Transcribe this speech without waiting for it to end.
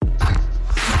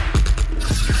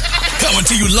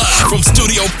to you live from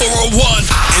Studio 401.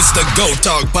 It's the Go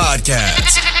Talk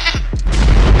Podcast.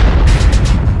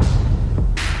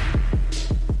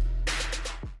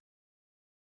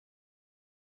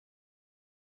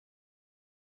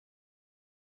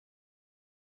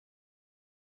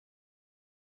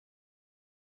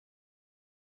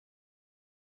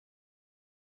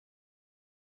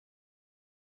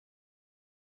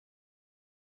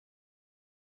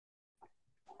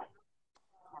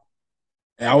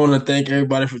 And I want to thank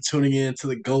everybody for tuning in to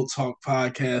the Goat Talk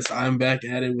podcast. I'm back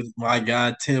at it with my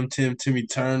guy, Timmy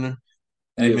Turner.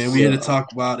 Hey, Yes, man, we here to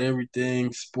talk about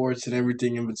everything, sports and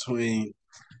everything in between.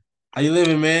 How you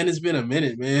living, man? It's been a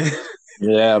minute, man.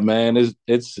 Yeah, man.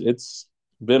 It's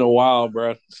been a while,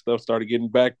 bro. Stuff started getting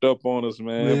backed up on us,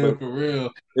 man. Man, But for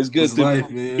real. it's good It's to life,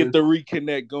 man. get the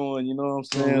reconnect going. You know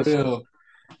what I'm For saying? real.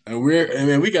 And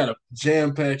we got a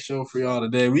jam-packed show for y'all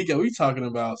today. We talking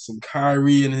about some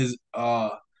Kyrie and his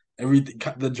everything,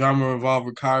 the drama involved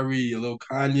with Kyrie, a little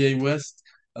Kanye West,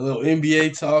 a little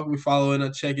NBA talk. We following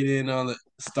up, checking in on the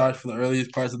start for the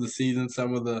earliest parts of the season,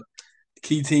 some of the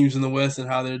key teams in the West and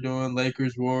how they're doing.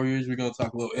 Lakers, Warriors. We're gonna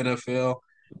talk a little NFL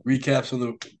recaps from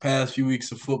the past few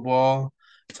weeks of football.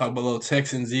 Talk about a little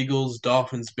Texans, Eagles,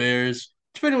 Dolphins, Bears.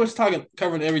 Pretty much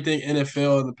covering everything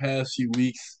NFL in the past few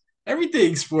weeks.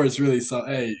 Everything sports really. So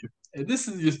hey, this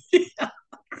is just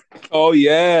Oh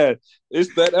yeah,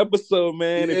 it's that episode,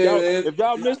 man. yeah, man. If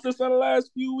y'all missed us on the last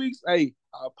few weeks, hey,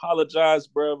 I apologize,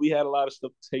 bro. We had a lot of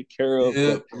stuff to take care of,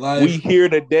 Yeah, but life. we here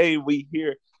today. We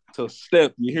here to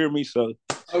step. You hear me? So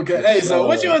Okay, hey, so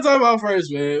what you want to talk about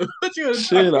first, man? What you want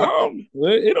to talk about?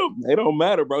 It don't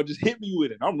matter, bro. Just hit me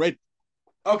with it. I'm ready.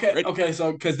 Okay.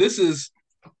 So because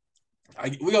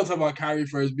we're gonna talk about Kyrie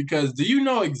first because do you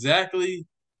know exactly?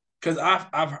 Because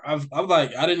I'm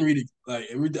like I didn't really like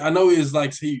I know he was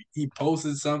like he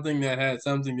posted something that had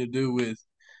something to do with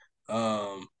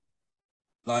um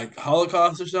like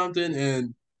Holocaust or something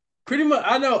and pretty much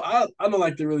I don't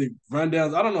like the really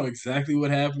rundowns. I don't know exactly what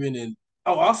happened and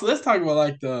also let's talk about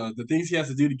like the things he has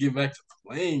to do to get back to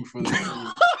playing for the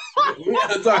team. We're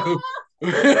gonna talk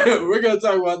we're gonna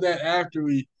talk about that after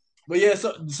we. But yeah,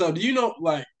 so do you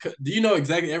know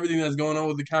exactly everything that's going on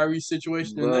with the Kyrie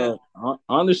situation and that?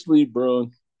 Honestly, bro,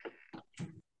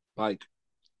 like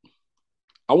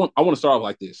I want to start off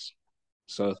like this.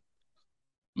 So,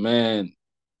 man,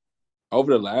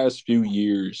 over the last few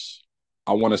years,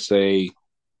 I want to say,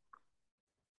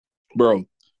 bro,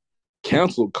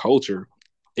 cancel culture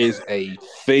is a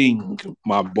thing,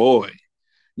 my boy.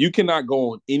 You cannot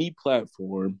go on any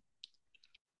platform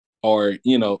or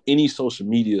any social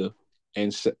media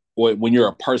and when you're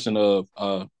a person of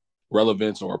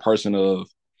relevance or a person of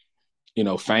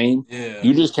fame, Yeah.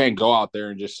 you just can't go out there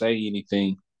and just say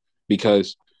anything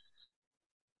because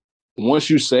once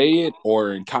you say it,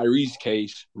 or in Kyrie's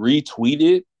case, retweet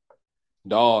it,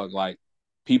 dog, like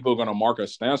people are gonna mark a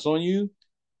stance on you,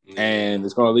 and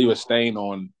it's gonna leave a stain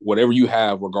on whatever you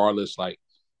have, regardless like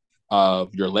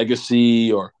of your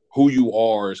legacy or who you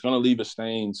are. It's gonna leave a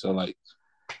stain. So like,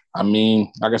 I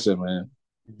mean, like I said, man,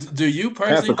 Do you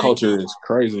personally cancel think culture is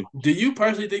crazy. do you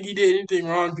personally think he did anything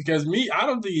wrong? Because I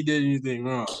don't think he did anything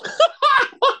wrong.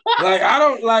 Like I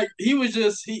don't like he was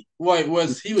just he was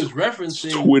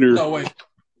referencing Twitter. no wait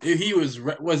if he was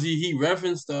he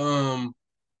referenced what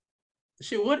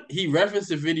he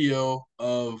referenced a video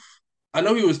of I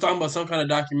know he was talking about some kind of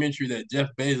documentary that Jeff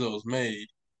Bezos made.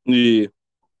 Yeah.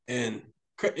 And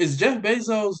is Jeff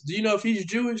Bezos? Do you know if he's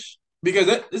Jewish? Because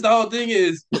that's the whole thing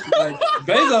is like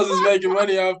Bezos is making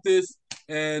money off this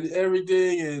and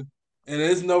everything, and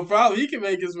there's no problem. He can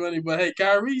make his money, but hey,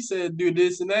 Kyrie said do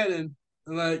this and that, and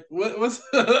like what's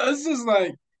it's just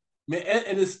like man,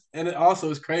 and it also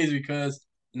is crazy because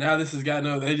now this has gotten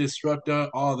up. They just swept up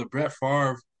all the Brett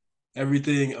Favre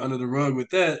everything under the rug with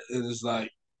that, and it's like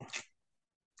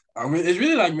I mean, it's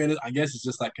really like man, I guess it's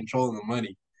just like controlling the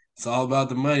money. It's all about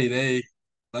the money. They,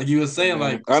 like you were saying,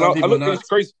 like I some know. people not. It's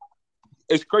crazy.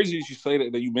 It's crazy as you say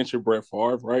that you mentioned Brett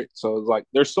Favre, right? So it's like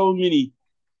there's so many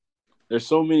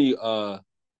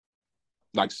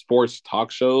like sports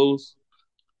talk shows.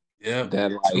 Yeah, that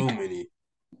too like many.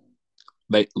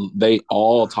 they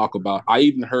all talk about. I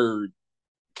even heard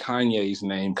Kanye's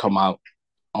name come out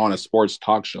on a sports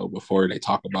talk show before they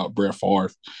talk about Brett Favre.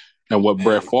 And what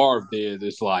Brett Favre did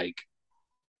is like,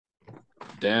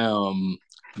 damn,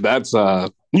 that's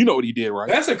you know what he did, right?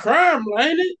 That's a crime,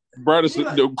 ain't it? Bro, it's the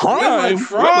crime. That's like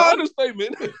fraud. That's an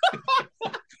understatement.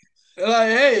 Like,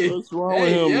 hey, what's wrong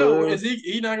with him, yo, man? is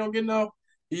he not gonna get no?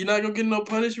 He not gonna get no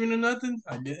punishment or nothing?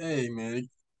 I get, hey, man,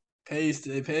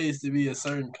 it pays to be a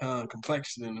certain kind of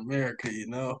complexion in America, you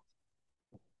know.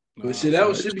 But Nah, shit,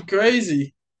 that should be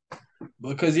crazy.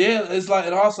 because it's like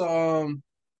it also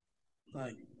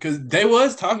like because they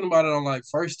was talking about it on like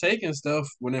First Take and stuff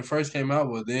when it first came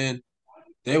out, but then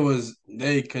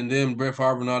they condemned Brett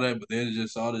Favre and all that, but then it's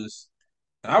just all this.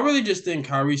 I really just think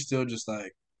Kyrie's still just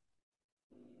like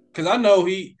because I know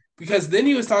because then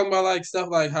he was talking about like stuff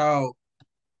like how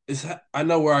it's I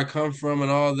know where I come from and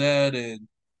all that and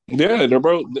Yeah,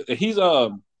 bro. He's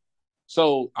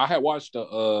So I had watched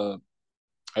an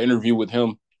interview with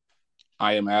him.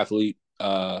 I Am Athlete.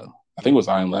 I think it was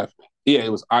I Am Athlete. Yeah,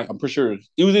 it was. I'm pretty sure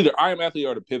it was either I Am Athlete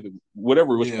or the Pivot,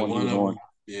 whatever which yeah, one he one was of on. them.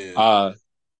 Yeah.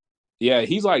 Yeah,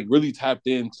 he's like really tapped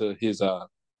into his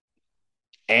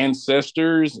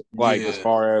ancestors, like as Yeah.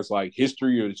 far as like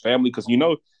history of his family, because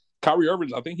Kyrie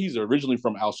Irving, I think he's originally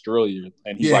from Australia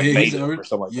and he's Yeah, like he's native or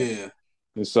something like that. yeah.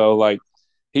 And so like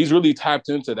he's really tapped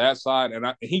into that side,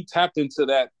 and he tapped into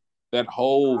that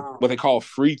whole what they call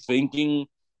free thinking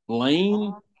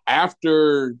lane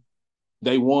after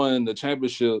they won the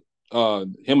championship.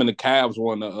 Him and the Cavs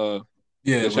won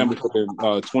Yeah, the championship in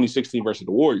 2016 versus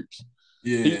the Warriors.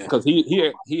 yeah. Because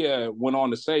he had went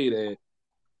on to say that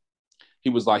he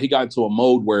was like he got into a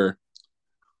mode where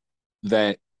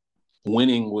that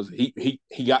winning was he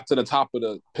got to the top of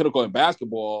the pinnacle in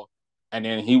basketball, and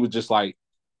then he was just like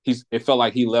it felt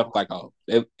like he left like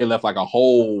it left like a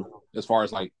hole as far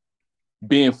as like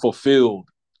being fulfilled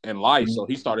in life. So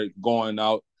he started going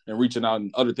out and reaching out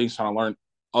and other things, trying to learn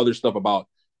other stuff about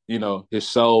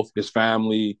himself, his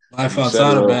family, Life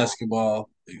outside of etc. basketball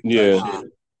type Yeah,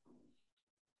 shit.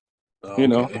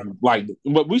 Okay. like,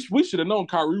 but we should have known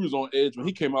Kyrie was on edge when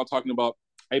he came out talking about,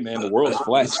 "Hey man, the world's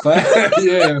flat." It's flat.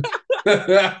 Yeah.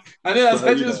 I knew that's So,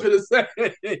 what you was gonna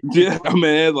say. yeah,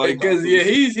 man, like Because yeah,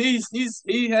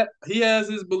 he has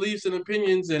his beliefs and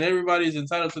opinions, and everybody's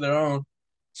entitled to their own.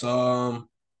 So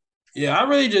yeah, I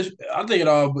think it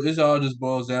all just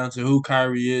boils down to who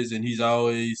Kyrie is, and he's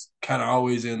always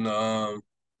in the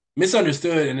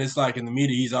misunderstood, and it's like in the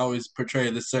media he's always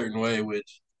portrayed a certain way,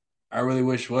 which I really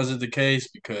wish wasn't the case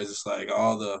because it's like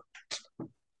all the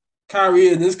Kyrie,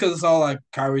 and this because it's all like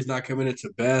Kyrie's not coming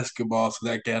into basketball, so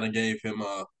that kind of gave him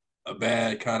a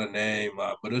bad kind of name.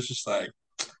 But it's just like,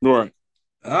 right.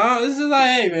 this is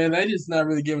like, hey man, they just not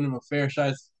really giving him a fair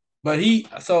shot. But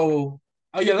oh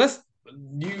yeah, let's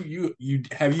you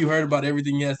have you heard about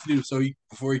everything he has to do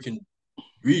before he can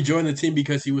rejoin the team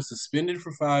because he was suspended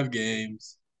for 5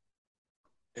 games.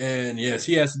 And yes,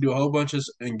 he has to do a whole bunch of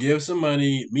and give some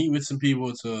money, meet with some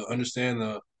people to understand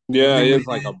Yeah, everything it's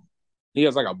he like did. he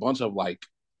has like a bunch of like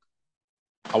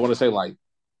I want to say like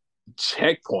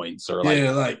checkpoints or like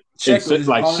Yeah, like it's checklist,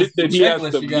 like all shit this that he has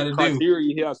checklist to you got meet to do.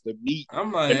 criteria he has to meet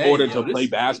I'm like, in hey, order yo, to play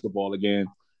basketball again.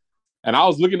 And I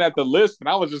was looking at the list and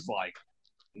I was just like,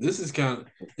 this is kind of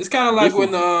it's kind of like this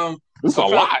when is this is a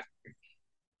lot.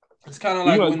 it's kind of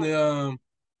You like know,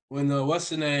 when the what's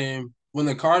the name when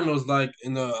the Cardinals like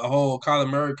in the whole Kyler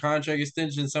Murray contract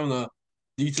extension, some of the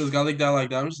details got leaked out like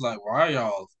that. I'm just like, why are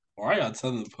y'all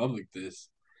telling the public this?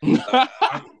 Like,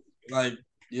 I'm like,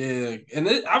 yeah, and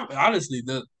honestly,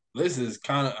 this is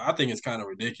I think it's kind of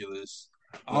ridiculous.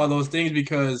 All those things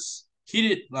because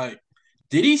did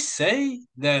he say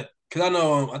that? Because I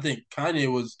know, I think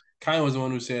Kanye was the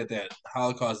one who said that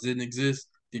Holocaust didn't exist.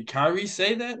 Did Kyrie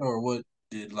say that, or what?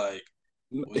 Did like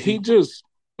was he he? just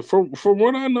from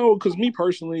what I know, because me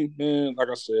personally, man, like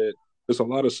I said, there's a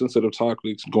lot of sensitive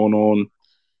topics going on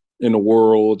in the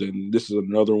world, and this is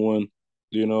another one.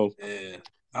 You know, Yeah,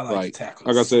 I like to like tackle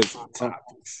the like I said, sensitive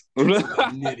topics, get to the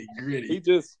nitty he gritty.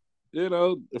 just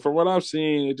from what I've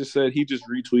seen, it just said he just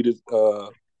retweeted. I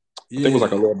think it was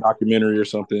like a Yeah, little documentary or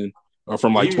something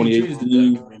from he like retweeted the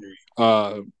 2018. documentary.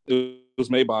 It was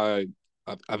made by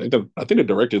I think the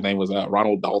director's name was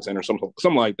Ronald Dalton or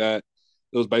something like that.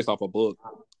 It was based off a book,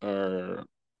 and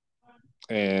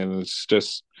it's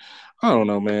just I don't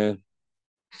know, man.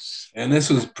 And this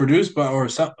was produced by or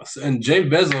some, and Jay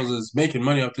Bezos is making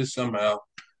money off this somehow.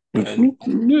 And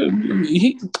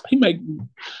He make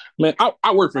man.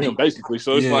 I work for him basically,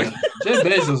 so it's like yeah, Jeff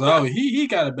Bezos, he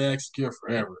got a bag secure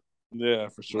forever. yeah,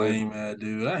 for sure, Lame ass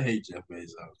dude. I hate Jeff Bezos.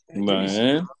 Man, give me some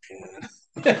man,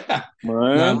 man. No,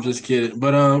 I'm man. just kidding.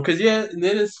 But cause yeah, and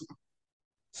then it's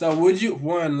so would you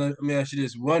let me ask you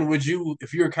this. One, would you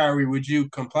if you were Kyrie, would you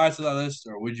comply to that list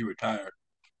or would you retire?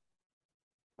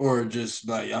 Or just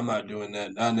like I'm not doing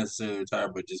that, not necessarily retire,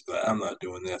 but just like I'm not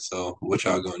doing that. So what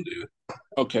y'all gonna do?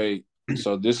 Okay,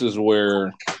 so this is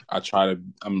where I'm try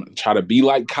to be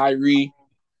like Kyrie,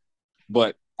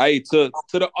 but hey, to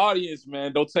the audience,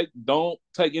 man, don't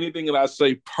take anything that I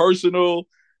say personal.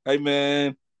 Hey,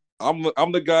 man, I'm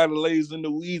the guy that lays in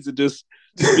the weeds and just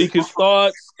speak his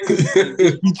thoughts, and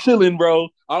just be chilling, bro.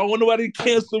 I don't want nobody to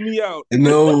cancel me out.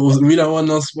 No, we don't want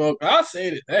no smoke. I say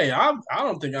it. Hey, I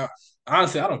don't think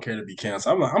honestly I don't care to be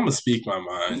canceled. I'm gonna speak my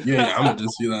mind. Yeah, I'm gonna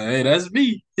just be like, hey, that's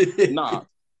me. Nah,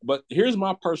 but here's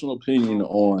my personal opinion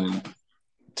on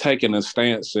taking a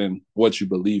stance in what you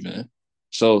believe in.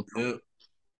 So, Yep.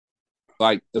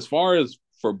 like, as far as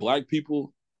for Black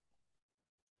people,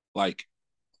 like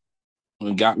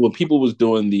when people was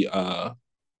doing the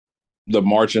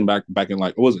marching back in,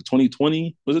 like, what was it,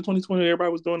 2020? Was it 2020?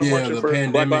 Everybody was doing the Yeah, marching the for Black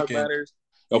pandemic Lives and Matters.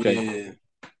 Okay, yeah,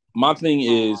 my thing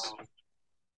is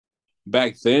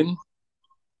back then,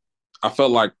 I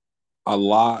felt like a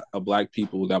lot of Black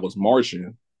people that was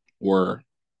marching were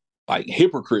like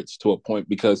hypocrites to a point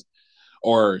because,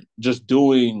 or just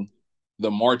doing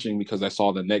the marching because they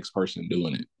saw the next person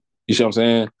doing it. You see what I'm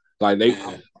saying? Like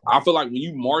yeah. I feel like when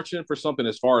you marching for something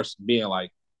as far as being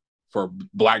like for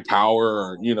Black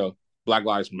Power or Black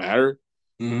Lives Matter,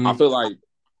 I Mm-hmm. feel like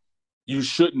you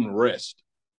shouldn't rest.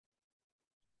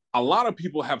 A lot of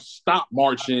people have stopped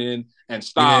marching and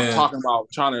stopped Yeah, talking about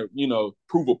trying to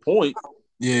prove a point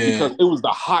yeah, because it was the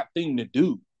hot thing to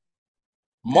do.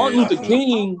 Martin yeah. I Luther feel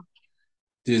King,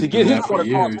 to did do get his that for point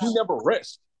across, years. he never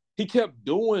rest. He kept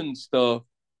doing stuff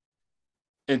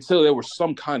until there was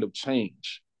some kind of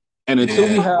change. And until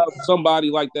we Yeah, have somebody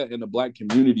like that in the Black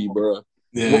community, bro, we're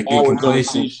yeah. Get always gonna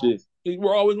see complacent. shit.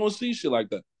 We're always gonna see shit like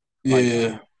that. Like,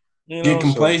 Yeah, get so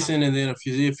complacent, and then if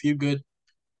you see a few good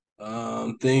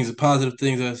things, positive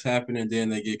things that's happening, then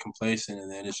they get complacent,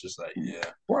 and then it's just like, yeah,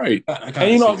 right. I And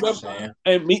kind of see what you're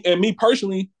saying. me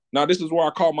personally, now this is where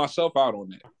I call myself out on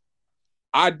that.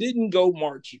 I didn't go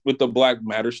march with the Black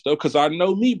Matter stuff because I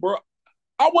know me, bro.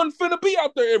 I wasn't finna be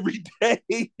out there every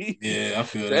day. Yeah, I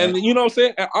feel And that. you know what I'm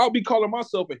saying? I'll be calling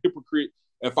myself a hypocrite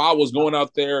if I was going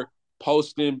out there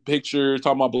posting pictures,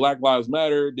 talking about Black Lives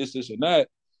Matter, this, and that.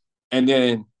 And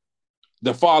then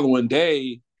the following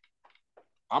day,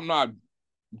 I'm not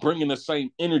bringing the same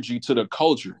energy to the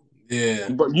culture. Yeah.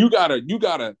 But you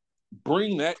gotta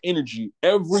bring that energy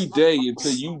every day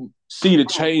until you see the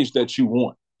change that you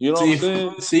want. You know what I'm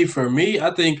saying? See, for me, I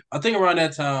think around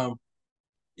that time,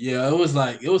 yeah, it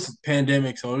was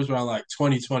pandemic, so it was around like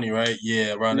 2020, right?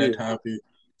 Yeah, around that Yeah. time period.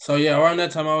 So yeah, around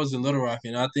that time I was in Little Rock,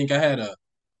 and I think I had a,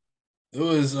 it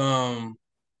was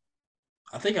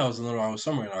I think I was in Little Rock, I was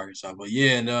somewhere in Arkansas, but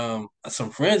yeah, and some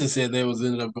friends that said they was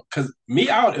ended up because me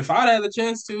out if I'd had the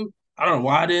chance to, I don't know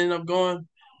why I didn't end up going,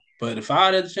 but if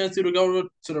I had the chance to go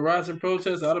to the riots and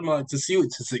protests, I'd have like to see what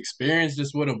to experience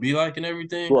just what it'll be like and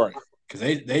everything. Right. Because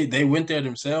they went there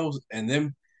themselves, and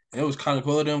then it was kind of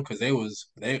cool of them because they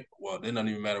well, they don't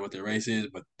even matter what their race is,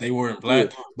 but they weren't Yeah.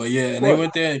 black. But yeah, and they Right.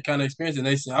 went there and kind of experienced it. And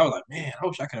I was like, man, I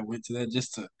wish I could have went to that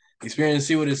just to experience,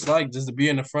 see what it's like, just to be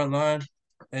in the front line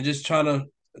and just trying to.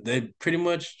 They pretty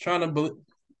much trying to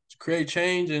create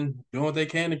change and doing what they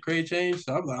can to create change.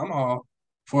 So I'm like, I'm all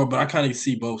for it, but I kind of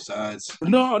see both sides.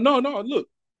 No. Look,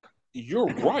 you're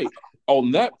right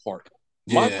on that part.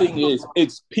 My Yeah. thing is,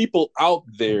 it's people out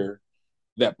there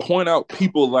that point out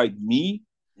people like me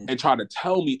and try to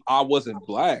tell me I wasn't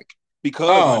Black because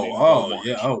I didn't go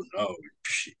Yeah, march. oh no.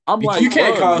 I'm You like,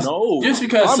 can't bro, cause no, just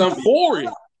because I'm some for it.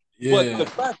 But the yeah.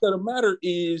 fact of the matter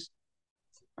is,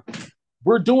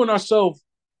 we're doing ourselves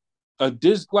we're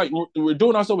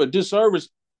doing ourselves a disservice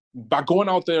by going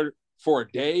out there for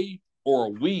a day or a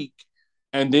week,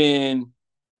 and then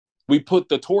we put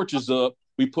the torches up,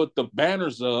 we put the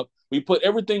banners up, we put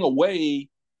everything away.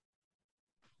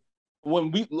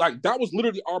 When we like that was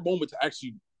literally our moment to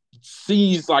actually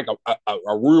seize like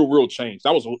a real change.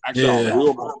 That was actually our Yeah.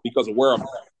 real moment because of where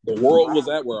the world was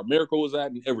at, where America was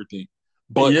at, and everything.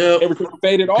 But Yep. everything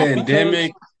faded off because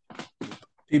Pandemic,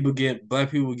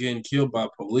 black people getting killed by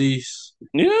police.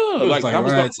 yeah, It was like like that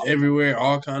was the riots everywhere,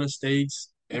 all kind of states,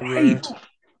 everywhere. right,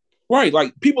 right.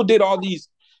 Like people did all these.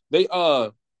 They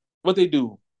what they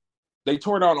do? They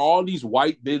tore down all these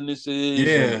white businesses and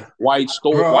Yeah. Bro, white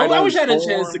I owned wish I had a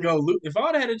chance to stores. go loot. If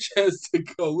I'd had a chance to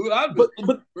go loot, I'd be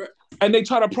But and they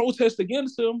try to protest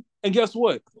against them. And guess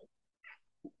what?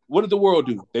 What did the world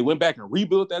do? They went back and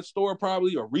rebuilt that store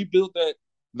probably, or rebuilt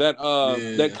that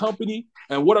yeah. company.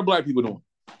 And what are Black people doing?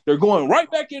 They're going right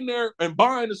back in there and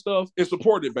buying the stuff and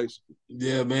supporting it basically.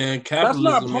 Yeah, man. That's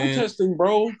not Capitalism, man. protesting,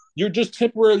 bro. You're just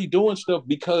temporarily doing stuff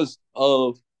because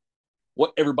of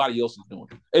what everybody else is doing.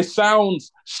 It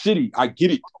sounds shitty. I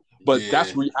get it. But Yeah.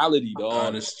 that's reality, dog.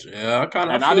 Honest. Yeah, I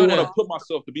And I feel didn't want that. to put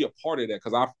myself to be a part of that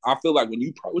because I feel like when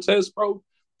you protest, bro,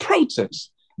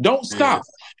 protest. Don't Yeah. stop.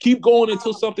 Keep going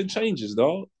until something changes,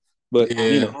 dog. But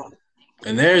Yeah.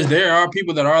 And there are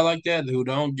people that are like that who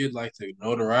don't get like the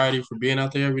notoriety for being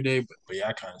out there every day. But yeah,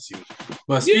 I kind of see.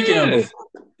 But speaking of Yeah.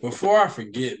 before I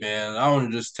forget, man, I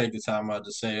want to just take the time out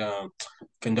to say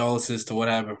condolences to what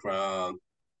happened for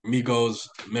Migos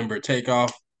member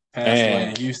Takeoff passed away in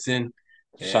And Houston.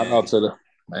 shout And out to the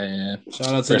man.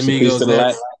 shout out to the Rest in peace Migos. to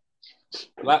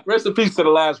the rest in peace to the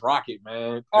last Rocket,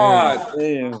 man. God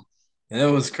damn. And it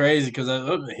was crazy because I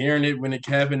was hearing it when it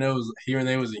happened. It was hearing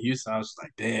they was in Houston. I was just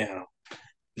like, damn.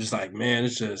 Just like, man,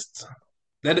 it's just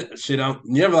that shit. You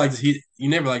never like to see. You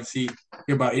never like to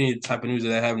hear about any type of news of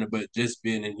that happening. But just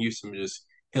being in Houston just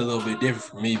hit a little bit different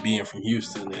for me being from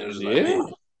Houston. And it was just like, Yeah.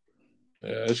 man,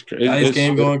 Yeah, it's crazy. Dice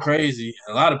game going crazy.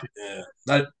 A lot of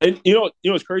And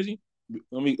what's crazy?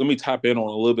 Let me tap in on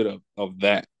a little bit of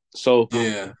that. So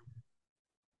yeah,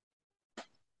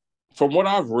 from what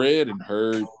I've read and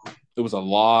heard, it was a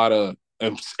lot of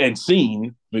and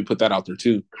seen. Let me put that out there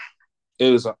too.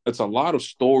 It's a lot of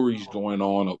stories going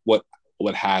on of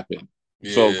what happened.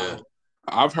 yeah, So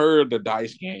I've heard the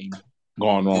dice game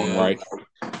going on, yeah, right?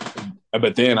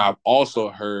 But then I've also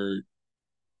heard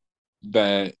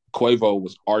that Quavo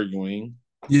was arguing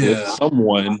with yeah,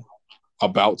 someone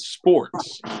about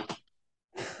sports.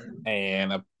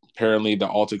 And apparently the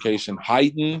altercation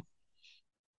heightened,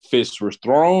 fists were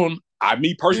thrown.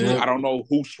 Me personally, yeah, I don't know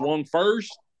who swung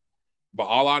first, but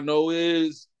all I know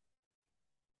is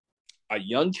a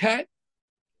young cat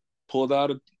pulled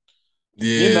out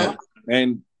yeah.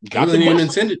 and It got the wasn't even bus.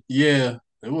 intended. Yeah,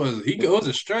 it was. It was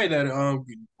a stray that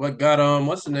what got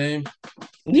what's the name?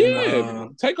 And Yeah,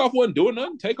 Takeoff wasn't doing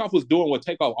nothing. Takeoff was doing what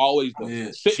Takeoff always does: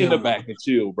 yeah, sit in the chilling. back and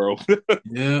chill, bro.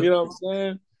 Yeah, You know what I'm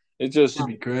saying? It should just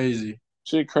be crazy.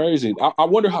 shit crazy. I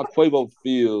wonder how Quavo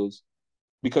feels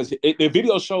because the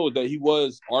video showed that he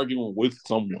was arguing with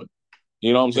someone.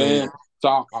 You know what I'm Yeah. saying?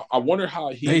 So I wonder how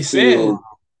he They said, feels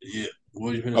yeah.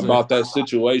 What you gonna say? about that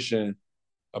situation,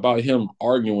 about him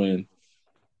arguing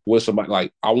with somebody.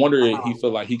 Like, I wonder if he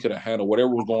feel like he could have handled whatever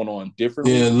was going on Yeah,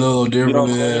 differently. a little You know different. what I'm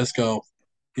Yeah, saying? let's go.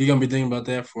 He gonna be thinking about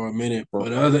that for a minute.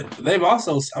 But Right.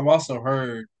 I've also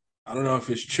heard. I don't know if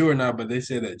it's true or not, but they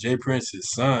said that Jay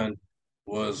Prince's son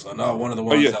was not one of the Oh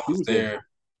ones yeah, that he was was there. there.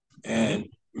 Mm-hmm. And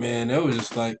man, that was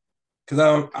just like, cause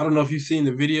I don't know if you've seen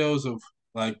the videos of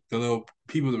like the little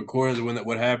people, the recordings when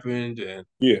what happened and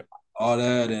Yeah. all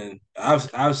that, and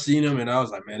I've seen them, and I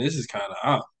was like, man, this is kind of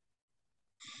off.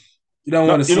 You don't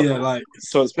No, want to see that, like,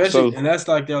 especially, so and that's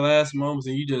like their last moments,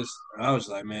 and I was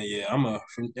like, man, yeah,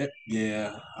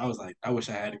 yeah. I was like, I wish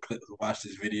I had to watch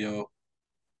this video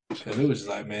because it was just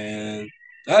like, man,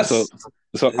 so that's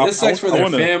so this sucks for I their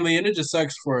want to. family, and it just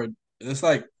sucks for it's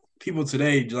like people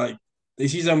today, like they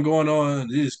see something going on,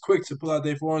 they're just quick to pull out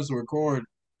their phones to record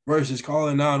versus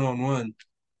calling 911.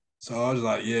 So I was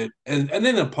like, yeah, and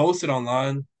then to post it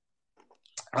online,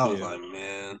 I was Yeah. like,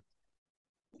 man,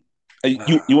 Hey,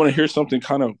 you nah, want to hear something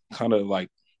kind of like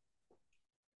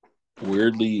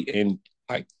weirdly and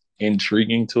like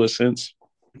intriguing to a sense?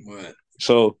 what?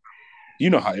 So you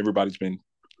know how everybody's been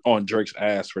on Drake's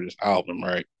ass for this album,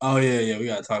 right? Oh yeah, yeah, we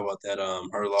gotta talk about that.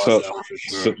 Her lost So album for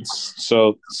sure.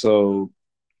 so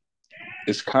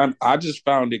it's I just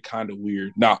found it kind of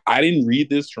weird. Now, I didn't read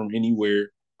this from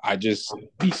anywhere. I just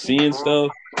be seeing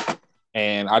stuff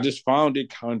and I just found it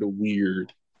kind of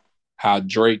weird how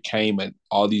Drake came at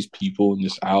all these people in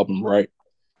this album, right?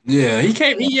 Yeah, he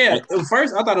came. Yeah, And, at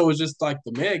first I thought it was just like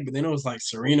the Meg, but then it was like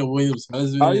Serena Williams' oh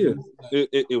husband. yeah, And like,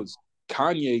 it was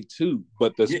Kanye too,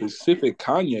 but the yeah, specific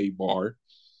Kanye bar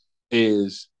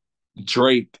is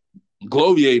Drake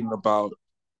gloviating about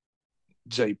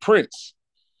Jay Prince,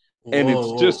 and whoa,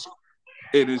 whoa.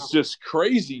 it is just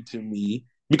crazy to me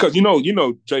because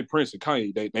Jay Prince and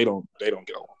Kanye they don't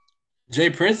get along. Jay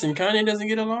Prince and Kanye doesn't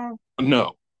get along.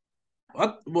 No,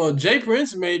 Well, Jay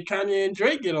Prince made Kanye and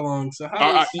Drake get along. So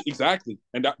how does? exactly,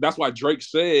 and that's why Drake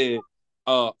said,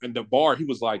 in the bar he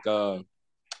was like,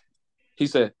 he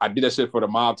said I did that shit for the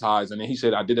mob ties, and then he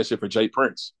said I did that shit for Jay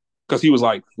Prince because he was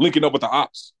like linking up with the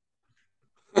ops.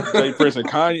 Jay Prince and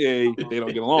Kanye they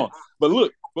don't get along, but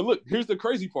look, here's the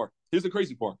crazy part.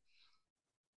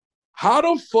 How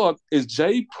the fuck is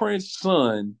Jay Prince's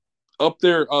son up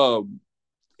there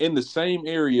in the same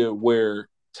area where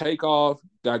Takeoff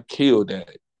got killed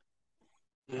at?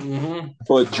 Mm-hmm.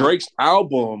 But Drake's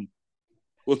album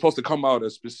was supposed to come out a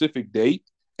specific date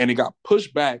and it got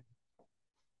pushed back.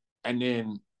 And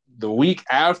then the week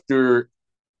after,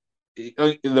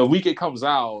 the week it comes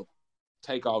out,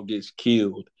 Takeoff gets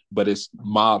killed, but it's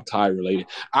mob tie related.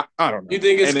 I don't know. You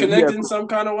think it's And then connected in some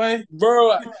kind of way?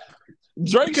 bro,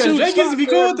 Drake Because shooting Drake used to shots be at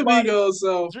cool with the everybody. Migos,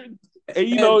 so And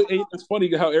and it's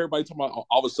funny how everybody talking about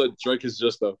all of a sudden Drake is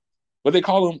just what they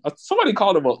call him. Somebody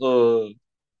called him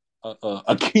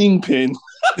a kingpin.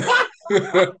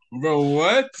 Bro,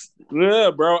 what?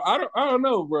 Yeah, bro. I don't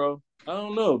know, bro. I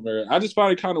don't know, man. I just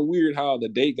find it kind of weird how the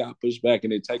date got pushed back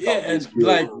and they take Yeah, off and this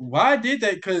like, year. why did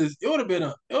that? Because it would have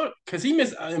been because he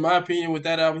missed, in my opinion, with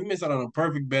that album, he missed out on a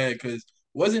perfect bag. Because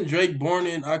wasn't Drake born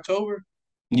in October?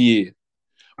 Yeah,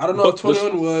 I don't know if but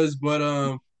 21 was, but the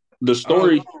I don't.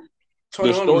 story, the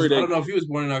 21 story was. I that don't know if he was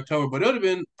born in October, but it would have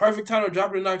been perfect time to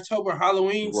drop it in October,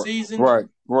 Halloween season, right.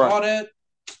 all that.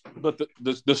 But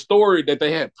the story that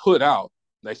they had put out,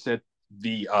 they said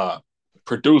the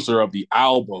producer of the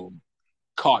album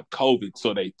caught COVID,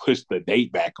 so they pushed the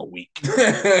date back a week.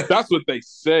 That's what they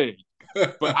say.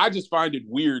 But I just find it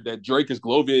weird that Drake is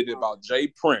gloated about Jay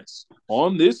Prince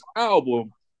on this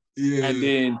album, and Yeah.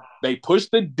 then they push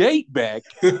the date back,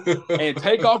 and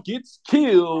Takeoff gets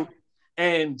killed,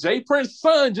 and Jay Prince's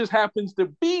son just happens to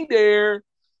be there.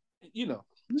 You know,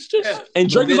 it's just Yeah, and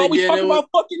but Drake is then always again, talking about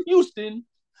fucking Houston.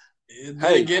 then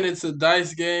Hey, again, it's a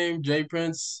dice game. Jay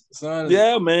Prince son is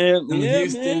yeah, man, in yeah,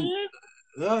 Houston. man.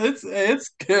 It's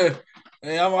good.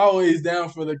 Hey, I'm always down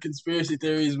for the conspiracy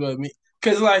theories, but me,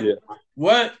 cause like Yeah.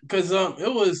 what? Cause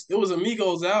it was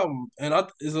Amigos album, and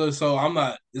so I'm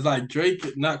not. It's like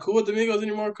Drake not cool with the Amigos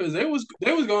anymore, cause they was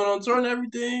going on tour and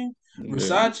everything. Yeah.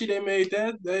 Versace they made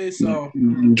that day, so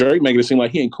Drake making it seem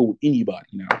like he ain't cool with anybody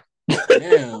now.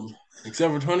 damn.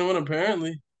 Except for 21,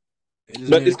 apparently they just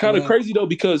But made a it's kind of collab. crazy though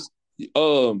because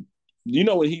when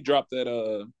he dropped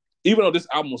that even though this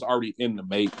album was already in the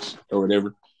makes or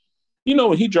whatever,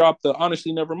 when he dropped the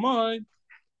Honestly Never Mind,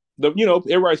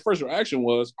 everybody's first reaction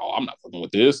was, "Oh, I'm not fucking with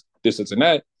this and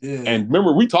that." Yeah, And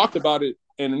remember, we talked about it,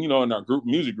 and in our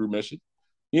music group message,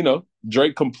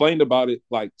 Drake complained about it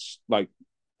like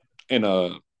in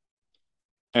a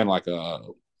like a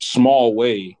small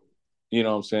way. You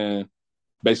know what I'm saying?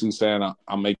 Basically saying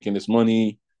I'm making this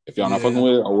money. If y'all not fucking yeah.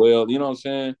 with it, oh well. You know what I'm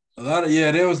saying? A lot of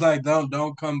they was like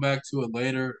don't come back to it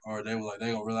later, or they were like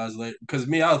they gonna realize later. Because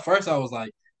me, I was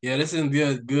like, yeah, this isn't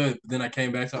good. But then I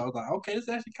came back to I was like, okay, this is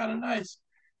actually kind of nice.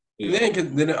 And Yeah.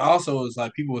 then it also was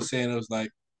like people were saying it was like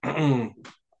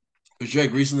because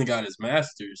Drake recently got his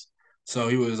masters, so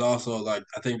he was also like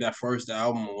I think that first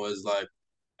album was like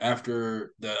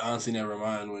after the Honestly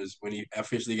Nevermind was when he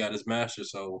officially got his master.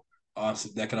 So also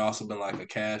that could also been like a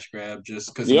cash grab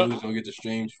just because he Yep. knew he was gonna get the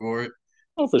streams for it.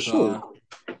 Oh, for sure.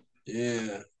 So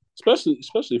yeah.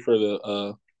 Especially for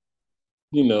the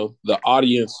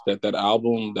audience that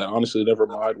album that Honestly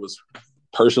Nevermind was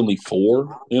personally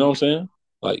for. You know what I'm saying?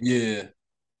 Like, Yeah,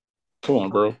 come on,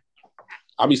 bro.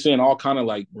 I'll be seeing all kind of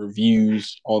like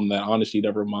reviews on that Honestly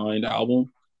Nevermind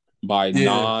album by yeah,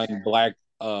 non-black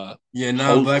yeah.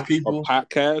 Non-black hosts or people.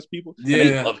 podcast people, and they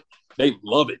Yeah, love it. They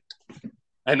love it.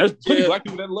 And there's plenty of yeah, black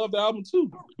people that love the album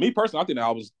too. Me personally, I think the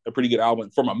album's a pretty good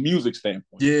album from a music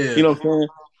standpoint. You yeah. know what I'm saying?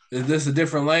 This is a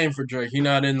different lane for Drake. He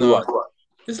not in the. Right.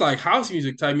 It's like house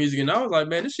music type music, and I was like,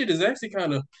 man, this shit is actually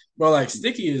kind of. Bro, like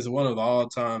Sticky is one of the all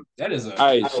time. That is a.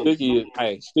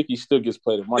 Sticky still gets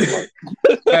played at my party.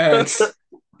 Facts,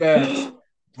 facts.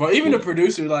 But even the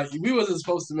producer, like, we wasn't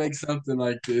supposed to make something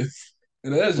like this,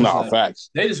 and that's just No, like facts.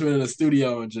 they just went in the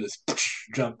studio and just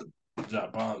drop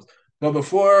bombs.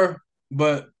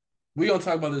 But we gonna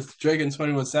talk about this Drake and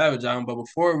 21 Savage album. But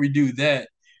before we do that,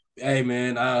 hey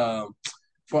man,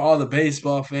 for all the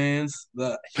baseball fans,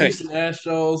 the Hey, Houston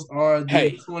Astros are the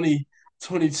hey.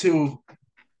 2022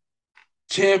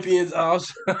 champions,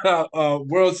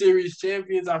 World Series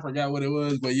champions. I forgot what it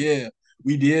was, but yeah,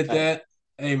 we did Hey. that.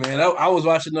 Hey man, I was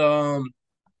watching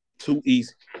Too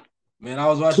easy. man, I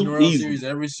was watching the Too World easy. Series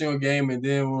every single game, and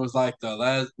then it was like the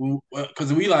last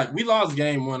because we lost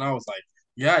game one. I was like,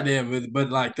 yeah, damn, but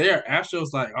like their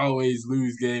Astros like always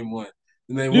lose game one,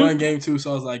 and they Yeah. won game two,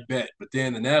 so I was like, bet. But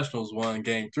then the Nationals won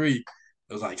game three.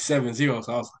 It was like 7-0,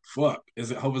 so I was like, fuck.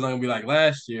 Hope it's not gonna be like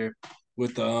last year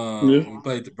with the Yeah. when we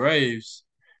played the Braves,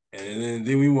 and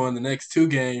then we won the next two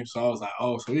games. So I was like,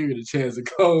 oh, so we get a chance to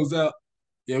close out.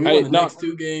 Yeah, we won Hey, the no. next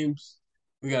two games.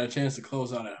 We got a chance to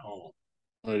close out at home.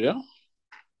 Oh, yeah.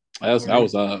 That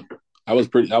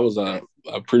was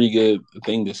a pretty good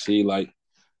thing to see. Like,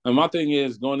 and my thing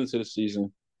is going into the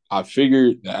season, I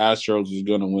figured the Astros was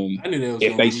going to win I knew they was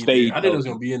if gonna they be there. stayed I knew they was healthy.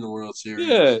 gonna be in the World Series.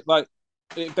 Yeah, like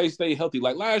if they stay healthy.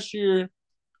 Like last year,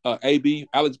 AB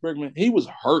Alex Bergman, he was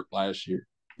hurt last year.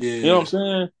 Yeah. You know what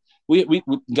I'm saying? We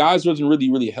guys wasn't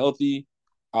really healthy.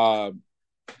 But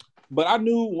I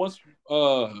knew once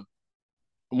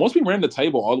we ran the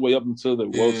table all the way up until the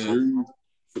World Series,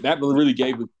 that really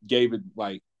gave it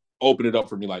like opened it up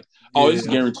for me. Like, oh, it's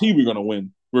guaranteed we're gonna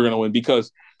win. We're gonna win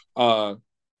because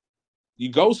you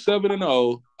go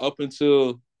 7-0 up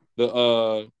until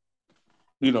the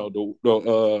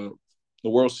the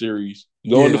World Series.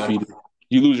 You go undefeated.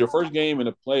 You lose your first game in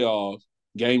the playoffs.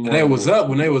 Game And one they of the was World up Series.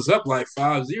 when they was up like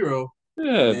 5-0.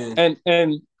 Yeah,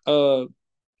 and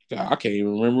I can't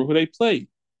even remember who they played.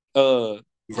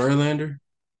 Verlander.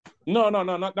 No,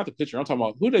 not the pitcher. I'm talking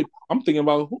about who they. I'm thinking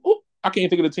about who I can't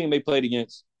think of the team they played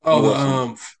against. Oh,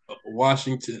 the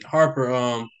Washington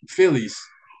Harper Phillies.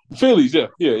 Phillies, yeah.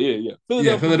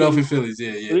 Philadelphia Phillies,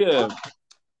 yeah.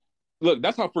 Look,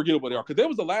 that's how forgettable they are because they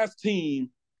was the last team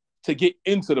to get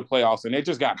into the playoffs, and they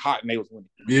just got hot and they was winning.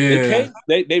 Yeah,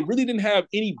 They really didn't have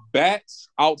any bats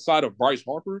outside of Bryce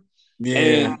Harper,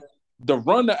 and the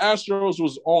run the Astros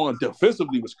was on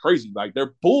defensively was crazy. Like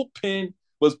their bullpen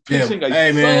was pitching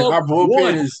Hey man, our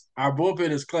sub-1. bullpen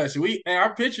is clutch.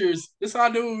 Our pitchers. This how I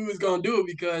knew we was gonna do it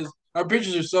because our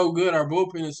pitchers are so good. Our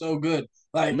bullpen is so good.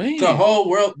 Like the Man. whole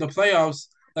world, the playoffs,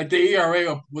 like the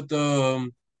ERA with the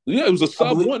Yeah, it was a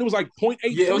sub-1. It was like 0.83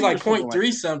 yeah, it was like or something 0.3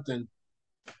 like something.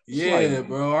 Yeah, like,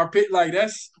 bro. Our pit like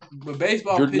that's but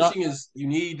baseball you're not. pitching is you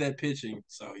need that pitching.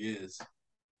 So yes.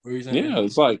 What are you saying? Yeah,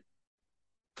 it's like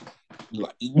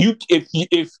you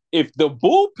if the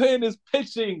bullpen is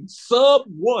pitching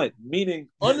sub-1, meaning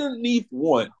underneath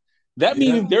 1, that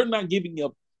means they're not giving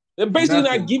up. They're basically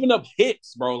not giving up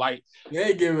hits, bro. Like they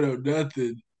ain't giving up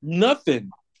nothing.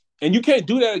 Nothing. And you can't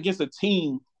do that against a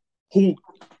team who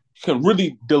can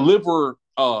really deliver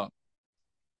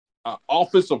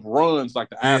offensive runs like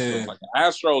the Astros. Yeah. Like the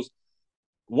Astros,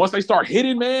 once they start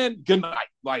hitting, man, good night.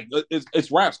 Like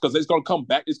it's wraps because it's gonna come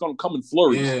back. It's gonna come in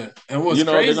flurries. Yeah, and what's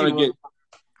crazy? They're gonna get.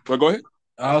 Well, go ahead.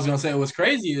 I was gonna say what's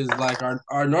crazy is like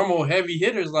our normal heavy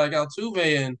hitters like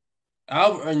Altuve and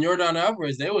Yordan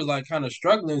Alvarez, they was like kind of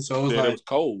struggling. So it was like was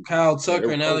cold. Kyle Tucker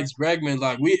and Alex Bregman.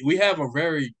 Like we have a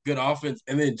very good offense,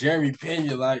 and then Jeremy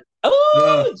Pena, like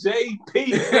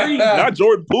JP3, not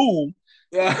Jordan Poole.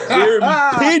 Jeremy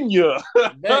Pena.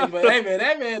 But hey man,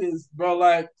 that man is bro.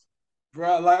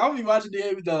 I'll be watching the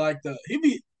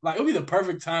it'll be the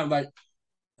perfect time. Like,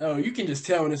 oh, you can just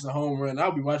tell when it's a home run.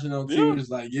 I'll be watching on TV,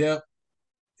 just like, yep.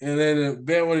 And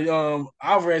then when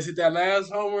Alvarez hit that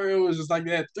last homer, it was just like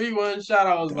that 3-1 shot.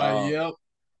 I was like, yep.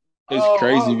 It's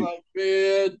crazy. I was like,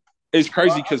 man. It's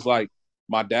crazy because like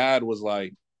my dad was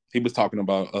like, he was talking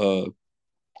about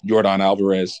Yordan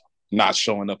Alvarez not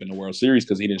showing up in the World Series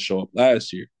because he didn't show up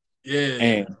last year. Yeah.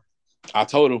 And I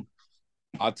told him,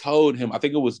 I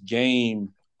think it was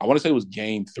I want to say it was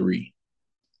game 3.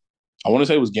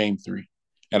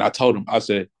 And I told him, I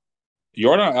said,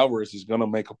 Yordan Alvarez is going to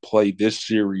make a play this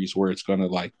series where it's going to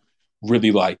like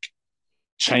really like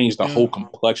change the whole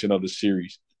complexion of the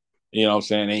series. You know what I'm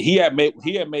saying? And he had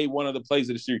made one of the plays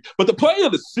of the series. But the play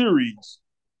of the series,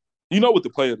 you know what the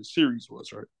play of the series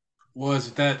was, right?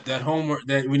 Was that homer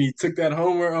that when he took that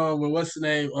homer with what's the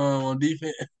name on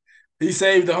defense? He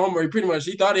saved the homer.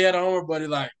 He thought he had a homer, but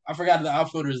I forgot the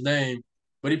outfielder's name.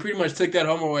 But he pretty much took that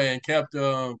homer away and kept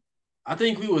I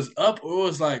think we was up or it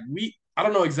was like I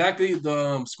don't know exactly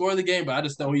the score of the game, but I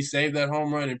just know he saved that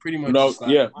home run and pretty much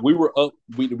we were up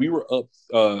we were up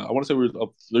I want to say we were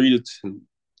up 3-2.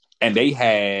 And they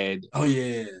had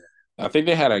I think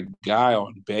they had a guy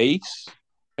on base.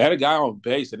 They had a guy on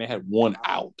base and they had one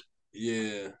out.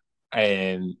 Yeah.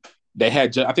 And I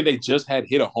think they just had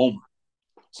hit a homer.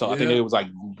 So I think it was like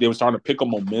they were starting to pick up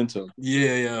momentum.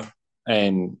 Yeah.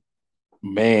 And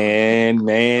man.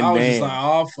 I was just like,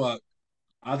 oh fuck.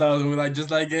 I thought it was gonna be like just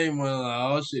like game 1. Like,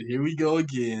 oh shit, here we go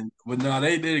again. But no,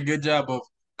 they did a good job of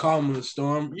calming the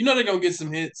storm. You know they're gonna get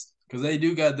some hits because they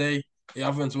do got the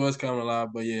offense was coming alive.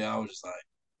 But yeah, I was just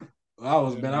like, I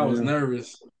was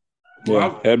nervous.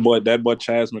 Yeah, that boy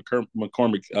Chaz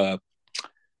McCormick.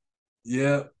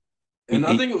 Yeah, and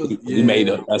I think it was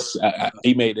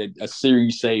he made a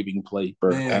series saving play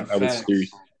for the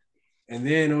series. And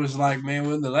then it was like, man,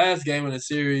 when the last game in the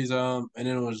series, and then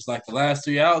it was like the last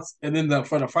 3 outs, and then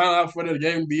for the final out for the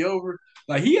game to be over,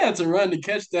 like he had to run to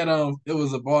catch that. It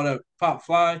was a ball that popped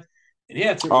fly, and he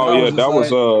had to. Oh yeah, that was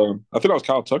I think that was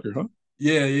Kyle Tucker, huh?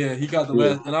 Yeah, he got the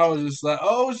last, and I was just like,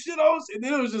 oh shit, and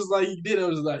then it was just like he did. It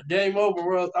was like game over,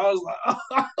 bro. I was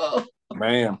like, oh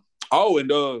man. Oh, and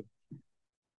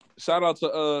shout out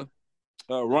to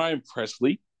Ryan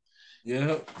Presley.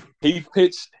 Yeah, he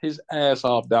pitched his ass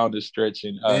off down the stretch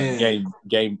in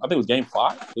game. I think it was game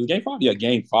 5. It was game 5. Yeah,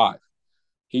 game 5.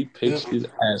 He pitched his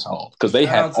ass off because they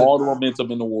had all the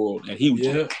momentum in the world, and he was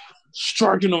just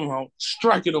striking them out. So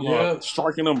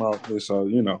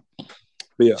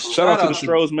but yeah, shout out to the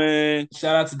Stros, man.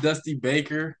 Shout out to Dusty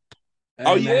Baker.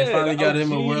 Hey, finally got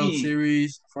him a World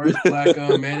Series. First black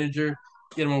manager.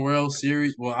 Get him a World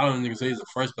Series. Well, I don't even say he's the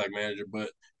first black manager, but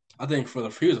I think he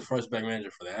was the first black manager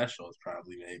for the Astros,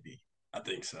 probably, maybe. I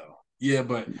think so. Yeah,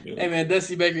 but Yeah. hey man,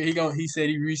 Dusty Baker, he said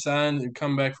he re-signed and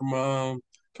coming back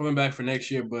for next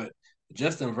year. But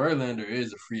Justin Verlander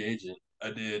is a free agent.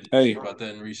 I did Hey, hear about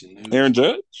that in recent Aaron news.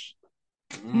 Judge.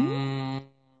 Mm,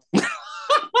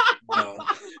 no.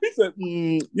 He said,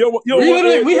 you don't want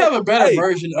Aaron We Judge? have a better Hey,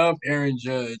 version of Aaron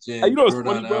Judge hey, and you know what's funny,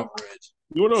 Jordan bro? Alvarez.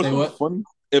 You want to Say know what's what? funny?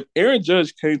 If Aaron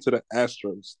Judge came to the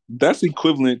Astros, that's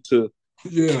equivalent to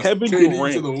Yeah, Kevin KD to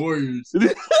Durant the Warriors.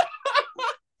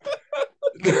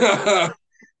 Nah,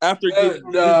 after getting his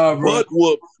bro. butt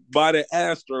whooped by the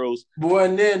Astros. Boy,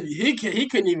 and then he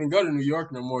couldn't even go to New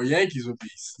York no more. Yankee Bro, fans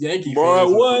would be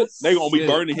what? They gonna be sick.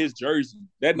 burning his jersey.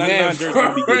 That Man, 99 jersey gonna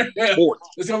for be getting real. torched.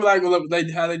 It's gonna be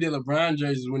like how they did LeBron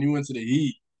jerseys when he went to the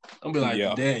Heat. I'm gonna be like,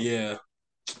 Yeah. damn,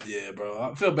 yeah, bro.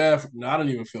 I feel bad no, I don't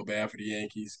even feel bad for the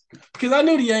Yankees because I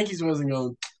knew the Yankees wasn't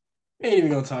gonna. Ain't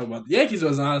even gonna talk about the Yankees.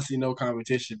 Was honestly no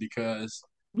competition because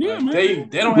Yeah, like man. they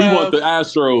don't We want have the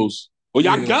Astros. Well,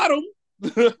 y'all yeah got them.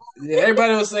 yeah.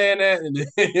 Everybody was saying that, and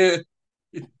then,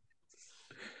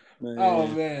 oh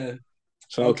Man. man.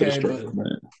 Shout out to the Okay, but struggle,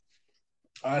 man.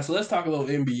 all right. So let's talk a little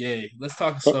NBA. Let's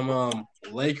talk some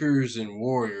Lakers and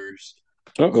Warriors.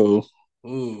 Uh-oh.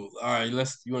 Ooh, all right. You want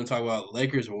to talk about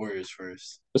Lakers Warriors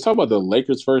first? Let's talk about the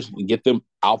Lakers first and get them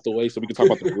out the way so we can talk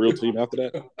about the real team after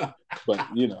that. But,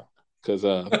 because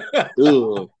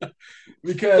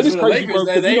Because it for is the crazy, Lakers, bro,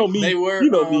 because they were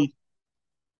me.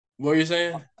 what are you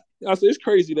saying? I said, it's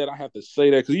crazy that I have to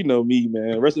say that because you know me,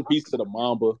 man. Rest in peace to the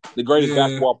Mamba, the greatest Yeah,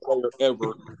 basketball player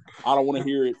ever. I don't want to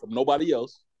hear it from nobody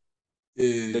else. The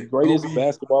yeah. greatest Kobe.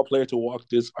 basketball player to walk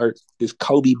this earth is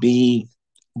Kobe Bean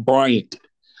Bryant.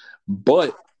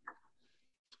 But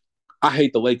I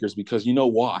hate the Lakers because you know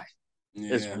why?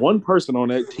 There's Yeah. one person on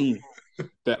that team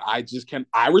that I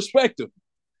respect him.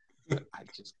 I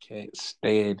just can't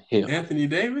stand him. Anthony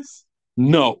Davis?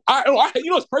 No. You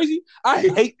know what's crazy? I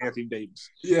hate Anthony Davis.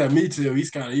 Yeah, me too. He's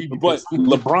kind of evil. But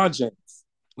LeBron James.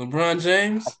 LeBron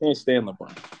James? I can't stand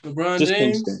LeBron. LeBron Just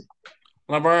can't James? stand.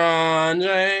 LeBron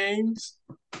James?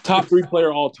 Top 3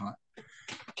 player all time.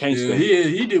 Can't Yeah, stand.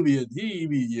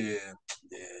 yeah.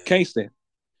 Can't stand.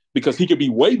 Because he could be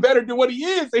way better than what he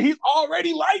is, and he's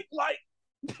already like.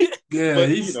 Yeah, but,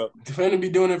 he's going to be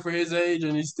doing it for his age,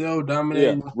 and he's still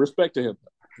dominating. Yeah, respect to him.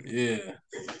 Yeah.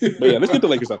 But yeah, let's get the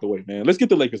Lakers out the way, man. Let's get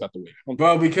the Lakers out the way.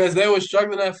 Bro, because they were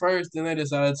struggling at first, then they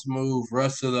decided to move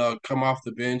Russ to come off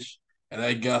the bench, and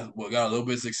they got a little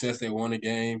bit of success. They won a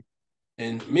game.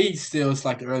 And me, still, it's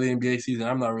like the early NBA season.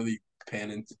 I'm not really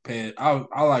paying.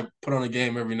 I like put on a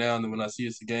game every now and then when I see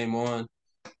it's a game on.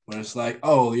 But it's like,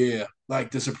 oh yeah,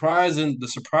 like the surprise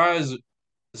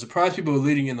people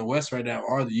leading in the West right now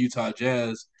are the Utah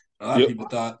Jazz. A lot of Yep. people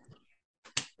thought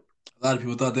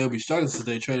they would be struggling since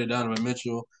they traded Donovan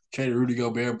Mitchell, traded Rudy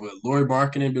Gobert, but Lauri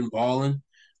Markkanen been balling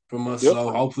from us, Yep.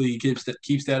 so hopefully he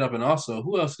keeps that up. And also,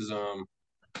 who else is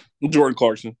Jordan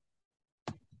Clarkson.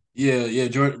 Yeah,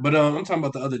 Jordan. But I'm talking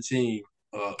about the other team.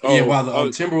 While the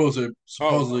Timberwolves are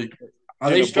supposedly are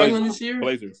they struggling this year?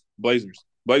 Blazers. Blazers,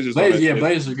 Blazers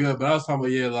are good. But I was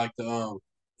talking about like the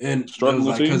and there was struggling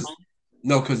like team.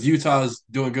 because Utah's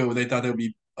doing good, but they thought they would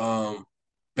be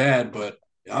bad. But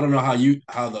I don't know how the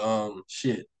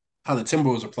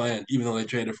Timberwolves are playing, even though they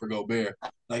traded for Gobert.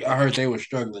 Like I heard they were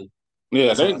struggling.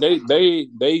 Yeah, they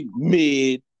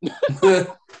mid.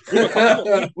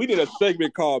 we did a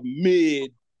segment called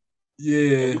mid.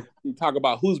 Yeah, we talk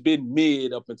about who's been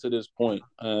mid up until this point.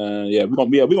 We're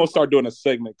gonna start doing a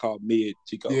segment called mid,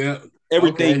 Chico. Yeah,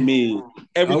 everything mid,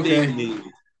 everything mid.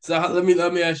 So let me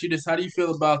ask you this: how do you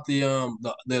feel about the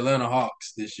Atlanta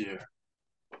Hawks this year?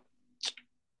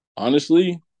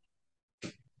 Honestly,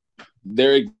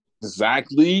 they're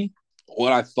exactly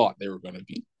what I thought they were going to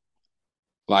be.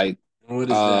 Like, what is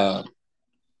that?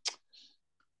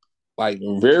 Like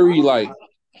very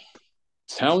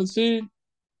talented,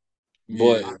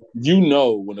 but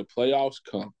when the playoffs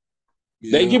come,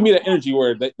 they give me the energy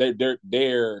where they're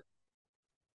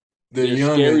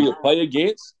scary to play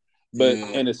against. But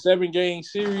in a 7-game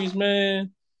series,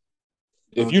 man,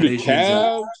 if you the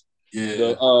Cavs,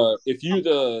 if you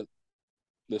the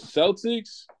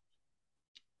Celtics,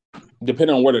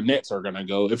 depending on where the Nets are gonna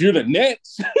go. If you're the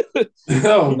Nets,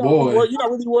 you're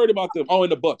not really worried about them. Oh,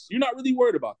 and the Bucks, you're not really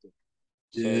worried about them.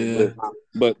 So,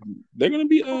 but they're gonna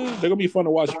be fun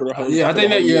to watch for the whole. Yeah, I think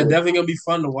that definitely gonna be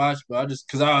fun to watch. But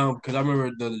because I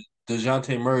remember the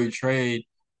DeJounte Murray trade,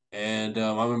 and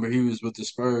I remember he was with the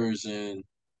Spurs and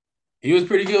he was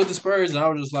pretty good with the Spurs, and I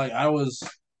was just like I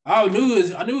knew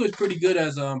he was pretty good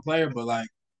as a player, but like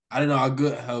I didn't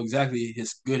know how exactly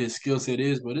his skill set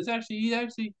is. But he's like he's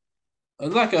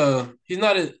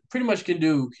not pretty much can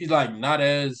do. He's like not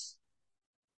as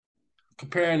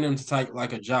comparing them to type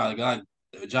like a John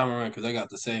Moran because they got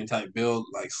the same type build,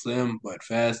 like slim but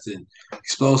fast and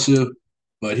explosive.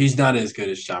 But he's not as good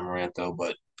as John Morant though.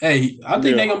 But hey, I think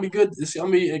Yeah. they're gonna be good. It's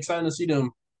gonna be exciting to see them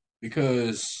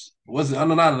because wasn't I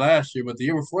know not last year, but the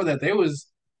year before that they was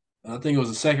I think it was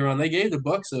the second round. They gave the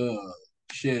Bucks a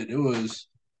shit. It was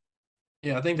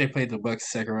yeah, I think they played the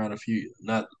Bucks second round a few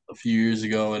years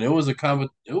ago, and it was it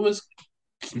was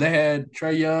they had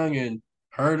Trey Young and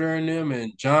Herder in them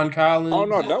and John Oh Collins.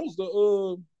 no,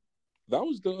 that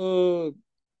was the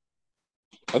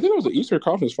I think it was the Eastern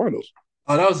Conference Finals.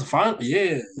 Oh, that was the final.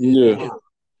 Yeah, Yeah. yeah.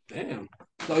 Damn.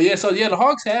 So yeah, the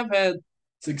Hawks have had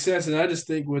success, and I just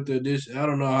think with the addition, I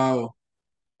don't know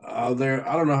how they're.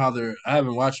 I don't know how they're. I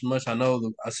haven't watched much. I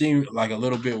seen like a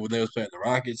little bit when they was playing the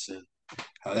Rockets and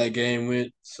how that game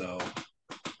went. So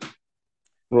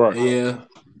Right. yeah.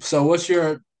 So what's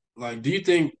your like? Do you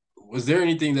think was there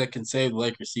anything that can save the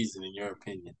Lakers season in your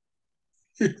opinion?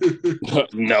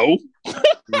 No.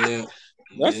 Yeah,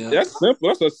 yeah. That's simple.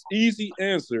 That's an easy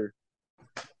answer.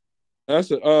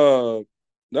 That's a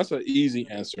that's an easy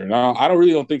answer. Now I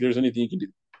don't think there's anything you can do.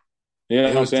 You know They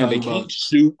what I'm was saying? They talking about can't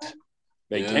shoot,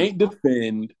 they yeah. can't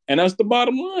defend, and that's the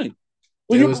bottom line.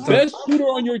 When They your was best shooter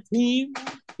on your team,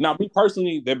 now me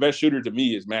personally, the best shooter to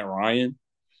me is Matt Ryan.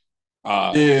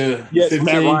 yeah, Yes,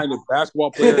 Matt 15. Ryan is a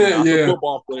basketball player, not a Yeah.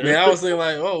 football Man, player. I was thinking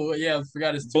like, oh yeah, I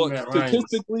forgot it's two But Matt Ryans.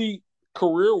 statistically,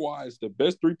 career-wise, the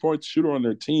best three-point shooter on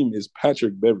their team is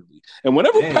Patrick Beverly. And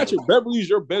whenever Damn. Patrick Beverly is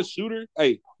your best shooter,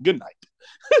 hey, good night.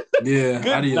 Yeah,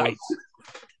 Good night.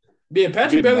 Yeah,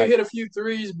 Patrick Good Beverly night. hit a few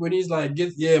threes, but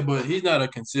but he's not a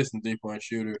consistent 3-point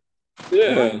shooter. Yeah.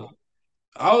 And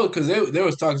I was because there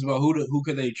was talks about who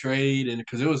could they trade, and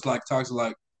because it was like talks of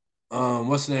like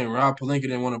what's the name Rob Pelinka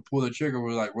didn't want to pull the trigger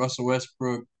with like Russell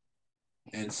Westbrook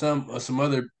and some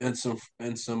other and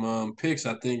some picks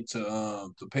I think to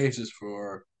the Pacers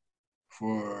for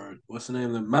what's the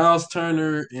name of Miles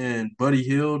Turner and Buddy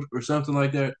Hield or something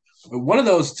like that. One of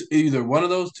those, either one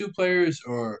of those two players,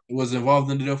 or was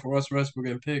involved in the deal for Russell Westbrook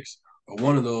and picks, or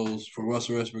one of those for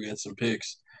Russell Westbrook and some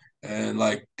picks. And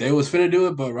like they was finna do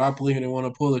it, but Rob Pelinka didn't want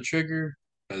to pull the trigger.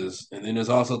 And then there's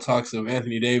also talks of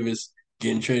Anthony Davis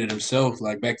getting traded himself,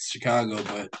 like back to Chicago.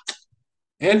 But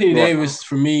Anthony Right. Davis,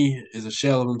 for me, is a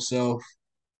shell of himself,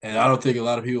 and I don't think a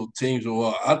lot of people teams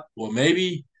will.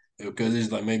 Maybe because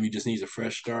it's like maybe he just needs a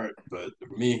fresh start. But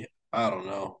for me, I don't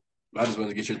know. I just want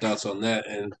to get your thoughts on that,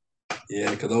 and yeah,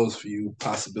 because those few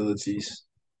possibilities.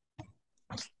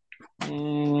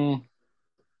 Hold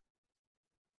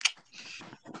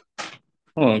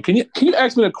on. Can you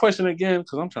ask me the question again?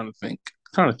 Because I'm trying to think.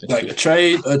 Like a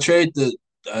trade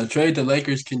the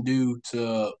Lakers can do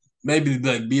to maybe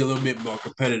like be a little bit more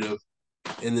competitive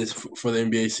in this for the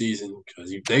NBA season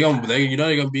because they're gonna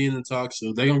be in the talk,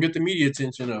 so they're gonna get the media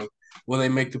attention of will they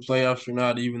make the playoffs or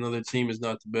not, even though their team is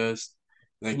not the best.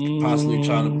 They possibly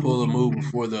trying to pull a move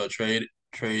before the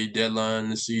trade deadline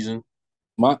this season.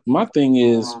 My thing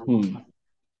is,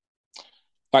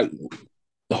 like,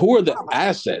 who are the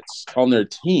assets on their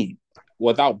team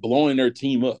without blowing their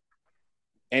team up?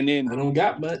 And then They don't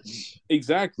got much.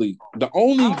 exactly the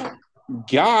only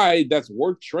guy that's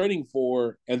worth trading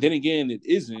for, and then again, it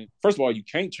isn't. First of all, you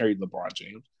can't trade LeBron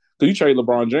James because you trade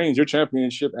LeBron James, your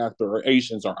championship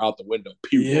aspirations are out the window.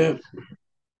 Period. Yeah.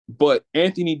 But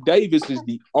Anthony Davis is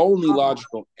the only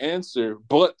logical answer.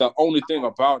 But the only thing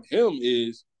about him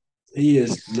is he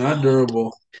is not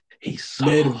durable. He's soft.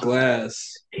 Made of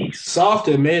glass. He's soft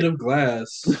and made of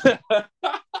glass.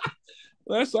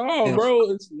 That's all,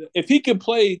 bro. If he can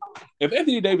play, if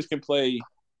Anthony Davis can play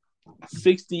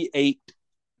 68,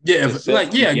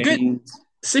 good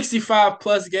 65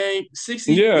 plus game,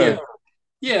 60. Yeah,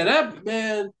 that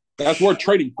man. That's worth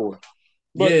trading for.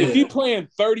 But if he playing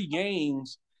 30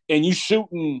 games and you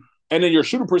shooting, and then your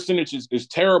shooting percentage is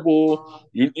terrible,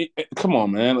 come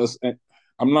on, man.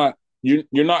 I'm not. You're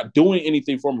not doing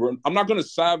anything for me. I'm not going to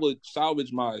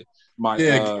salvage my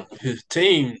his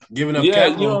team giving up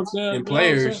capital you know what I'm saying? And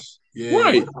players.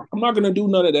 Right. I'm not going to do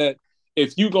none of that.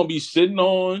 If you're going to be sitting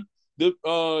on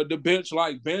the bench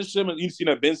like Ben Simmons, you see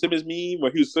that Ben Simmons meme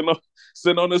where he was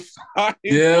sitting on the side.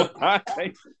 Yeah.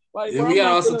 Like, we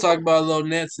gotta also talk about Low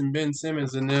Nets and Ben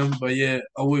Simmons and them, but a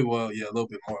little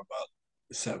bit more about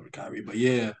the seven Kyrie. But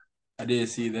yeah, I did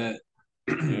see that.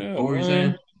 Yeah, what were you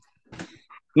saying?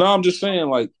 No, I'm just saying,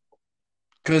 like,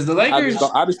 because the Lakers,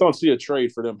 I just don't see a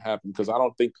trade for them happen because I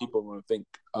don't think people are going to think.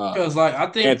 Because I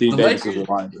think Anthony Davis Lakers, is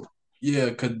reliable. Yeah,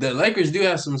 because the Lakers do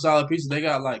have some solid pieces. They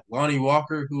got like Lonnie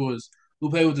Walker, who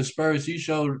played with the Spurs. He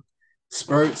showed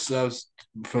spurts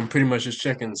from pretty much just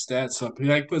checking the stats up.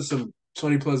 He put some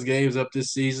 20 plus games up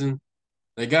this season.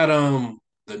 They got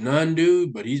the Nunn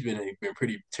dude, but he's been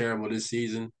pretty terrible this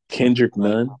season. Kendrick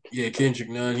Nunn. Yeah, Kendrick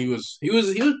Nunn. He was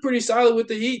pretty solid with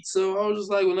the Heat. So I was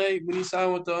just like when he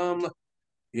signed with the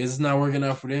guess it's not working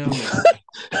out for them.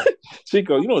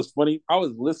 Chico, you know what's funny? I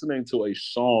was listening to a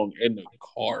song in the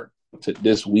car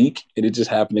this week, and it just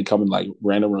happened to come in like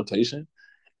random rotation.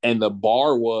 And the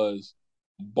bar was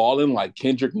balling like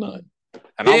Kendrick Nunn.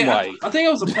 And I'm like, I think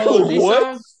it was a Polo G what?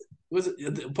 song. Was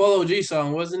it the Polo G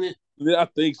song, wasn't it? Yeah, I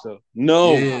think so.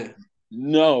 No, Yeah.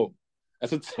 no.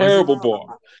 That's a terrible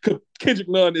bar. Kendrick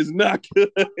Nunn is not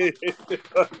good.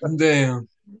 Damn.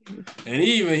 And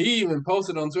he even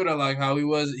posted on Twitter like how he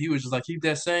was just like keep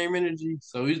that same energy.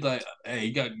 So he's like, hey,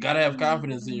 you gotta have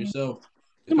confidence in yourself,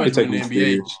 Somebody especially take in the him NBA.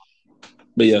 serious.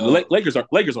 But yeah, So, the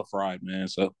Lakers are fried, man.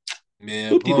 So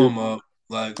man, blow him up.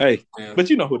 Like, hey, man. but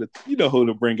you know who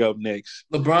to bring up next.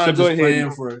 LeBron So just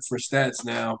playing for stats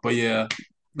now. But yeah,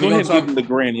 go ahead and give him the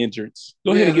grand entrance.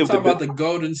 Go ahead and give talk about the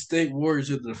Golden State Warriors,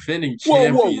 the defending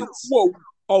champions. Whoa.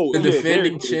 Oh, the yeah,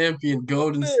 defending champion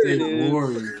Golden State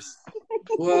Warriors.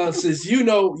 Well, since you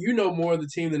know more of the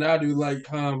team than I do, like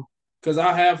because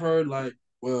I have heard like,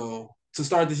 well, to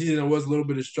start the season there was a little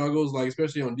bit of struggles, like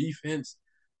especially on defense.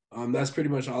 That's pretty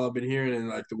much all I've been hearing, and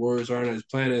like the Warriors aren't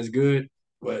playing as good.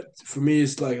 But for me,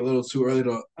 it's like a little too early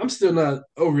to. I'm still not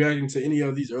overreacting to any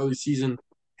of these early season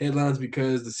headlines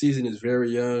because the season is very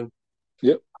young.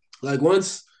 Yep. Like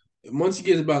once you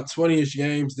get about 20-ish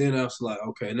games, then I was like,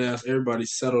 okay, now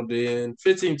everybody's settled in.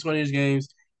 15, 20-ish games,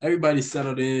 everybody's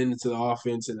settled in into the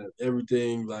offense and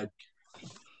everything, like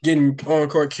getting on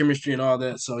court chemistry and all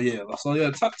that. So yeah,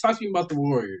 talk to me about the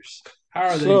Warriors. How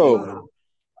are they doing?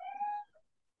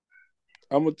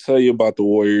 I'm gonna tell you about the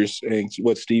Warriors and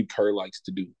what Steve Kerr likes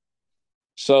to do.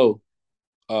 So,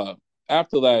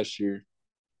 after last year,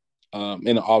 in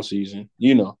the offseason,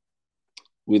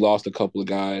 we lost a couple of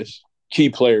guys, key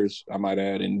players, I might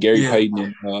add, and Gary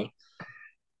Payton. And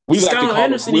we like to call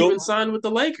Anderson him Wilt. Even signed with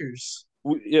the Lakers.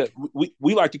 We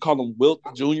like to call him Wilt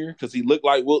Jr. because he looked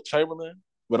like Wilt Chamberlain.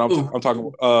 But I'm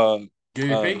talking Gary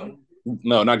Payton.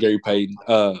 No, not Gary Payton.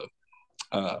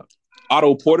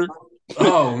 Otto Porter.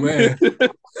 Oh man,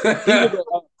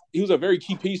 he was a very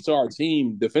key piece to our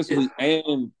team defensively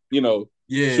and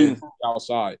shooting from the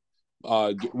outside.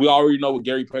 We already know what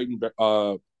Gary Payton.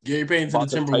 Gary Payton to the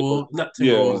Timberwolves, not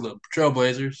Timberwolves, the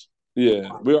Trailblazers.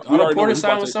 Yeah, we Otto Porter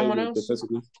signed with someone else.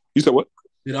 You said what?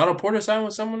 Did Otto Porter sign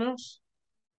with someone else?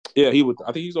 Yeah, he would.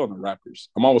 I think he's on the Raptors.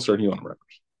 I'm almost certain he's on the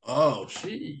Raptors. Oh,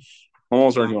 sheesh. I'm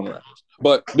almost certain he's on the Raptors.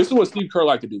 But this is what Steve Kerr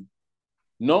like to do.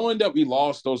 Knowing that we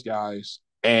lost those guys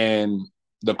and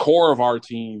the core of our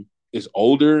team is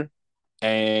older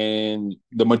and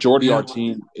the majority of our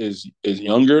team is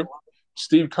younger,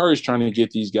 Steve Kerr is trying to get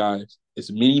these guys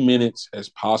as many minutes as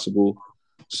possible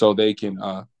so they can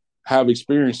have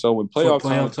experience. So when playoff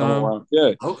time come around,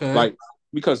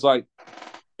 because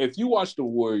if you watch the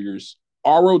Warriors,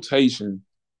 our rotation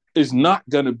is not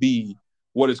going to be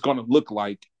what it's going to look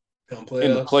like in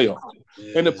the playoffs.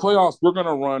 Yeah. In the playoffs, we're going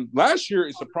to run. Last year,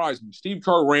 it surprised me. Steve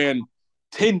Kerr ran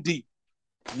 10 deep.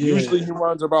 Yeah. Usually, he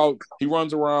runs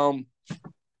around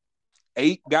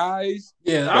 8 guys.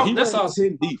 Yeah, that's also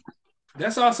 10 deep.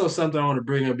 That's also something I want to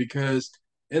bring up because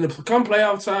come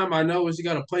playoff time, I know you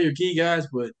got to play your key guys,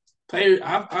 but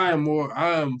I am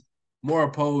more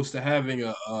opposed to having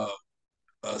a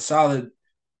solid,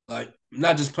 like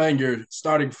not just playing your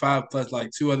starting 5 plus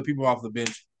like 2 other people off the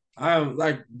bench. I'm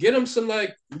like get them some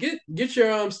get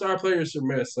your star players some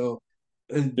rest. So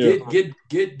get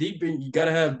deep in. You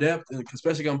gotta have depth, and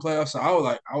especially on playoffs. So I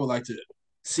would like to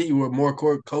see where more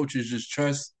coaches just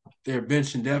trust their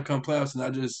bench and depth come playoffs, and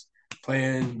not just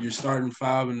playing your starting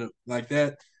 5 and like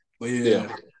that. But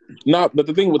yeah. No, but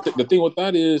the thing with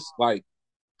that is like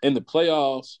in the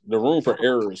playoffs, the room for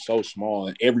error is so small,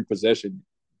 and every possession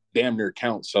damn near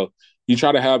counts. So you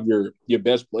try to have your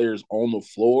best players on the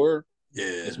floor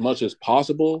as much as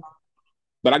possible.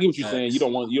 But I get what you're saying. You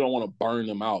don't want to burn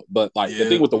them out. But the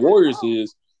thing with the Warriors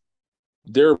is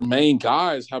their main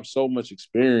guys have so much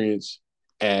experience.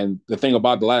 And the thing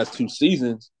about the last 2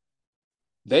 seasons,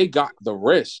 they got the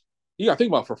rest. You got to think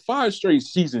about for 5 straight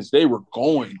seasons, they were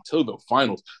going to the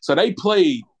finals. So they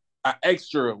played an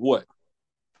extra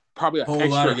probably a whole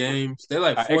lot of games. They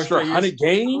like 4 extra 100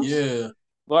 games. Yeah.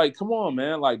 Like, come on,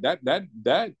 man. Like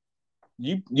that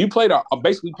you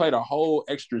basically played a whole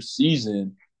extra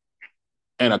season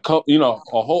and a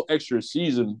whole extra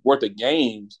season worth of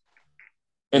games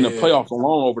in the playoffs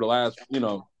alone over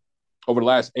the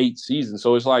last 8 seasons.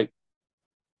 So it's like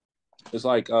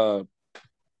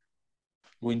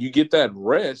when you get that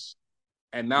rest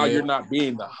and now you're not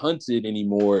being the hunted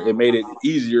anymore, it made it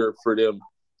easier for them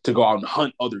to go out and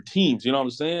hunt other teams. You know what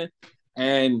I'm saying?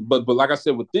 But like I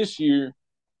said, with this year,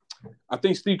 I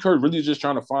think Steve Kerr really is just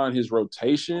trying to find his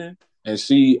rotation and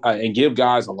see and give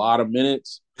guys a lot of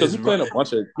minutes because we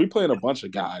playing a bunch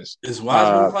of guys. Is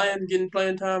Wiseman getting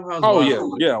playing time? How's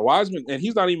Wiseman? Yeah, Wiseman, and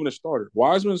he's not even a starter.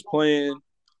 Wiseman's playing.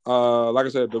 Like I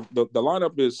said, the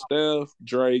lineup is Steph,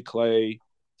 Dre, Clay,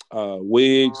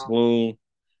 Wiggs, Loon,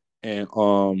 and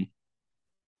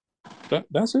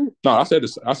that's it. No, I said the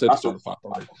starting five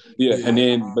already. Yeah, and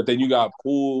then you got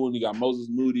Poole, you got Moses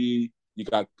Moody, you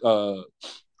got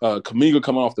Kaminga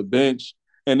coming off the bench,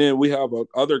 and then we have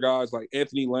other guys like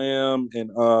Anthony Lamb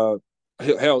and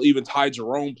hell, even Ty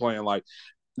Jerome playing, like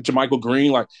JaMychal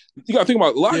Green. Like, you got to think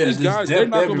about a lot of these guys. They're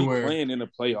not going to be playing in the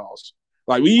playoffs.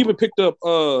 Like, we even picked up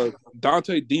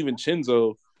Dante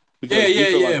DiVincenzo.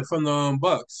 From the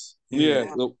Bucks.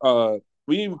 Yeah,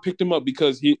 we even picked him up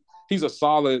because he's a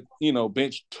solid,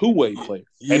 bench two-way player,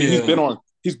 and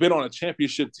he's been on a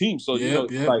championship team. So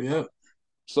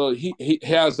so he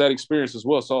has that experience as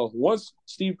well. So once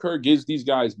Steve Kerr gives these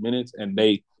guys minutes and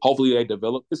hopefully they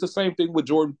develop, it's the same thing with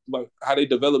Jordan, like how they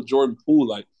developed Jordan Poole.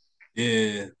 Like,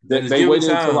 they waited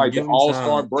until like the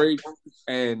All-Star break,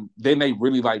 and then they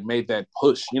really like made that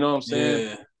push. You know what I'm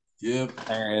saying? Yeah.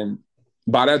 And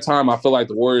by that time, I feel like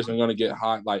the Warriors are going to get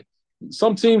hot. Like,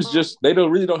 some teams they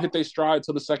don't hit their stride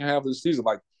till the second half of the season.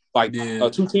 Like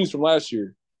two teams from last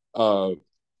year,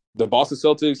 the Boston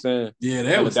Celtics and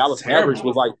the Dallas Mavericks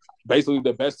was like basically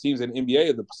the best teams in the NBA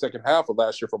in the second half of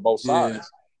last year for both sides.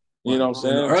 You know what I'm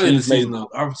saying? Early in the season, the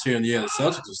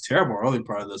Celtics was terrible early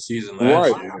part of the season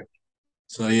last year.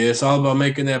 So it's all about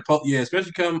making that.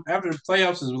 Especially come after the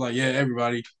playoffs, is like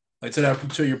everybody like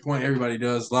to your point, everybody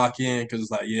does lock in because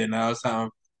it's like now it's time.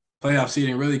 Playoff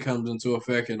seeding really comes into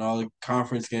effect in all the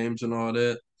conference games and all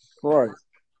that. Right.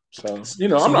 So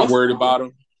I'm not worried about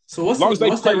them. So what's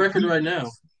their record right now?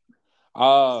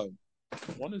 I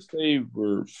want to say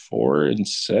we're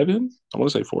 4-7. I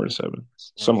want to say 4-7,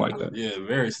 something like that. Yeah,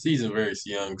 very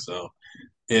young. So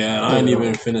I ain't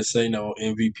even finna say no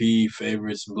MVP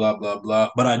favorites, blah blah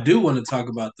blah. But I do want to talk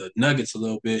about the Nuggets a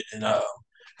little bit. And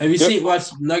have you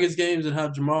watched Nuggets games and how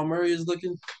Jamal Murray is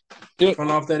looking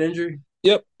coming off that injury?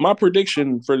 Yep, my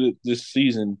prediction for this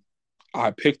season,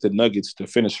 I picked the Nuggets to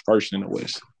finish first in the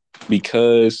West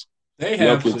because they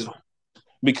have to.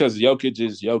 Because Jokic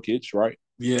is Jokic, right?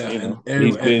 Yeah,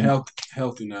 he's been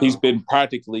healthy now. He's been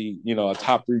practically, a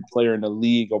top 3 player in the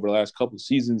league over the last couple of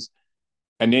seasons.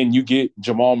 And then you get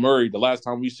Jamal Murray. The last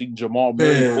time we seen Jamal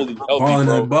Murray fully healthy,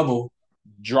 that bubble,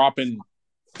 dropping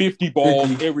 50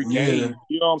 balls every game.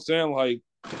 You know what I'm saying? Like,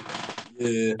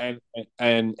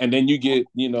 and then you get,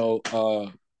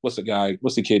 what's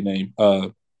the kid name?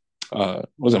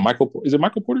 Was it Michael? Is it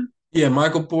Michael Porter? Yeah,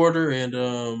 Michael Porter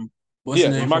and what's his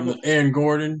name? Aaron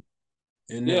Gordon.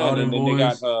 And then they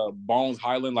got Bones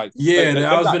Highland. Like,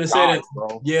 I was gonna say that,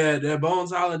 bro. Yeah, that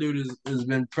Bones Highland dude has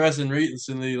been pressing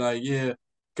recently. Like,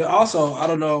 also, I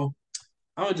don't know.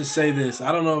 I would just say this.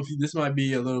 I don't know if this might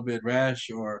be a little bit rash,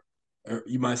 or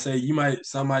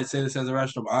some might say this as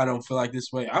irrational, but I don't feel like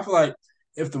this way. I feel like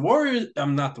if the Warriors,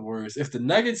 I'm not the Warriors. If the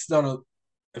Nuggets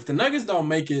don't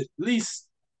make it at least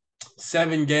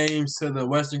 7 games to the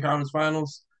Western Conference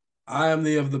Finals, I am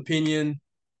of the opinion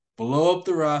blow up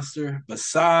the roster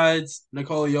besides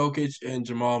Nikola Jokic and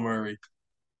Jamal Murray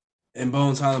and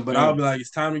Bones Highland. But I'll be like, it's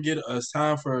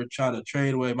time for try to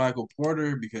trade away Michael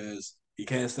Porter because he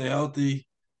can't stay healthy.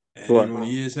 And when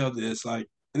he is healthy, it's like,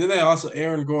 and then they also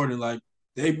Aaron Gordon, like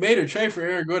they made a trade for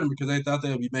Aaron Gordon because they thought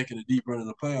they would be making a deep run in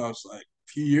the playoffs like a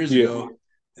few years ago.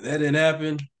 And that didn't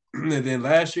happen. And then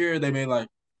last year they made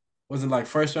wasn't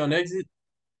first round exit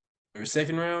or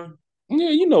second round? Yeah,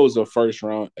 it was a first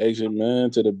round exit,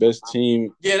 man, to the best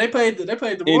team. Yeah, they played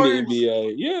the Warriors in the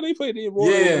NBA. Yeah, they played the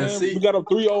Warriors. Yeah, man. We got them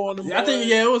 3-0 on them. I think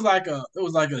it was like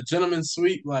a gentleman's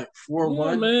sweep, like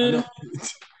 4-1. Man.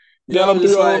 Got them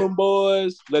 3-0 on them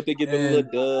boys. Let them get the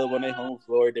little dub on their home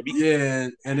floor. And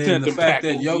then the fact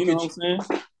that Jokic,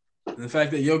 the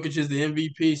fact that Jokic is the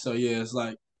MVP. So it's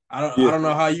like I don't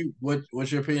know what's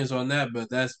your opinions on that, but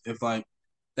that's if like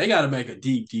they got to make a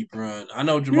deep run. I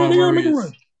know Jamal Murray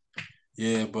is.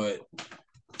 Yeah, but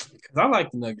because I like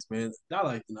the Nuggets, man. I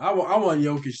want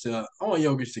Jokic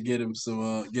to get him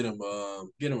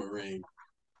a ring.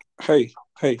 Hey,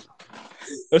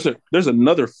 there's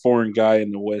another foreign guy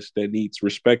in the West that needs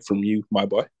respect from you, my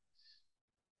boy.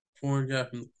 Foreign guy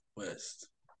from the West.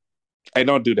 Hey,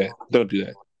 don't do that. Don't do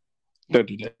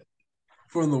that.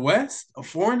 From the West, a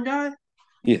foreign guy.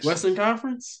 Yes. Western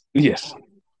Conference. Yes.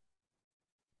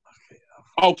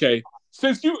 Okay.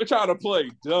 Since you try to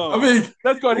play dumb,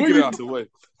 let's go ahead and get it out the way.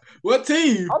 What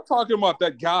team? I'm talking about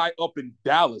that guy up in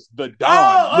Dallas, the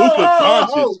Don, Luka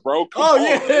Oh, Doncic, bro. Come on,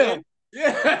 yeah. man.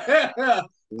 Yeah. I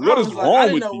What is was like, I wrong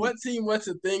didn't with know you? what team what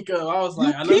to think of. I was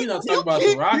like, You I know keep you're not talking you about the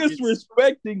keep Rockets.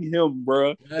 disrespecting him,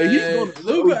 bro, and he's gonna show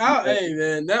Luca, you, man. hey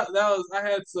man, that was I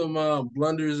had some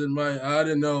blunders in my. I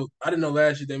didn't know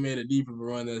last year they made a deep of a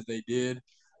run as they did,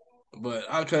 but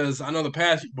because I know the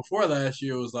past before last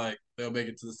year was like they'll make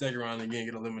it to the second round and again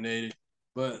get eliminated.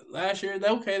 But last year,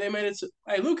 okay, they made it.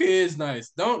 Hey, Luca is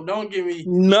nice. Don't get me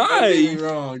Nice.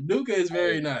 wrong. Luca is Hey,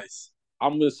 very nice.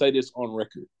 I'm gonna say this on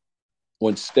record.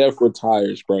 When Steph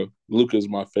retires, bro, Luka is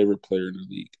my favorite player in the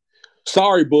league.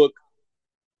 Sorry, Book.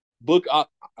 Book,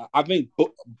 I think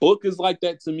Book is like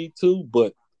that to me too,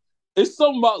 but it's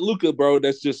something about Luka, bro,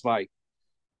 that's just like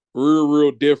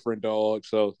real different, dog.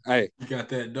 So, hey, You got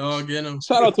that dog in him.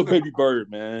 shout out to Baby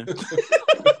Bird, man.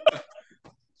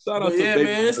 Shout But out to yeah, Baby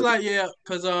man, it's Bird. like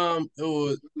cause it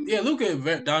was Luka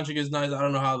Doncic is nice. I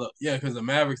don't know how cause the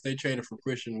Mavericks they traded for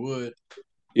Christian Wood,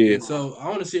 Yeah. and so I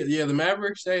want to see it. Yeah, the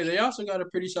Mavericks they also got a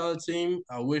pretty solid team.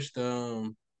 I wish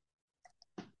I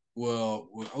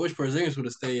wish Porzingis would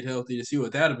have stayed healthy to see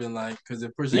what that'd have been like. Cause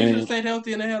if Porzingis would have Man, stayed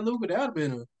healthy and they had Luka, that'd have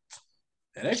been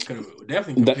they could have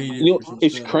definitely competed for some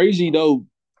it's stuff. crazy though.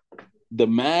 The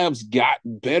Mavs got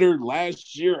better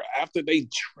last year after they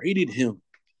traded him.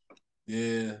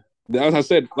 Yeah, As I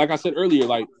said, like I said earlier,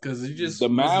 like because he the just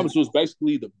wasn't. Mavs was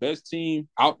basically the best team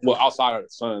outside of the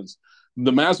Suns.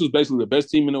 The Mavs was basically the best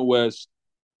team in the West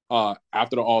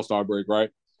after the All-Star break, right?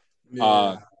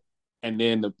 Yeah, And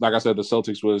then like I said, the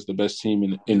Celtics was the best team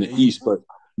in in the the East. East.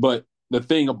 But the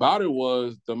thing about it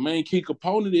was the main key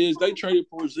component is they traded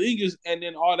Porzingis, and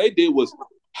then all they did was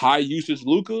high usage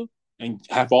Luka and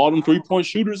have all them 3-point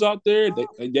shooters out there.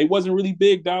 They wasn't really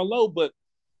big down low, but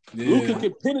Luka Yeah,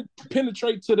 can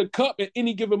penetrate to the cup at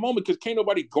any given moment because can't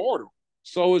nobody guard him.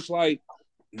 So it's like,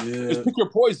 yeah. just pick your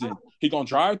poison. He gonna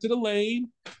drive to the lane,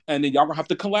 and then y'all gonna have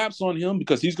to collapse on him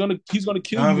because he's gonna kill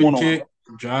you Drive and 1-on-1, kick,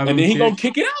 drive and and then he kick. gonna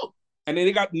kick it out. And then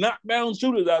they got knockdown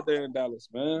shooters out there in Dallas,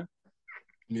 man.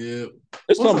 Yeah.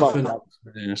 It's What's something up, about Dallas,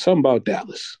 man. Something about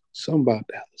Dallas. Something about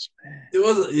Dallas, It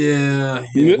was yeah,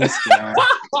 man. this guy.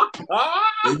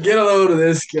 Get a load of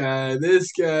this guy.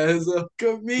 This guy is a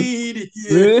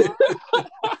comedian.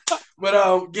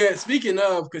 But yeah, speaking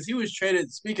of, because he was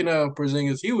traded. Speaking of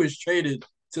Porzingis, he was traded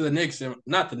to the Knicks,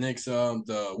 not the Knicks,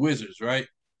 the Wizards, right?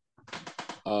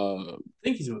 uh, I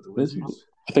think he's with the Wizards.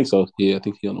 I think so. Yeah, I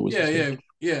think he on the Yeah, Wizards.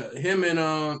 yeah. Him and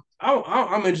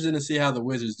I'm interested to see how the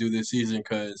Wizards do this season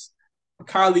because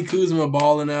Kylie Kuzma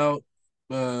balling out.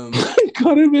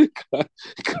 Got him in.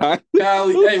 Hey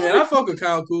man, I fuck with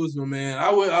Kyle Kuzma, man.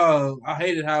 I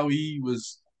hated how he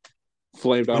was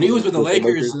Flamed when out he was with the with the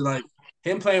Lakers. Lakers. Like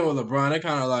him playing with LeBron, that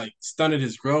kind of like stunted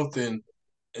his growth Yeah.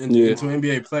 into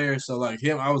NBA player. So like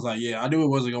him, I was like, yeah, I knew it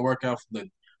wasn't gonna work out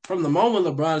from the moment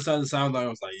LeBron decided to sound like I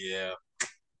was like, yeah,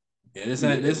 this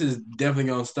is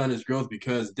definitely gonna stun his growth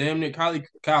because damn near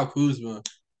Kyle Kuzma.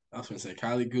 I was gonna say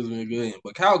Kylie Kuzma good,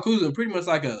 but Kyle Kuzma pretty much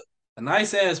like a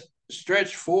nice ass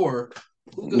stretch four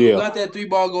who Yeah. got that three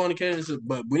ball going to Kansas.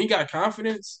 But when he got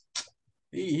confidence,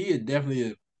 he is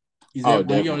definitely he's Oh,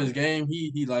 when he on definitely. his game,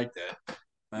 he like that.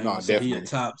 I ain't No, gonna say he a definitely.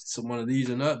 top one of these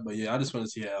or not, but yeah, I just want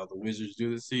to see how the Wizards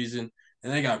do this season.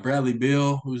 And they got Bradley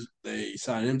Beal, who's they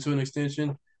signed him to an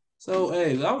extension. So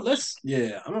hey,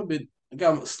 I'm a bit. I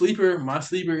got sleeper. My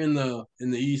sleeper in the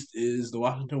East is the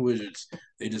Washington Wizards.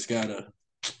 They just gotta,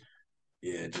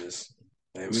 just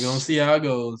hey, we're gonna see how it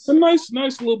goes. A nice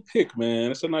little pick,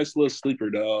 man. It's a nice little sleeper,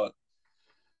 dog.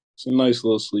 It's a nice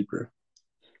little sleeper.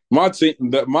 My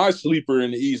sleeper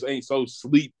in the East ain't so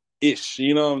sleep-ish.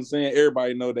 You know what I'm saying?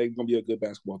 Everybody know they're gonna be a good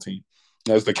basketball team.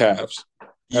 That's the Cavs.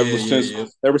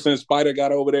 Ever since Spider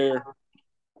got over there,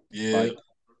 like,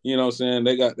 you know what I'm saying,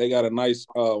 they got a nice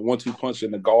 1-2 punch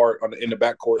in the guard in the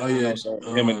backcourt. Oh You know yeah, what I'm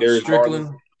saying? Him and Darius Strickland.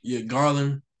 Garland. Yeah,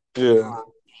 Garland. Yeah.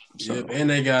 Yep, So. and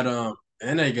they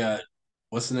got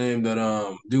what's the name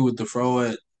that dude with the fro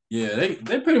at? Yeah, they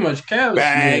pretty much Cavs.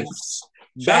 Yeah, Bags.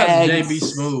 shout out to JB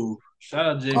Smooth. Shout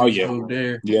out to Oh JB yeah, Smooth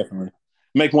there. definitely.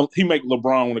 He make LeBron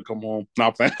want to come home.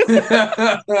 Not playing.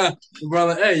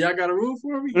 Brother, hey, y'all got a room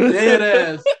for me? Dead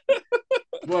ass.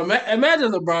 Well,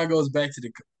 imagine LeBron goes back to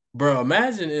the bro.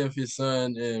 Imagine if his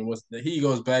son he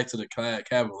goes back to the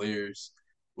Cavaliers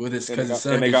with his because his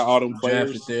son they gets got all them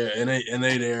drafted players. there, and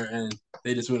they there, and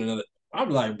they just win another. I'm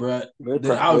like, bro, the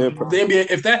They're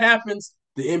NBA. If that happens,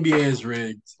 the NBA is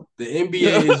rigged. The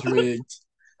NBA is rigged.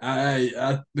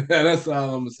 That's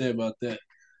all I'm gonna say about that.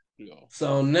 Yeah.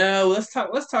 So now let's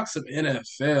talk some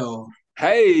NFL.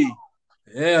 Hey.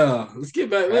 Yeah, let's get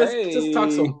back. Let's just talk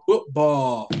Hey. some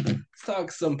football. Let's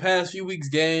talk some past few weeks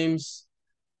games.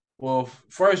 Well,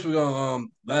 first we're gonna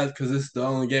that because this is the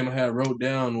only game I had wrote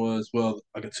down was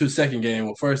like a 2 second game.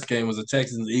 Well, first game was the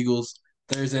Texans Eagles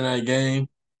Thursday night game,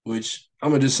 which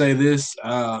I'm gonna just say this: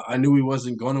 I knew we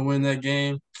wasn't gonna win that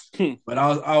game, but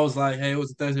I was like, hey, it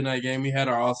was a Thursday night game. We had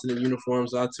our alternate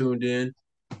uniforms. So I tuned in,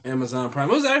 Amazon Prime.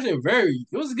 It was actually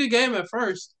it was a good game at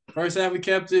first. First half we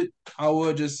kept it. I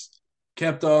would just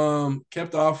kept the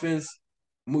offense.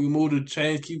 We moved to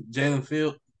change, keep Jalen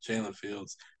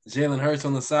Hurts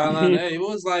on the sideline. Hey,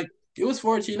 it was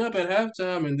 14 up at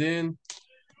halftime, and then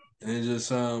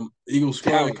just Eagles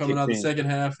scored Talent coming kicked out the in. second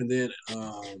half, and then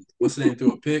what's the name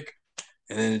threw a pick,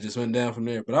 and then it just went down from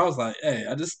there. But I was like, hey,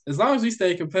 I just as long as we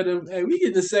stay competitive, hey, we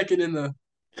get the second in the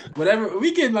whatever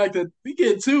we get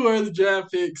 2 early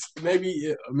draft picks,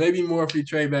 maybe more if we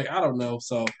trade back. I don't know.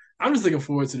 So I'm just looking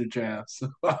forward to the draft. So,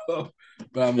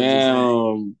 but I'm gonna just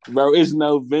say, Bro, it's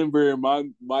November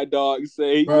and my dog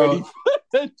say he ready bro,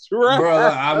 for the bro,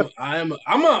 draft.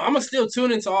 I'm a still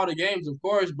tune into all the games, of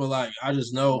course, but like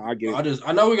No, I get it.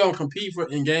 I know we're gonna compete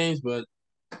in games, but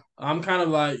I'm kind of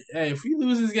like, hey, if we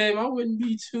lose this game, I wouldn't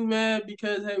be too mad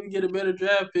because hey, we get a better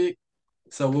draft pick.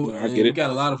 So No, I and get we it. got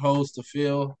a lot of holes to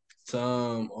fill.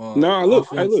 Some No, look,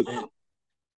 hey, offense look.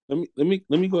 and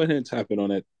Let me go ahead and tap it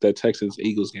on that Texans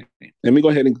Eagles game. Let me go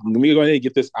ahead and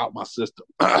get this out my system.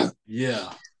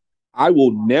 yeah. I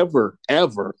will never,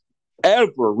 ever,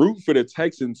 ever root for the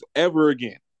Texans ever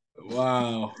again.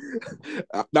 Wow,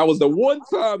 That was the one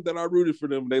time that I rooted for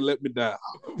them. They let me down.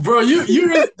 bro, you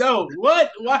really no what?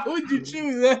 Why would you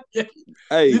choose that?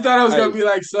 Hey, You thought it was gonna hey, be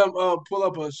like some pull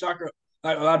up a shocker.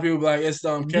 Like a lot of people be like it's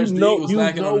you catch the know, Eagles you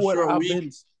lacking know on a what short I've week.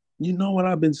 been, you know what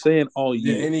I've been saying all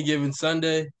Yeah, year. any given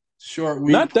Sunday, short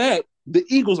week. Not that the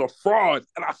Eagles are frauds,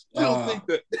 and I still Uh, think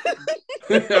that.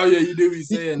 oh yeah, you do be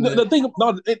saying that. The thing,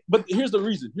 no, but here's the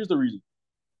reason. Here's the reason.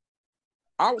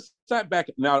 I was sat back.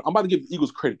 Now I'm about to give the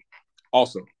Eagles credit.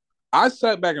 Also, I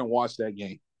sat back and watched that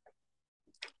game,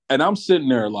 and I'm sitting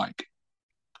there like,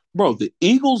 bro, the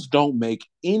Eagles don't make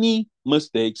any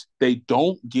mistakes. They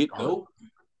don't get hurt. Nope.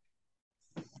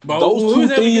 But Those when we was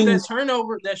two able to get that things,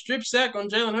 turnover, that strip sack on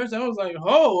Jalen Hurts, I was like,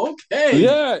 oh, okay.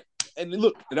 yeah. And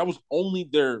look, that was only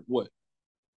their what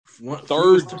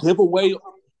third Fewest, giveaway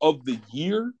of the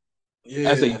year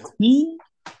as a yeah. team.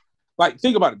 Like,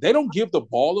 think about it. They don't give the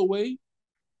ball away.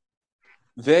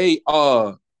 They They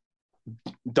don't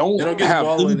don't get the have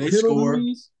ball away, any they score.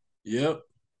 penalties. Yep.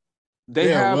 They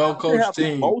They're a have well they coached have the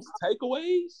team. most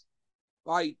takeaways.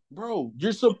 Like, bro,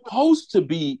 you're supposed to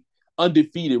be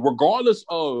undefeated, regardless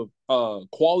of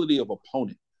quality of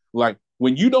opponent. Like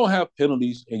when you don't have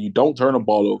penalties and you don't turn the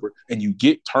ball over and you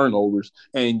get turnovers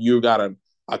and you got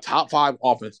a top five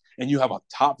offense and you have a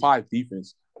top five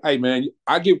defense. Hey man,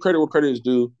 I give credit where credit is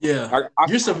due. Yeah. I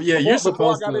You're before I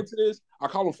supposed got to. into this, I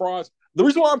call them frauds. The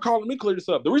reason why I'm calling, let me clear this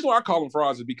up. The reason why I call them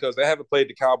frauds is because they haven't played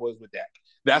the Cowboys with Dak.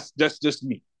 That's just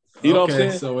me. You know what I'm Okay,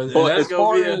 saying? so and But that's as gonna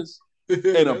far be a as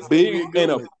in a that's gonna be big a good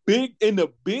one. in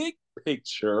the big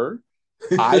picture,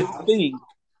 I think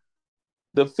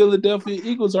the Philadelphia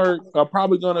Eagles are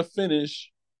probably gonna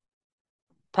finish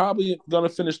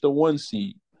the 1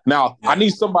 seed. Now I Yeah.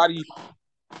 need somebody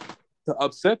to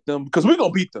upset them because we're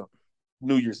gonna beat them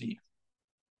New Year's Eve.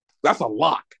 That's a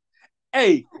lock.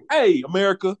 Hey,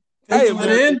 America. Hey, Pencil it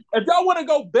America. in. If y'all want to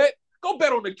go bet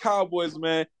on the Cowboys,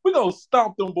 man. We're going to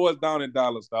stomp them boys down in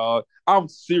Dallas, dog. I'm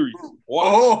serious.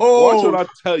 Watch what Oh, I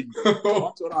tell you.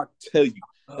 Watch what I tell you.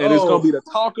 And it's oh, gonna be the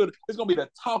talk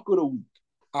of the week.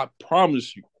 I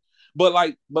promise you. But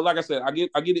like I said, I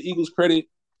get the Eagles credit.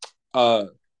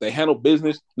 They handle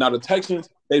business. Now the Texans,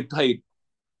 they played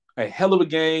a hell of a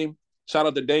game. Shout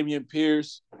out to Damian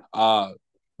Pierce. Ran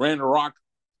the rock.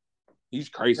 He's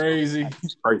crazy. crazy.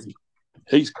 He's crazy.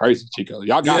 He's crazy, Chico.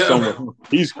 Y'all got Yeah, someone.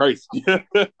 He's crazy.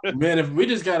 man. If we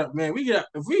just gotta, man,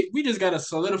 if we just gotta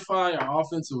solidify our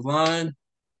offensive line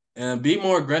and be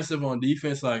more aggressive on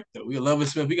defense. Like we Lovie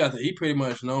Smith, he pretty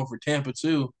much known for Tampa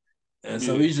too, and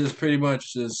so Yeah. he's just pretty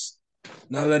much just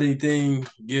not let anything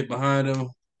get behind him.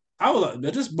 I would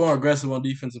like just more aggressive on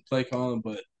defensive play calling,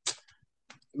 but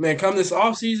man, come this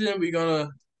offseason, we're gonna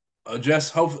address.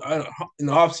 Hopefully, in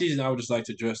the offseason, I would just like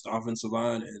to address the offensive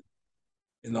line and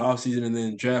in the offseason and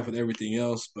then draft with everything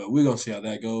else. But we're gonna see how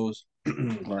that goes.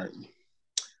 Right.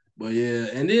 But yeah,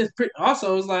 and then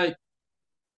also it's like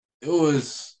it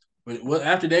was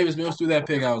after Davis Mills threw that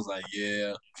pick, I was like,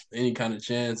 yeah, any kind of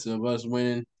chance of us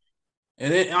winning.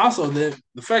 And then also the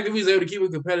fact that we was able to keep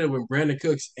it competitive when Brandon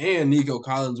Cooks and Nico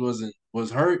Collins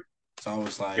was hurt. So I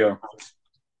was like, Yeah.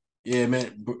 yeah,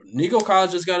 man, Nico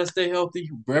Collins just got to stay healthy.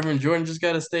 Reverend Jordan just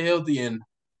got to stay healthy, and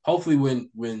hopefully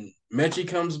when Mechie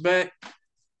comes back,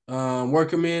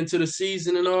 work him into the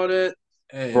season and all that.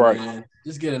 Hey Right. man,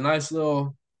 just get a nice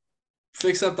little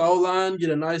fix up the O line, get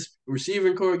a nice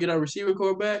receiving core, get our receiving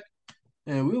core back,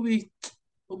 and we'll be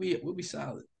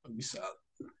solid. We'll be solid.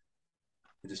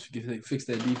 Just fix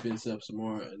that defense up some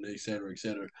more, and et cetera, et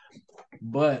cetera.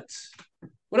 But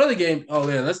what other game? Oh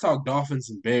yeah, let's talk Dolphins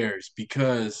and Bears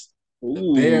because the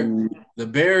bear Ooh. the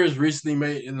Bears recently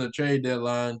made in the trade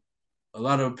deadline. A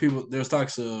lot of people there's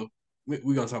talks of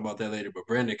we're gonna talk about that later, but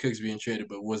Brandon Cooks being traded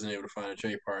but wasn't able to find a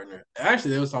trade partner.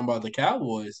 Actually, they was talking about the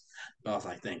Cowboys. But I was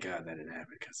like, thank God that didn't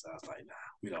happen because I was like, nah,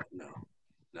 we don't know,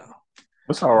 no.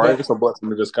 It's all right. But It's a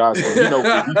blessing in disguise because you know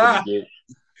who we finna get.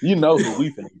 You know who we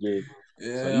finna get.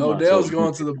 So yeah, you might as well Odell's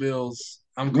going to the Bills.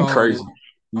 I'm you calling crazy. it.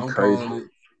 You I'm crazy. calling it.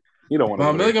 You don't want to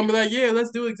But go Miller there. gonna be like, yeah,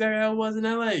 let's do exactly how it was in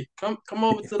LA. Come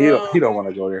over to He the don't want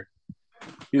to go there.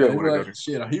 He and don't he's want to go like, there.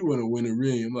 shit, he wanna win a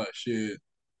ring. I'm like, shit.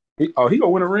 He gonna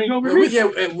win a ring over But we here? yeah,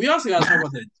 and we also gotta talk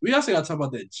about that. We also gotta talk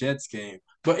about that Jets game.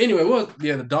 But anyway,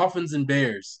 the Dolphins and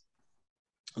Bears.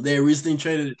 They recently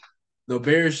traded the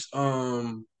Bears.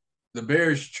 The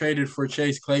Bears traded for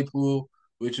Chase Claypool,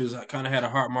 which was kind of had a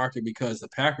hard market because the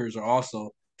Packers are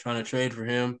also trying to trade for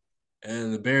him,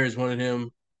 and the Bears wanted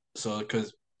him. So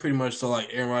because pretty much so like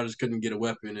Aaron Rodgers couldn't get a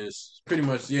weapon is pretty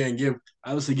much and give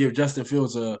Justin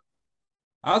Fields a.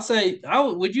 I'd say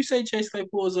would you say Chase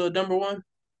Claypool is a number one?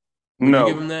 Would you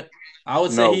give No, him that? I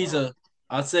would say no. he's a.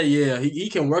 I'd say yeah, he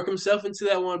can work himself into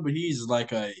that one, but he's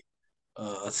like a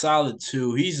solid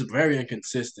two. He's very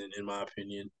inconsistent in my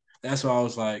opinion. That's why I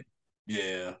was like,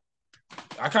 yeah.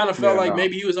 I kind of felt Yeah, like no.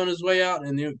 maybe he was on his way out,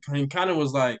 and it kind of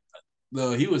was like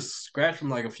he was scratched from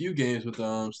like a few games with the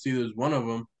Steelers. One of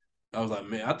them, I was like,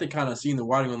 man, I think kind of seen the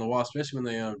writing on the wall, especially when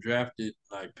they drafted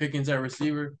like Pickens at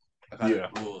receiver. Yeah,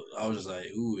 I was just like,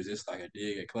 ooh, is this like a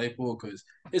dig at Claypool? Because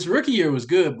his rookie year was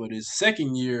good, but his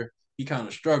second year he kind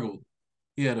of struggled.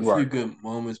 He had a few right. good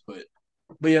moments, but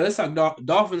yeah, let's talk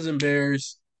Dolphins and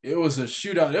Bears. It was a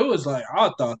shootout. It was like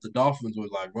I thought the Dolphins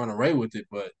would like run away with it,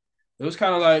 but it was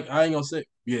kind of like I ain't gonna say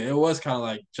yeah, it was kind of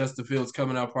like Justin Fields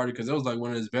coming out party because it was like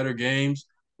one of his better games,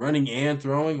 running and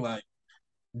throwing. Like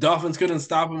Dolphins couldn't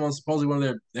stop him on supposedly one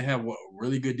of they have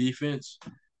really good defense.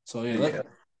 So yeah, Yeah.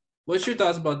 what's your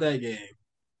thoughts about that game?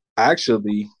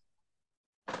 Actually,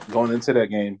 going into that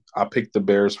game, I picked the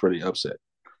Bears for the upset.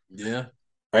 Yeah,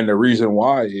 And the reason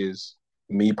why is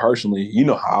me personally, you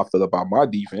know how I feel about my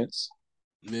defense.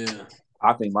 yeah.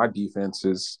 I think my defense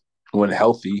is, when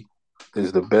healthy,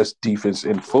 is the best defense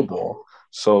in football.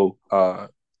 So,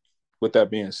 with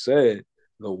that being said,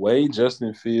 the way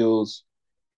Justin Fields'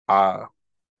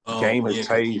 Oh game has yeah,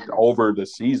 cause changed over the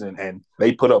season, and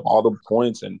they put up all the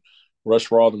points and rush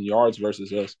for all the yards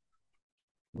versus us.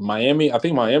 Miami, I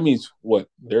think Miami's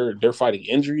they're fighting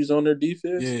injuries on their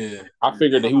defense. yeah. I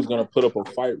figured that he was going to put up a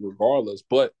fight regardless.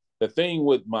 But the thing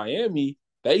with Miami,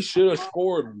 they should have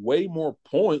scored way more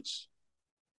points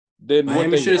than what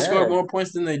Miami they should have scored have, more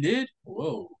points than they did.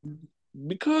 Whoa.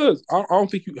 because I don't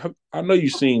think you. I know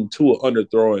you've seen Tua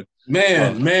underthrowing.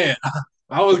 Uh, Man,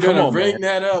 I was come gonna on, bring man.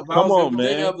 that up. I Come was on, gonna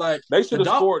bring man. up like They the should have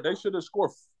scored. They should have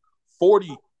scored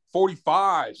 40,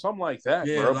 45, something like that,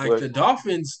 yeah, bro. like But the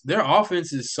Dolphins, their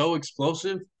offense is so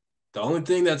explosive. The only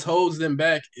thing that holds them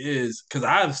back is because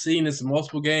I've seen this in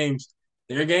multiple games.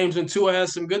 There are games when Tua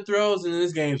has some good throws, and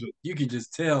there's games where you can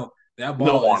just tell that ball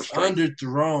no arm is strength.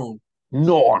 underthrown.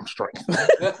 No arm strength.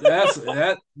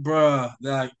 That bruh,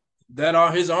 like that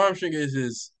are his arm strength is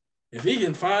his. If he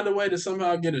can find a way to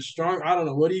somehow get a strong, I don't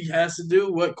know what he has to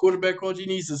do, what quarterback coach he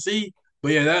needs to see.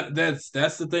 But yeah, that's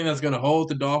the thing that's gonna hold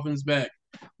the Dolphins back.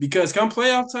 Because come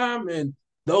playoff time and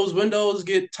those windows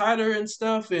get tighter and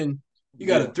stuff, and you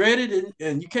gotta Yeah. thread it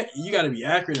and you gotta be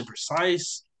accurate and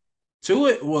precise.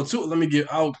 Let me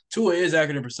get out. Tua is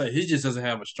accurate and precise. He just doesn't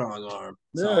have a strong arm.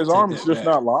 So Yeah, I'll his take arm is that just back.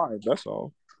 not live. That's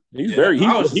all. He's Yeah, very he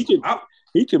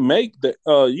can make the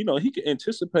he can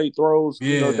anticipate throws,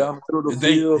 yeah. down through the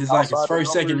They field, his like his outside the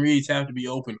first second numbers. reads have to be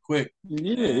open quick.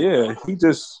 Yeah, And yeah.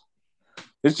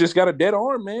 It's just got a dead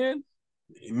arm, man.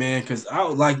 man, because I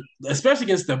was like, especially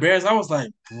against the Bears, I was like,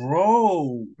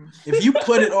 bro, if you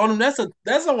put it on him, that's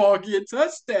a walk-in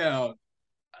touchdown.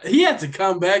 He had to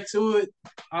come back to it.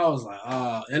 I was like,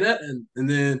 and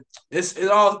then it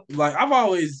all like I've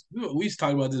always we've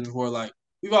talked about this before. Like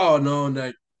we've all known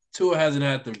that Tua hasn't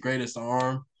had the greatest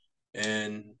arm,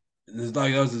 and it's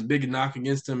like that was his big knock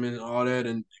against him and all that,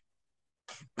 and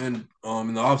in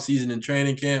the offseason and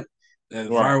training camp, that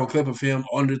Right. viral clip of him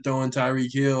underthrowing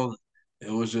Tyreek Hill. It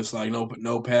was just like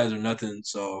no pads or nothing.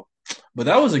 So, but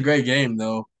that was a great game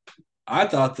though. I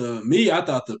thought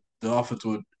the offense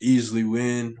would easily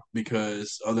win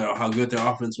because of how good their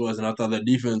offense was, and I thought their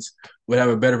defense would have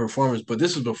a better performance. But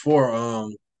this was before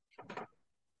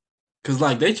because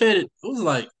like they traded. It was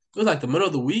like the middle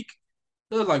of the week.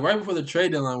 It was like right before the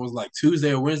trade deadline was like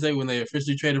Tuesday or Wednesday when they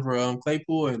officially traded for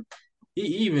Claypool, and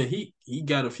he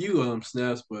got a few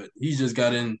snaps, but he just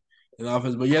got in the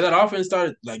offense. But yeah, that offense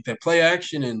started like that play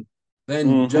action, and then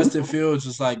Mm-hmm. Justin Fields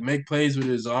just like make plays with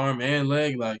his arm and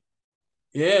leg. Like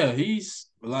yeah, he's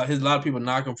a lot of people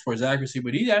knock him for his accuracy,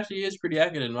 but he actually is pretty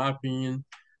accurate in my opinion.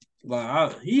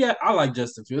 Like I like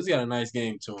Justin Fields. He got a nice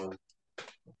game to him.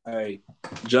 Hey,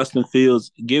 Justin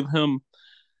Fields, give him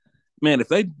man. If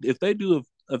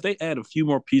they add a few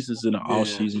more pieces in the Yeah,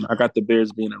 offseason, I got the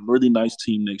Bears being a really nice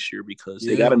team next year because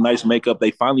they got yeah, a nice makeup.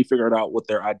 They finally figured out what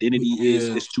their identity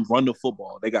yeah, is to run the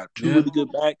football. They got two yeah, really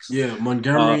good backs. yeah.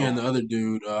 Montgomery Uh, and the other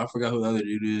dude, I forgot who the other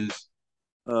dude is.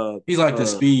 uh, He's like the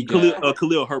speed guy.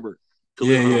 Khalil Herbert, Yeah,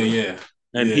 Khalil yeah, Herbert, yeah,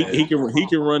 and yeah, he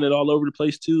can run it all over the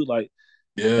place too.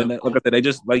 yeah. And like I said, they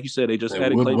just like you said, they just That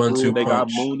added whip one Claypool. two They got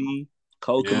punch. Mooney,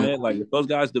 Cole Yeah, Kmet. Like if those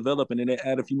guys develop and then they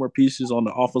add a few more pieces on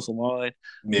the offensive line,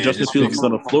 yeah. Justin Just Fields fix is it.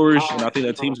 going to flourish, and I think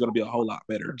that team's going to be a whole lot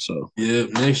better. So Yeah,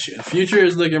 next year, future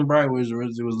is looking bright. Which it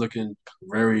was looking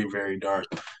very, very dark.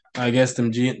 I guess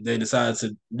they decided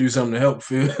to do something to help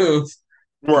Fields.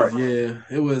 Cause right. yeah,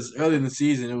 it was early in the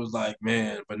season. It was like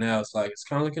man, but now it's like it's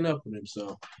kind of looking up with him.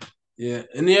 So yeah.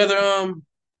 Any other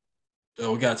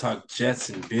we gotta talk Jets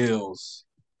and Bills.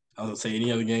 I was gonna say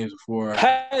any other games before.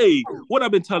 Hey, what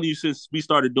I've been telling you since we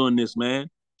started doing this, man.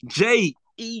 JETS.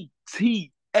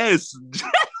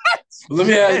 But let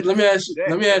me ask, let me ask,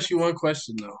 let me Jets. ask you one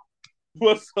question though.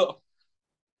 What's up?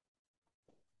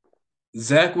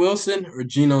 Zach Wilson or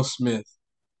Geno Smith?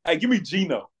 Hey, give me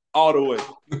Gino all the way.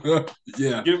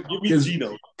 Yeah, Give me because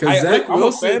Gino. Zach I'm a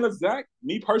Wilson. fan of Zach.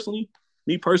 Me personally,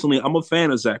 I'm a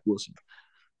fan of Zach Wilson.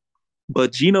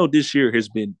 But Gino this year has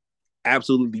been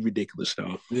absolutely ridiculous,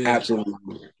 though. Yeah, Absolutely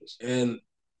ridiculous. and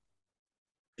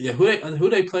yeah, who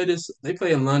they play this? They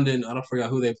play in London. I don't forget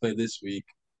who they play this week.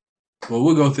 Well,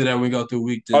 we'll go through that when we go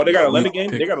through Oh, they got a week London game.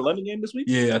 pick. They got a London game this week.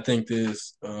 Yeah, I think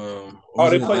this or Oh,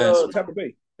 was they it play last week? Tampa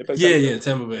Bay. They play Yeah, Tampa Bay. yeah,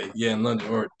 Tampa Bay. Yeah, in London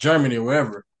or Germany or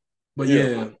wherever. But Yeah.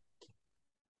 yeah,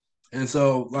 and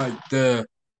so like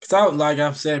cause like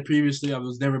I've said previously, I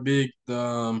was never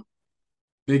the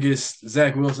biggest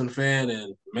Zach Wilson fan,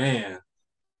 and man,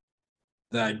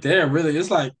 like they're really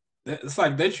it's like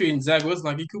they're treating Zach Wilson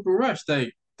like he Cooper Rush.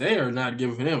 They are not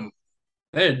giving him.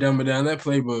 They're dumbing down that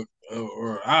playbook,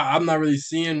 I'm not really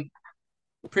seeing.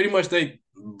 Pretty much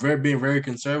being very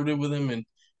conservative with him, and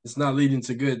it's not leading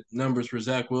to good numbers for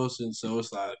Zach Wilson. So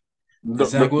it's like The is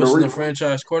Zach the, the, Wilson re- the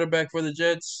franchise quarterback for the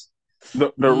Jets?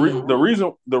 the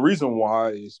reason why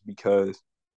is because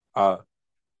uh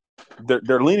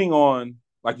they're leaning on,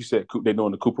 like you said, they're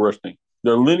doing the Cooper Rush thing.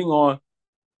 They're leaning on.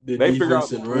 The They figure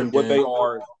defense out and run what they game,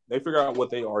 are. They figure out what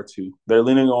they are too. They're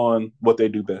leaning on what they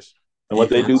do best, and what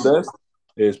they do defense. best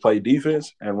is play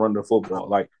defense and run the football.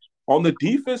 Like on the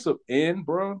defensive end,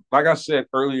 bro. Like I said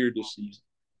earlier this season,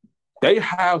 they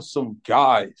have some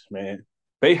guys, man.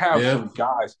 They have Yeah, some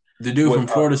guys the dude with from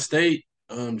Florida State,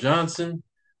 Johnson,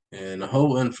 and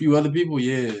a few other people.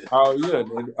 Yeah, yeah,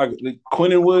 like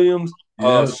Quentin Williams,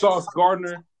 yeah. Sauce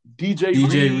Gardner, DJ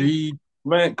DJ Reed. Reed,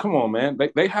 Man, come on, man.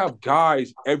 They have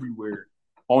guys everywhere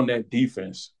on that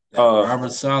defense. that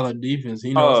Robert Saleh defense.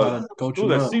 He knows how to coach Who's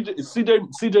them that? up.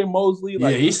 CJ Mosley. Yeah,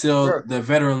 Like, he's still bro, the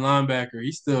veteran linebacker.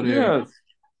 He's still there. yeah,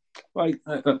 like,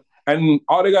 and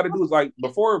all they got to do is like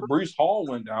before Brees Hall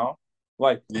went down,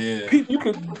 like Yeah,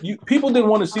 people didn't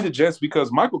want to see the Jets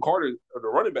because Michael Carter, the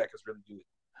running back, is really good,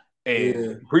 and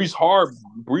yeah, Brees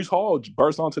Hall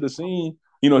burst onto the scene.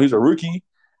 You know, he's a rookie,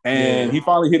 and yeah, he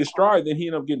finally hit his stride. Then he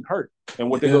ended up getting hurt, and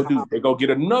what they yeah. go do? They go get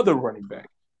another running back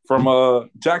from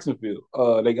Jacksonville.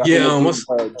 They Yeah, ended up what's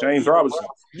getting James Robinson.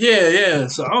 yeah, yeah.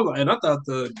 So I was like, and I thought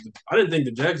I didn't think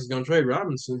the Jacksons gonna trade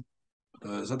Robinson.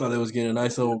 So I thought they was getting a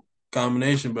nice little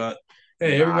combination. But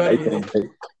hey, Nah, everybody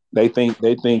they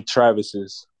think Travis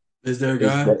is their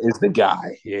guy. is the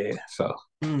guy. Yeah. So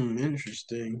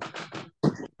Interesting.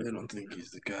 I don't think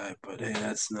he's the guy, but hey,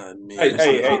 that's not me.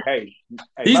 hey.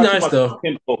 He's Not too nice much though.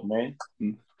 kinfolk, man.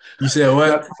 You said Not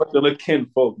what? too much of the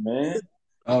kinfolk, man.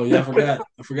 Oh yeah, I forgot.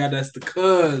 I forgot that's the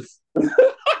cuz.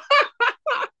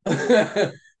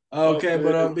 Okay,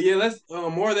 but yeah, let's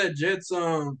more of that Jets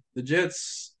and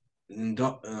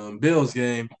Bills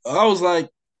game. I was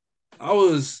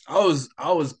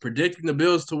predicting the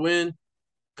Bills to win,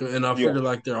 and I Yeah. figured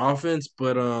like their offense,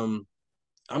 but I'm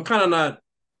kind of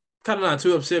not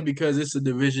too upset because it's a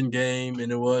division game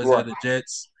and it was at Right. the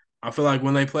Jets. I feel like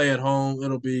when they play at home,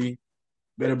 it'll be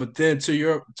better. But then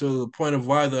to the point of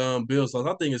why the Bills lost,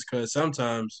 I think it's because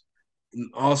sometimes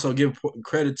also give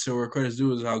credit to where credit's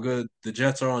due is how good the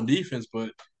Jets are on defense,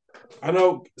 but I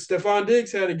know Stephon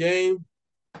Diggs had a game.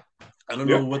 I don't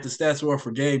Yeah. know what the stats were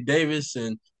for Gabe Davis,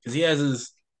 and because he has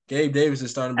his Gabe Davis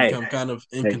is starting to Hey, become kind of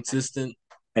hey, inconsistent.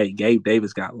 hey, Gabe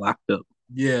Davis got locked up.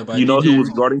 Yeah, by You know who was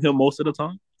guarding him most of the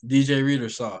time? DJ Reader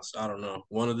Sauce. I don't know,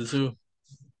 one of the two.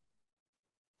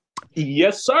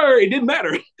 Yes, sir. It didn't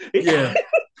matter. Yeah,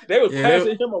 They was yeah,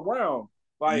 passing him around.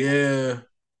 Like, yeah.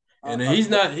 And he's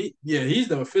not. He's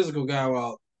the physical guy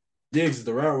while Diggs is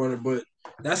the route runner. But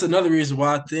that's another reason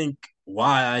why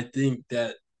I think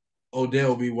that Odell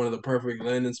will be one of the perfect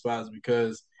landing spots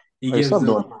because he hey, gives stop them.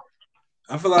 doing it.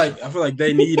 I feel like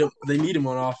they need him. They need him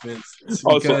on offense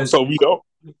Oh, because so we don't.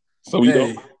 So we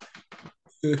hey,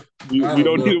 don't. I We don't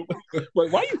don't know. need him.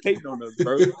 Like, why you hating on us,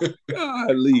 bro?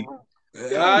 Golly.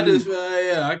 I just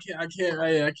yeah, I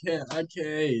can't.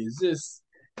 Hey,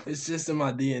 it's just in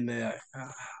my DNA.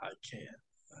 I can't.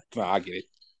 No, I get it.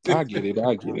 I get it.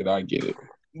 I get it. I get it.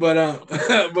 But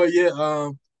but yeah,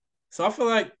 so I feel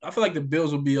like the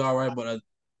Bills will be all right. But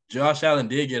Josh Allen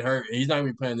did get hurt, and he's not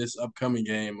gonna be playing this upcoming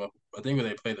game. I think when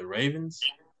they play the Ravens,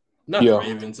 not the Yeah.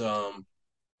 Ravens.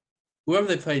 Whoever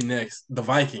they play next, the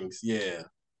Vikings. Yeah,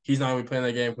 he's not gonna be playing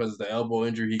that game because of the elbow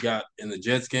injury he got in the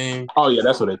Jets game. Oh yeah,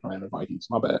 that's what they playing the Vikings.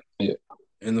 My bad. Yeah.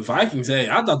 And the Vikings, hey,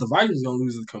 I thought the Vikings were gonna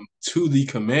lose to the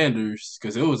Commanders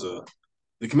because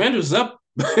the Commanders up.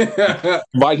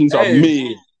 Vikings are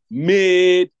Hey,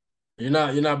 mid. you're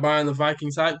not buying the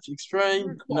Vikings hype Come train.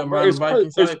 You're on, not bro. buying the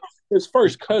Vikings hype. It's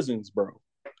first cousins, bro.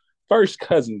 First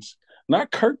cousins, not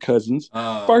Kirk Cousins.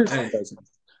 First Hey, cousins.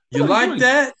 you like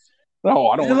that? No,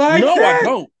 I You don't. like No, that? I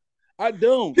don't. I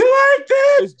don't. You like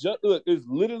that? It's just look. It's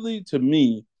literally to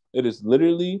me. It is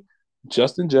literally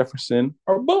Justin Jefferson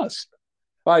or bust.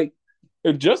 Like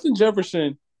if Justin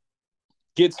Jefferson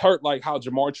gets hurt, like how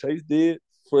Jamar Chase did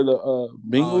for the Oh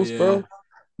Bengals, yeah. bro.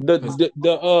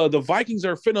 The Vikings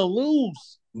are finna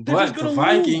lose. They're just But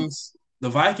gonna lose. The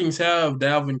Vikings have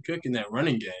Dalvin Cook in that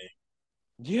running game.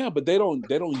 Yeah, but they don't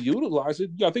utilize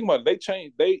it. You gotta think about it. They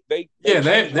changed Yeah,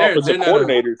 changed they're offensive not a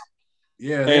coordinators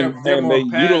yeah, and they're they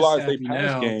more pass utilize their happy pass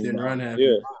now game than now. run happy.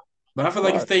 Yeah. But I feel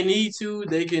like if Right. they need to,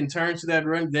 they can turn to that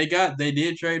run. They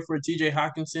did trade for TJ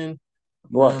Hawkinson,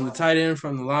 Right. the tight end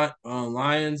from the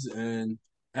Lions, and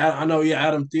I know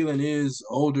Adam Thielen is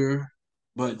older,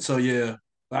 but so yeah,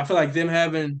 but I feel like them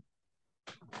having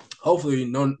hopefully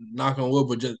no knock on wood,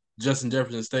 but just Justin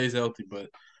Jefferson stays healthy. But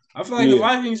I feel like the Yeah.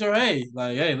 Vikings are hey,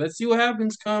 let's see what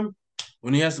happens come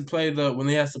when he has to play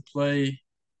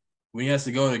when he has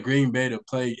to go to Green Bay to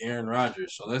play Aaron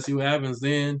Rodgers. So let's see what happens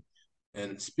then.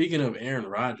 And speaking of Aaron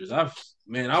Rodgers, I was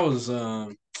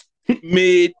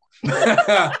Mid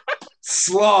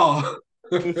slaw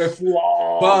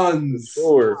flaw. buns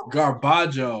Sure.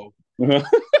 garbaggio.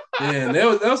 And they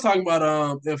was talking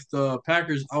about if the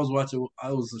Packers. I was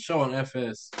a show on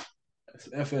FS1.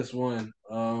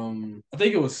 I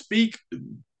think it was Speak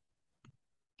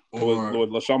or With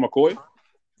LaShawn McCoy?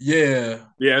 yeah,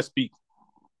 Yeah, Speak.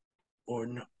 or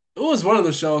no, it was one of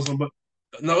the shows. But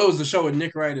no, it was the show with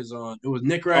Nick Wright is on. It was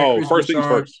Nick Wright, Oh, Chris first things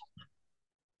Broussard.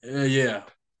 first. Yeah,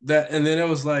 that, and then it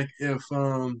was like if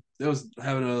it was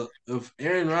having if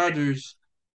Aaron Rodgers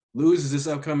loses this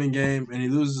upcoming game and he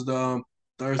loses the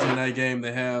Thursday night game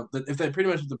they have, if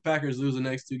the Packers lose the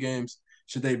next two games,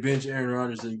 should they bench Aaron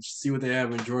Rodgers and see what they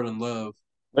have in Jordan Love?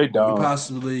 They And don't.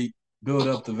 possibly build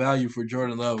up the value for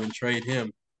Jordan Love and trade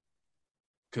him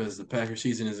because the Packers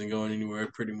season isn't going anywhere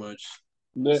pretty much.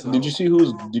 Did you see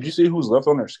who's left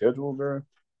on their schedule, bro?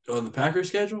 On the Packers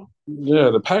schedule? Yeah,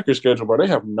 the Packers schedule, bro. They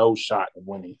have no shot of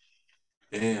winning.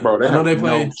 Damn. Bro, they I know have they no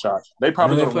play. shot. They I know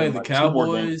probably they gonna play win the like 2 more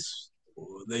games.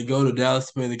 Cowboys. They go to Dallas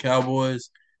to play the Cowboys.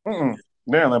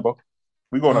 They're in limbo.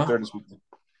 We going up there this weekend.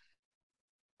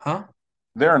 Huh?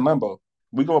 They're in limbo.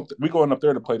 We going up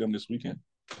there to play them this weekend.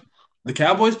 The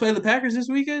Cowboys play the Packers this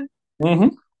weekend? Mm-hmm.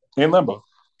 In limbo.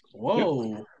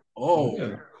 Whoa. Yep. Oh.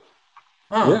 Yeah.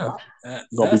 Huh. Yeah.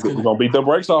 We're gonna beat the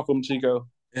brakes off them, Chico.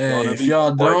 Hey, if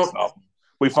y'all don't,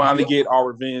 we finally get our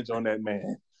revenge on that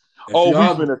man. We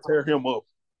finna tear him up.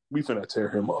 We finna tear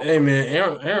him up. Hey man,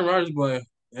 Aaron Rodgers play.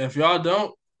 If y'all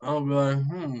don't, I'll be like,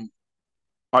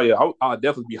 Oh yeah, I'll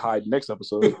definitely be hiding next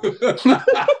episode.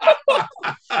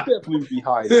 Definitely be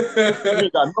hiding. You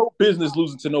ain't got no business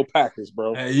losing to no Packers,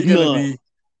 bro. Hey, you're gonna be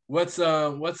what's a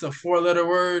 4-letter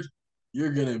word?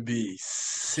 You're gonna be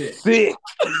sick. Sick.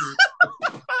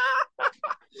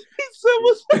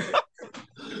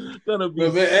 Gonna be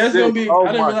it's gonna be. Oh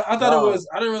I didn't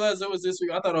my realize it was this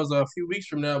week. I thought it was a few weeks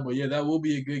from now. But yeah, that will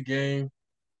be a good game.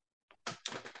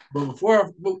 But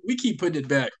we keep putting it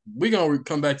back, we're gonna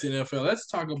come back to the NFL. Let's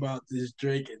talk about this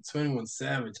Drake and 21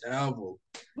 Savage album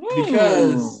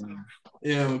because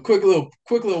Yeah, quick little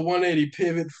 180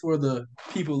 pivot for the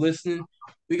people listening.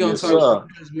 We gonna Yes, talk about sir.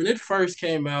 because when it first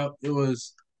came out, it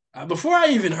was before I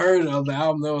even heard of the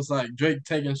album. There was like Drake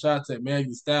taking shots at Meg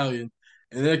Thee Stallion,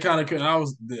 and then kind of I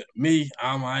was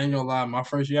I ain't gonna lie. My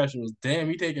first reaction was, "Damn,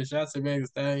 he taking shots at Meg Thee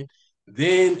Stallion."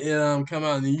 Then it come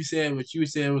out, and then you said what you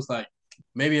said was like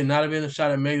maybe it not have been a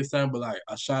shot at Meg Thee Stallion, but like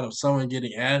a shot of someone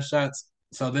getting ass shots.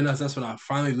 So then that's when I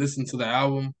finally listened to the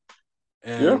album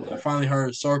Yeah. and I finally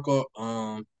heard Circa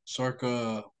Loca,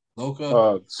 Circo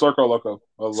Loco. Circo Loco.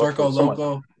 Something like that.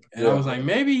 Loco, and I Yeah. was like,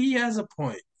 maybe he has a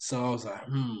point. So I was like,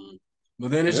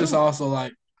 But then it's just Yeah. also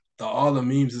like all the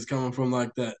memes is coming from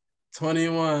like that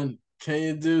 21. Can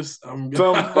you do?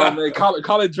 Man,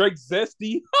 call it Drake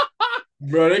Zesty.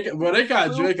 Bro, they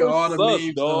got Drake and Super all the sus,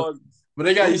 memes. dog. But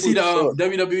they got you see Super the sus.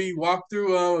 WWE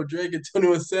walkthrough Drake and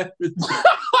 21 Savage.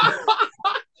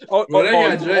 Bro, they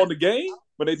got Drake. On the game?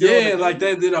 But they did on the Yeah, game? like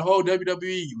they did a whole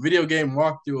WWE video game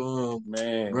walkthrough.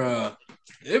 Man. Bro,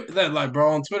 bro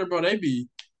on Twitter, bro,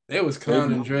 they was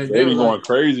clowning Drake. They They be was like going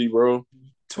crazy, bro.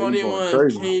 They be going 21,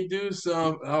 crazy. can you do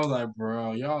something? I was like,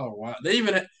 bro, y'all wow.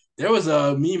 There was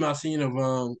a meme I seen of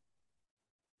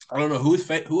I don't know who it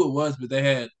was, but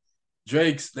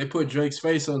they put Drake's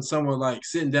face on someone like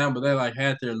sitting down, but they like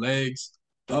had their legs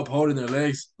up, holding their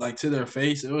legs like to their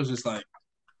face. It was just like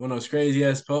one of those crazy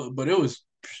ass but it was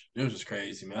just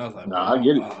crazy, man. I was like, Nah, I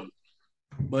get it. wow.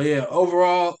 But yeah,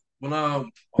 overall, when I'm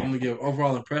gonna give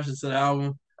overall impressions to the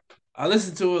album, I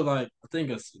listened to it like I think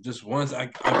it's just once. I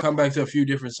come back to a few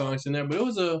different songs in there, but it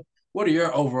was a. What are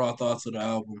your overall thoughts of the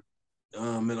album,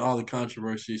 and all the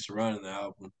controversy surrounding the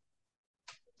album?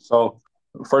 So,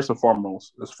 first and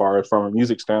foremost, as far as from a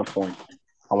music standpoint,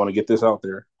 I want to get this out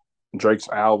there. Drake's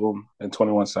album and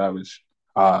 21 Savage,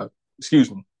 excuse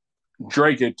me,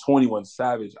 Drake and 21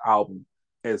 Savage album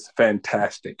is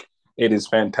fantastic. It is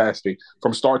fantastic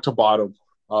from start to bottom.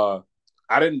 I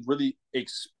didn't really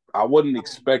I wasn't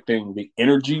expecting the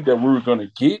energy that we were gonna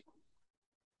get,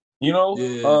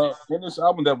 Yeah, in this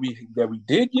album that we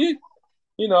did get.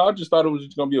 I just thought it was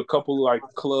just gonna be a couple like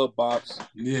club bops,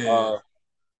 yeah,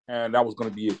 and that was gonna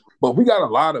be it. But we got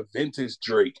a lot of vintage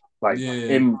Drake like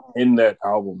yeah. in that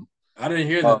album. I didn't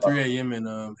hear the 3 a.m.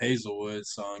 in Hazelwood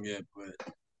song yet, but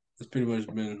it's pretty much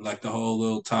been like the whole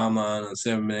little timeline on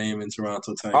 7 a.m. in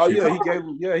Toronto type Oh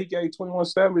shit. he gave 21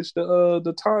 Savage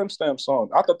the timestamp song.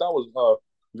 I thought that was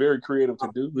very creative to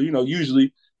do.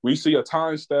 Usually we see a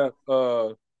timestamp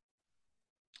a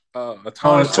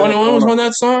timestamp 21 was on on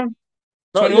that song.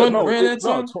 no, 21 no, ran that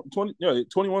song.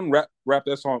 21 rap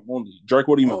that song only. Drake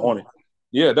wasn't even on it.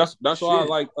 Yeah, that's why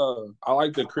Shit. I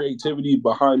like the creativity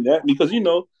behind that because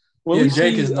when Yeah, we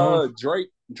Jake see is known. Drake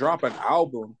drop an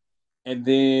album and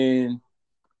then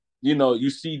you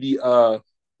see the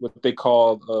what they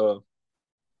call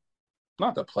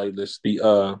not the playlist,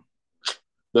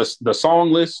 the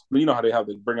song list. You know how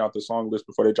they bring out the song list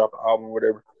before they drop the album or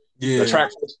whatever. Yeah, The track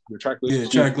list. yeah,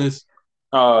 track list.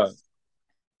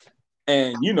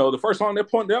 And the first song they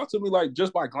pointed out to me, like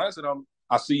just by glancing at them,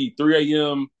 I see 3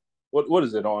 a.m. What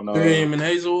is it on? 3 a.m. in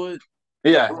Hazelwood.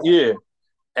 Yeah.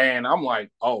 And I'm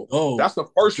like, that's the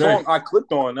first Drake. song I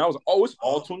clicked on. And I was like, it's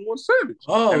all 21 Savage.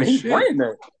 Oh, and he shit. ran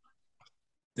that.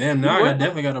 Damn, now I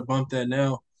definitely got to bump that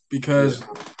now because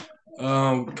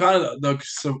kind of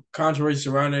the controversy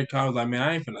surrounding it, kind of like, man,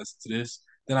 I ain't finna listen to this.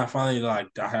 Then I finally I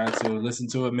had to listen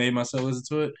to it, made myself listen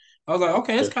to it. I was like,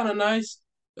 okay, it's kind of nice.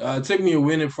 It took me a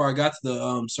minute before I got to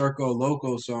the Circo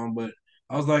Loco song, but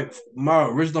I was like, my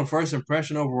original first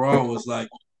impression overall was like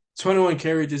 21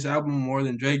 carried this album more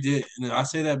than Drake did. And I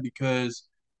say that because,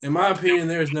 in my opinion,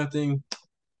 there's nothing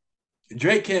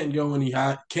Drake can't go when he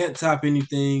hot, can't top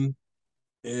anything.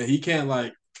 He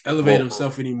can't elevate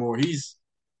himself anymore.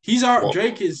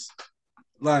 Drake is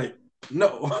like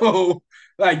no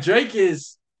like Drake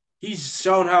is he's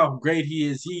shown how great he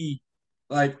is. He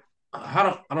like I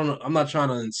don't know. I'm not trying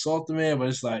to insult the man, but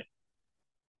it's like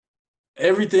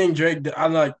everything Drake.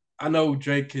 I know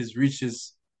Drake has reached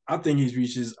his. I think he's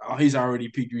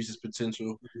already reached his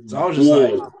potential. So I was just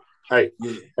hey,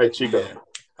 Chico. Yeah.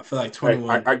 I feel like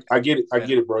 21. I get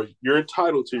it, bro. You're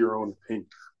entitled to your own opinion.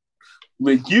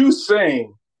 But you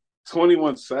saying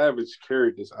 21 Savage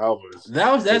carried this album.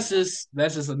 That's just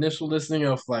initial listening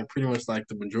of pretty much the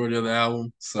majority of the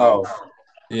album. So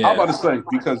yeah. I'm about to say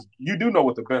because you do know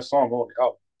what the best song on the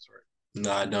album is, right?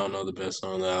 No, I don't know the best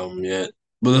song on the album yet.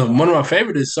 But one of my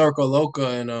favorites is Circo Loca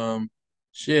and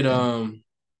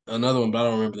another one, but I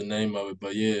don't remember the name of it.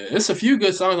 But yeah, it's a few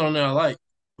good songs on there I like.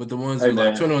 But the ones with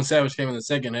 21 Savage came in the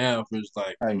second half, was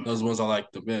those ones I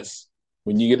like the best.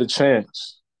 When you get a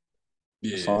chance,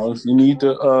 yeah, songs you need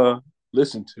to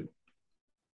listen to.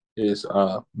 is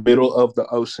Middle of the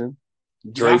Ocean. Yeah,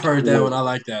 I've Drake heard that one. will I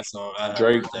like that song. I've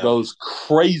Drake heard that one. goes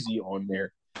crazy on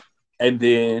there. And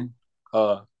then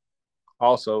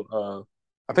also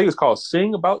I think it's called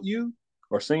Sing About You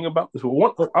or Sing About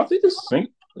one. I think it's Sing.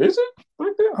 Is it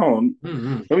like that? Hold on.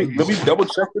 Mm-hmm. Let me double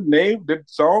check the name, the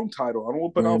song title. I don't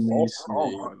want to put Let out me false see.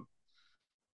 song title.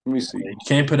 Let me see. You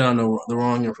can't put on the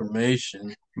wrong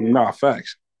information. Nah,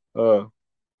 facts.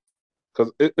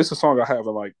 Because it's a song I have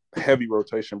in like heavy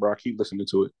rotation, bro. I keep listening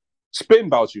to it. Spin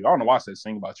About You. I don't know why I said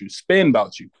Sing About You. Spin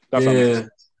About You. That's what I meant.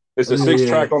 It's a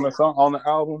 6-track on the song on the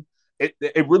album.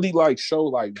 It really like show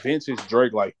like vintage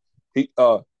Drake. Like he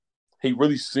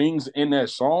really sings in that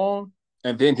song,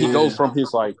 and then he goes from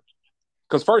his like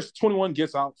because first 21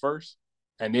 gets out first,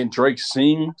 and then Drake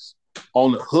sings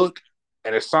on the hook,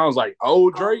 and it sounds like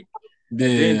old Drake. And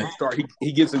then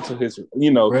he gets into his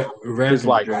his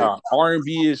like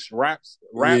R&B-ish rap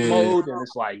mode, and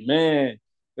it's like, man,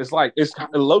 it's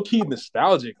kind of low key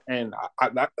nostalgic, and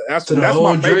that's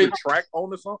my favorite track on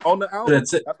the album.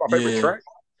 That's my favorite track.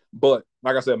 But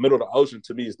like I said, Middle of the Ocean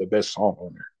to me is the best song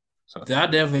on there. So I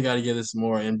definitely got to give this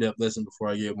more in depth listen before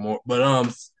I get more. But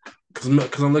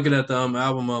because I'm looking at the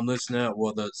album list now,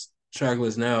 well the track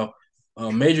list now.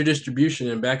 Major Distribution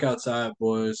and Back Outside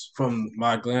Boys from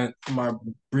my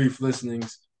brief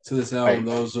listenings to this album.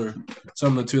 Those are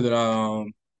some of the two that I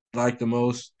like the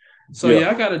most. So yeah,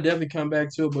 I gotta definitely come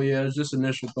back to it. But yeah, it's just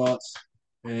initial thoughts.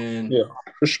 And yeah,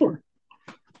 for sure.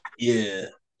 Yeah.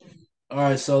 All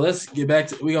right, so let's get back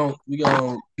to we gonna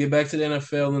get back to the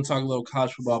NFL and talk a little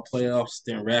college football playoffs,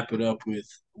 then wrap it up with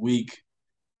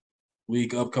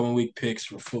upcoming week picks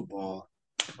for football.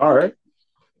 All right.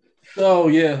 So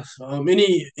yeah,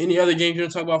 any other games you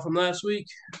want to talk about from last week?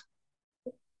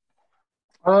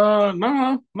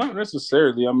 No, not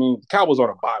necessarily. I mean, Cowboys on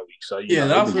a bye week, so they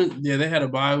had a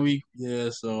bye week.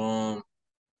 Yeah, so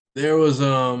there's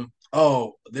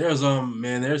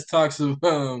talks of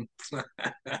the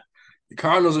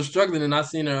Cardinals are struggling, and I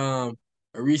seen a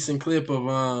recent clip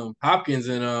of Hopkins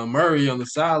and Murray on the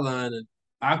sideline, and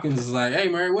Hopkins is like, "Hey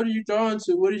Murray, what are you throwing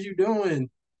to? What are you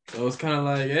doing?" So it's kind of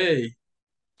like, "Hey."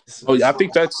 I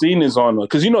think that scene is on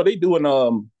because they doing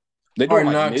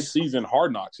like mid-season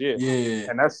Hard Knocks, yeah,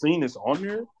 and that scene is on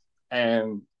there,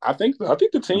 and I think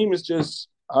the team is just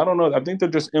I don't know. I think they're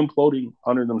just imploding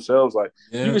under themselves. Like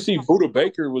you can see, Buda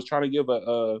Baker was trying to give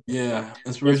a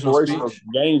inspirational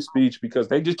game speech because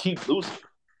they just keep losing,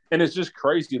 and it's just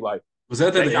crazy. Like was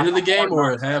that at the end of the game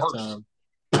or at halftime?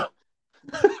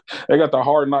 They got the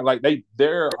Hard Knock. Like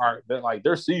their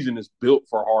season is built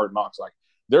for Hard Knocks. Like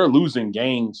they're losing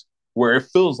games where it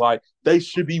feels like they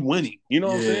should be winning. You know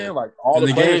what I'm saying? Like all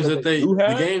the games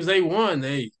the games they won,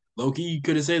 they low-key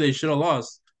could have said they should have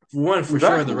lost. One for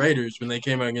sure, the Raiders when they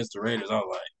came out against the Raiders. I was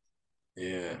like,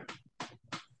 yeah.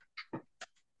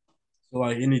 So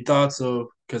like, any thoughts of?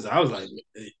 Because I was like,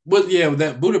 with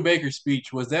that Buda Baker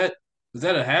speech was that a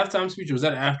halftime speech or was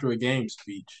that after a game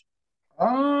speech?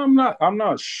 I'm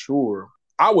not sure.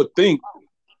 I would think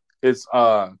it's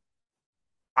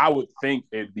I would think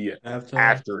it'd be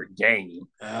after a game.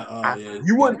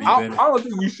 You wouldn't. I don't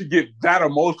think you should get that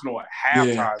emotional at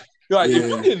halftime. If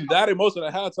you're getting that emotional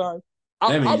at halftime,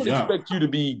 I would expect you to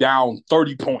be down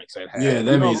 30 points at half. Yeah,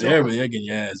 that means everybody getting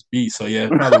your ass beat. So yeah,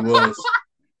 it probably was.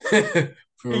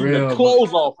 For real, the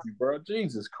clothes off you, bro.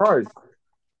 Jesus Christ.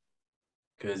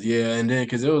 Because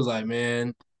it was like,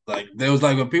 man, like there was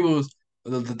like when people was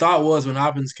the thought was when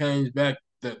Hopkins came back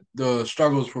that the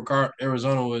struggles for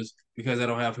Arizona was because they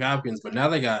don't have Hopkins, but now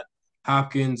they got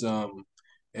Hopkins,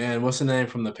 and what's the name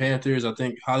from the Panthers? I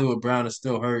think Hollywood Brown is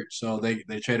still hurt, so they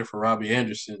traded for Robbie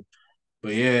Anderson.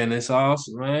 But yeah, and it's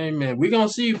awesome, man. We gonna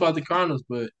see about the Cardinals,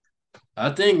 but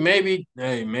I think I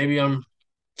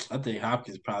think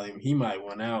Hopkins he might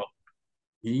win out.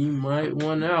 He might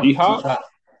win out.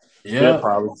 Yeah,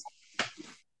 probably.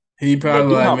 He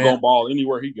probably gonna ball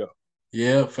anywhere he go.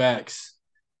 Yeah, facts.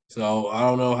 So I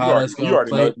don't know how that's gonna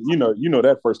play. You know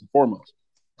that first and foremost.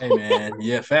 Hey man,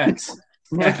 yeah, facts.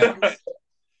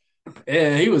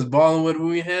 Yeah, he was balling with when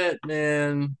we had,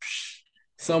 man.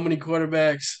 So many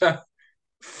quarterbacks.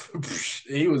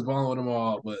 He was balling with them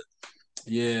all, but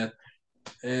yeah.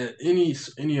 And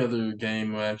any other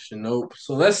game action? Nope.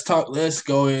 So let's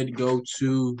go ahead and go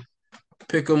to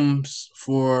pick'ems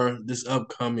for this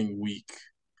upcoming week.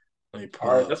 All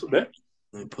right, that's a bet.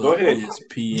 Go ahead.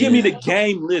 ESPN. Give me the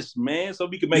game list, man, so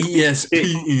we can make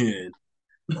ESPN.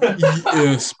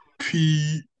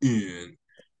 ESPN.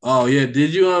 Oh yeah,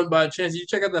 did you by chance you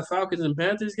check out the Falcons and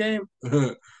Panthers game?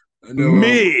 I know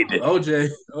Mid. OJ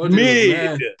was Mid.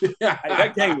 mad. Hey,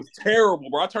 that game was terrible,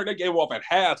 bro. I turned that game off at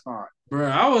halftime. Bro,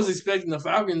 I was expecting the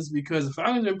Falcons because the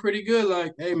Falcons been pretty good.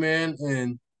 Like, hey man,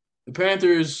 and the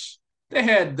Panthers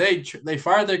they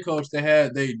fired their coach. They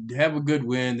have a good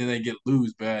win, then they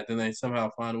lose bad, then they somehow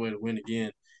find a way to win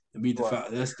again and beat the Right.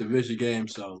 Falcons. That's the division game.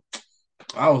 So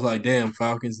I was like, damn,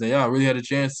 Falcons, they all really had a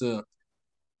chance to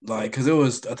because it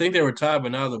was I think they were tied,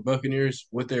 but now the Buccaneers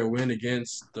with their win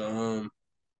against their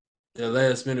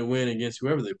last minute win against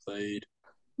whoever they played.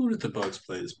 Who did the Bucks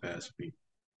play this past week?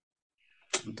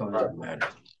 It doesn't matter.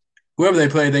 Whoever they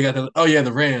played, they got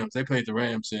the Rams. They played the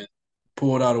Rams and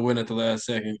pulled out a win at the last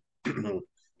second.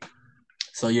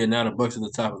 So yeah, now the Bucks at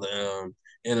the top of the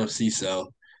NFC South.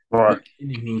 Right.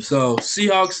 Anywho, so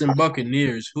Seahawks and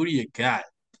Buccaneers, who do you got?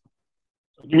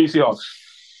 Give me Seahawks.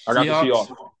 I got the Seahawks?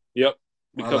 Seahawks. Yep.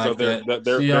 Because like of their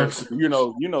Seahawks. you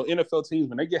know NFL teams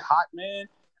when they get hot, man,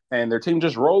 and their team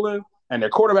just rolling, and their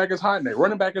quarterback is hot, and their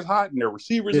running back is hot, and their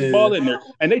receivers is balling,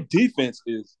 and their defense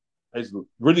is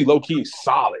really low key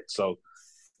solid. So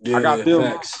I got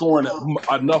them scoring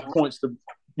enough points to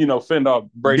fend off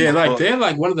Brady. Yeah, like they're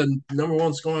like one of the number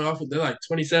one scoring off. They're like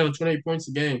 27, 28 points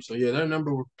a game. So yeah, their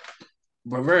number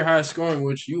but very high scoring,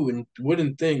 which you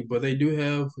wouldn't think, but they do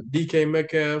have DK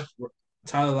Metcalf,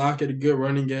 Tyler Lockett, a good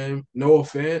running game, Noah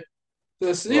Fant. The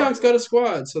Seahawks got a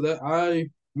squad, so that I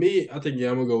think I'm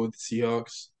gonna go with the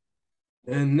Seahawks.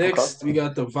 And next we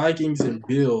got the Vikings and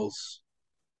Bills.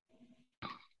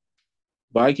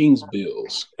 Vikings,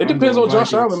 Bills. It depends on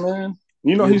Josh Allen, man.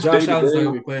 He's Josh Allen's not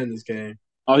gonna be playing this game.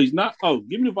 Oh, he's not. Oh,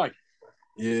 give me the Vikings.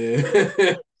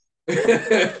 Yeah,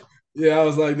 yeah. I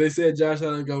was like, they said Josh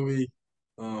Allen gonna be.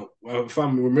 If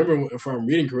I'm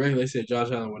reading correctly, they said Josh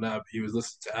Allen would not. He was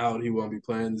listed out. He won't be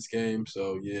playing this game.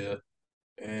 So yeah,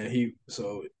 and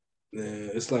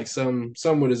it's like some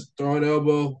with his throwing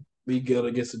elbow. We get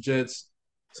against the Jets.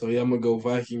 So yeah, I'm gonna go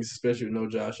Vikings, especially with no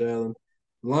Josh Allen.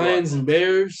 Lions and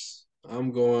Bears.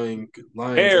 I'm going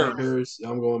Lions and Bears.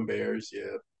 I'm going Bears.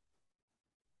 Yeah.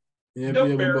 Yeah,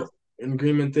 Bears. In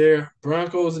agreement there.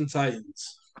 Broncos and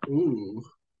Titans. Ooh.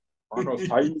 Broncos,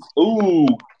 Titans. Ooh,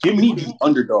 give me the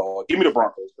underdog. Give me the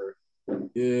Broncos, bro.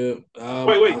 Yeah.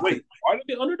 Wait. Why are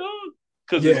they the underdog?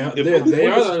 Because they are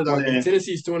the underdog.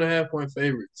 Tennessee's 2.5-point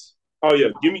favorites. Oh yeah,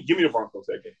 give me the Broncos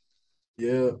that game.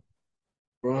 Yeah.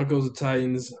 Broncos and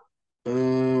Titans.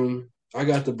 I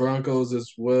got the Broncos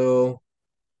as well.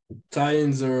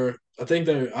 Titans are. I think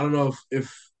they're. I don't know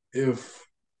if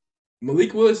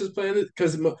Malik Willis is playing it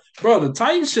because the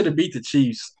Titans should have beat the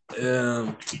Chiefs.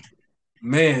 The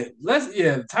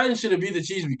Titans should have beat the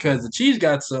Chiefs because the Chiefs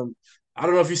got some. I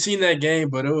don't know if you've seen that game,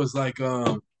 but it was like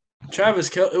Travis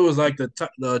Kelce. It was like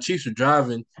the Chiefs were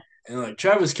driving, and like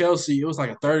Travis Kelce, it was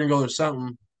like a third and goal or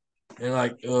something, and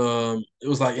like it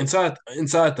was like inside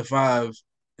the 5,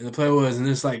 and the play was, and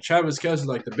it's like Travis Kelce,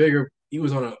 like the bigger, he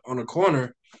was on a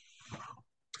corner,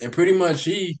 and pretty much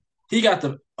he got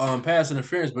the pass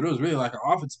interference, but it was really like an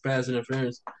offensive pass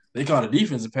interference. They called it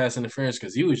defensive pass interference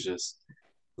because he was just.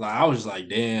 Like I was just like,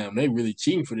 damn, they really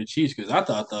cheating for the Chiefs because I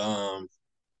thought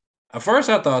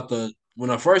when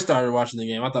I first started watching the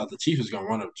game, I thought the Chiefs was gonna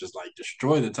run up just like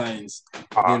destroy the Titans.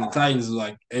 And the Titans was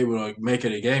like able to make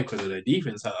it a game because of their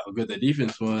defense, how good their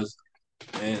defense was,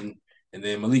 and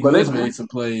then Malik Willis made some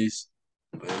plays.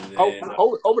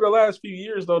 Over the last few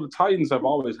years, though, the Titans have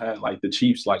always had like the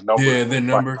Chiefs like number. Yeah, their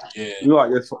number. Yeah,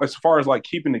 like as far as like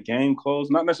keeping the game close,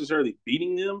 not necessarily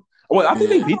beating them. Well, I think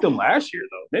they beat them last year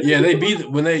though. They beat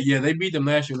them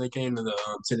last year when they came to the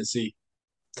Tennessee.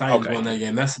 Titans won that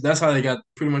game. That's how they got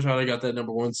pretty much how they got that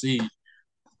number 1 seed.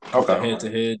 Head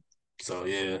to head. So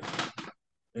yeah,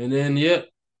 and then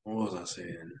what was I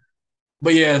saying?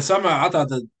 But yeah, somehow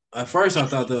at first I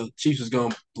thought the Chiefs was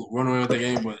gonna run away with the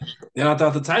game, but then I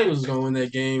thought the Titans was gonna win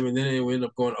that game, and then it ended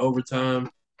up going overtime,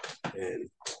 and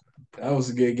that was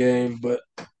a good game. But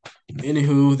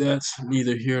anywho, that's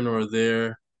neither here nor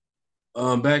there.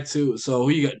 Back to who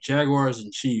you got? Jaguars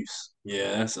and Chiefs.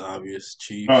 Yeah, that's obvious.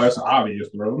 Chiefs. Oh, that's obvious,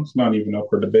 bro. It's not even up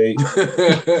for debate.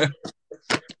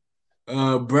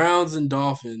 Browns and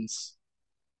Dolphins.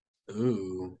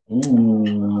 Ooh.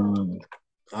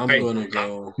 I'm gonna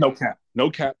go. No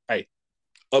cap. Hey,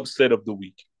 upset of the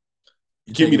week.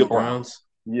 Give me the Browns.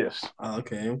 Yes.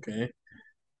 Okay.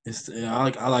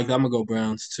 I like. I'm gonna go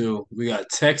Browns too. We got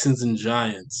Texans and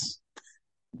Giants.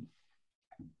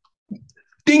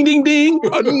 Ding, ding, ding!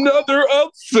 Another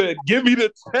upset. Give me the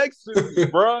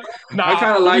Texans, bro.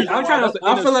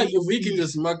 I feel like if we could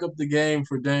just muck up the game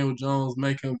for Daniel Jones,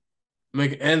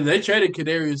 and they traded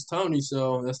Kadarius Toney,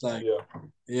 so that's like,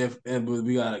 but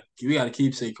we gotta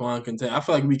keep Saquon contained. I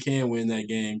feel like we can win that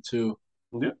game too.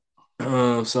 Yeah.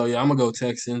 So yeah, I'm gonna go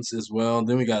Texans as well.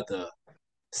 Then we got the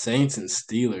Saints and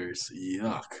Steelers.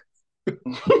 Yuck.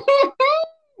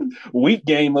 Week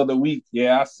game of the week.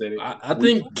 Yeah, I said it. I Week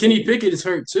think Kenny Pickett is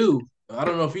hurt too. I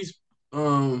don't know if he's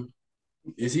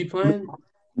is he playing?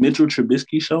 Mitchell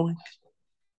Trubisky showing.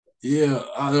 Yeah,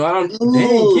 I don't.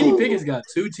 Dang, Kenny Pickett's got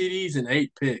 2 TDs and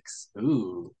 8 picks.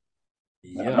 Ooh,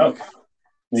 I know. yuck.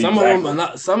 Some of them are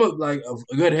not. Some of like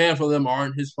a good handful of them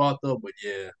aren't his fault though. But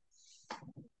yeah.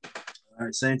 All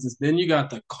right, Saints. Then you got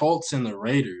the Colts and the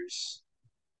Raiders.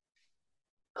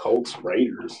 Colts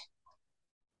Raiders.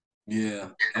 Yeah,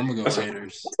 I'm gonna go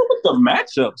Raiders. What's up with the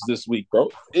matchups this week, bro?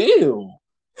 Ew.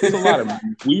 It's a lot of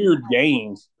weird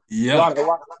games. Yeah,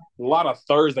 A lot of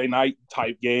Thursday night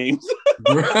type games.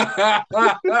 For The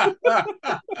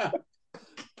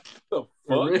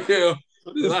fuck? real.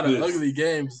 What A is lot this? of ugly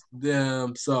games.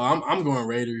 So I'm going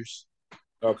Raiders.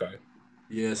 Okay.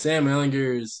 Yeah, Sam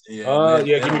Ellinger's. Yeah,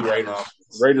 give me Raiders.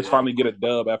 Raiders finally get a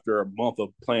dub after a month of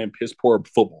playing piss poor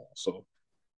football. So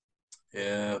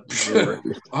yeah.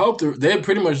 I hope they're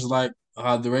pretty much like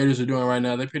the Raiders are doing right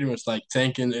now. They're pretty much like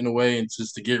tanking in a way, and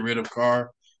just to get rid of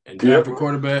Carr and draft a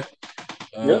quarterback.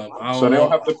 Yeah. So they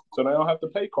don't have to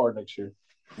pay Carr next year.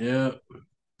 Yeah.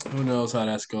 Who knows how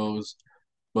that goes?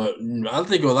 But I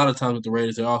think a lot of times with the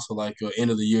Raiders, they're also like an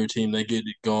end of the year team. They get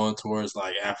it going towards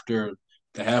like after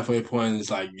the halfway point.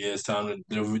 It's like it's time to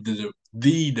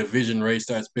the division race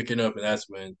starts picking up, and that's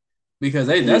when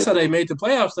that's how they made the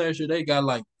playoffs last year. They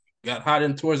got hot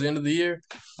in towards the end of the year.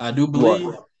 I do believe.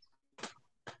 Right.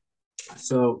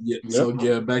 So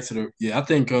back to I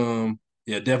think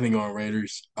definitely going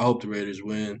Raiders. I hope the Raiders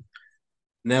win.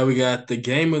 Now we got the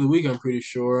game of the week, I'm pretty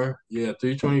sure. Yeah,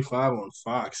 325 on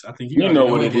Fox. I think you know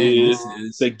what it is.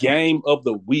 The game of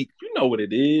the week. You know what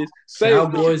it is.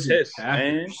 Cowboys and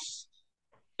Packers.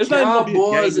 It's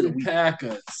Cowboys and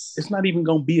Packers. It's not even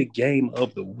going to be a game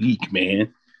of the week,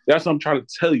 man. That's what I'm trying to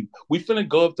tell you. We finna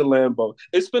go up to Lambeau.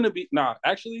 It's finna be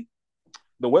actually,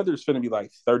 the weather's finna be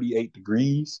like 38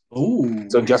 degrees. Ooh.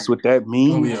 So guess what that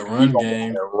means? It's gonna be a run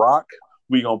game. Rock.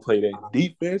 We gonna play that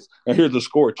defense. And here's the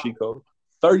score, Chico.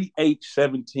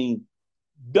 38-17.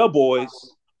 The boys,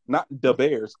 not the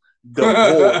Bears. The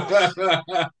boys.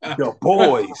 The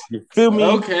boys. You feel me?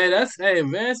 Okay, that's that's a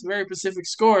very specific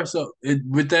score. So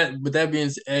with that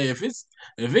being said,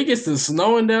 if it gets to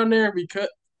snowing down there, if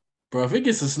it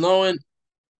gets to snowing,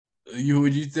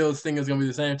 would you still think it's gonna be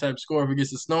the same type of score if it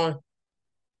gets to snowing?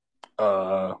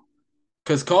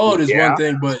 Because cold is one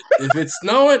thing, but if it's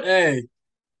snowing,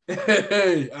 when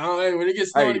it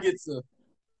gets snowing, it gets to.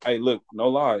 Hey, look, no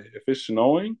lie. If it's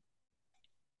snowing,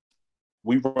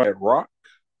 we run at Rock.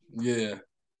 Yeah,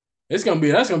 that's gonna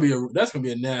be a nasty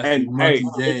game.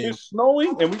 If it's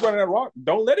snowing and we run at Rock,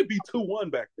 don't let it be 2-1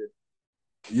 back there.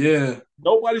 Yeah,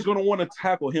 nobody's gonna want to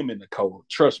tackle him in the cold.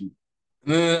 Trust me.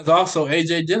 And then there's also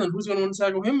AJ Dillon. Who's gonna want to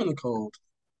tackle him in the cold?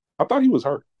 I thought he was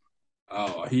hurt.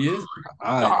 Oh, he is.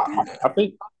 I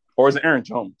think, or is it Aaron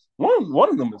Jones? One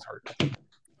of them is hurt.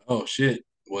 Oh shit.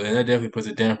 Well, then that definitely puts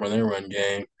a damper on their run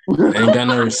game. They ain't got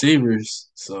no receivers,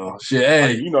 so shit.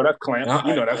 Hey, you know that's clamp. I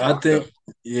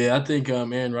think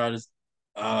Aaron Rodgers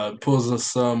pulls us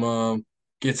some,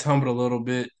 gets humbled a little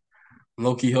bit.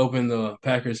 Low-key hoping the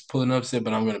Packers pull an upset,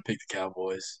 but I'm gonna pick the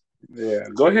Cowboys. Yeah,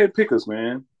 go ahead, pick us,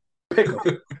 man. Pick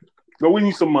us. Go win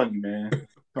you some money, man.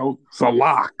 Go, it's a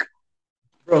lock.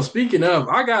 Bro, speaking of,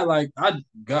 I got my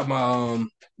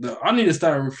I need to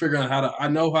start figuring out how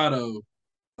to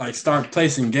like start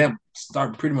placing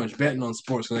start pretty much betting on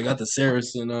sports because I got the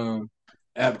Saracen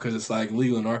app because it's like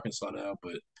legal in Arkansas now.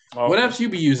 But what apps you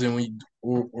be using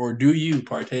or do you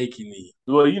partake in the?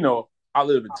 Well, I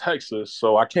live in Texas,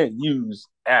 so I can't use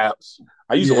apps.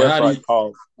 I use a website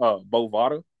called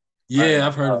Bovada. Yeah,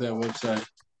 I've heard of that website.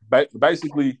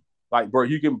 Basically, like, bro,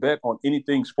 you can bet on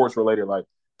anything sports related. Like,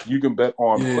 you can bet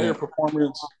on player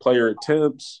performance, player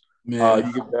attempts. Yeah.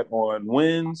 You can bet on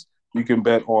wins. You can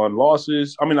bet on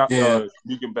losses. I mean,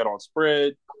 you can bet on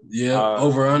spread. Yeah,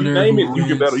 over under. You name it. You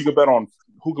can bet on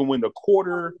who can win the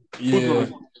quarter. Yeah,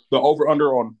 the over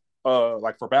under on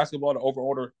like for basketball, the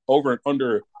over and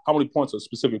under how many points a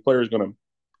specific player is gonna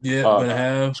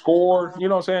have score. You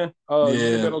know what I'm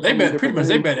saying? They bet pretty much.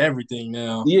 They bet everything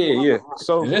now. Yeah.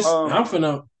 So I'm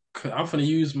finna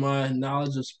use my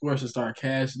knowledge of sports to start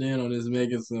cashing in on this,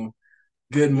 making some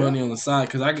good money on the side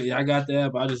because I got the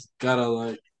app. I just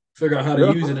gotta figure out how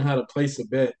to use it and how to place a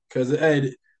bet because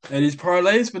these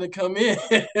parlays gonna come in.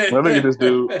 Look at this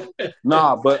dude.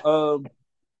 Nah, but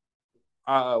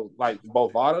like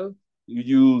Bovada, you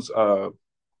use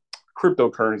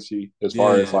cryptocurrency as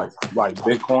far as like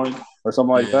Bitcoin. or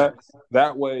something like Yeah. that.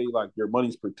 That way, like your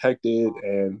money's protected,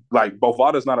 and like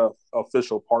Bovada's not a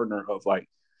official partner of like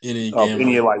Any of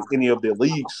gambling. any of the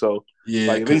leagues. So Yeah,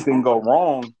 like if anything go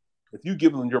wrong, if you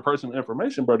give them your personal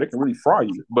information, bro, they can really fry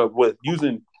you. But with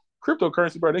using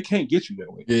cryptocurrency, bro, they can't get you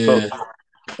that way. So yeah,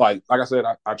 like I said,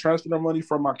 I transferred the money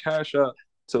from my Cash App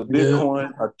to yeah.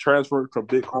 Bitcoin. I transferred from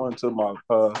Bitcoin to my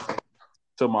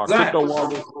Cause crypto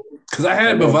wallet. I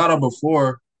had And then Bovada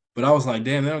before, but I was like,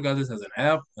 damn, they don't got this as an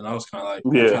app, and I was kind of like,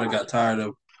 I yeah, kind of got tired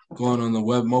of going on the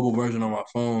web mobile version on my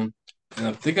phone. And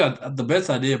I think the bets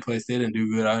I did place, they didn't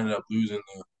do good. I ended up losing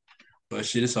them. But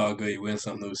shit, it's all good. You win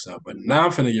some, lose some. But now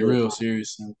I'm finna get real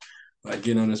serious and like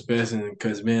getting on this betting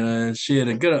because man, shit,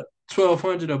 a good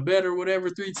 1,200 or better, whatever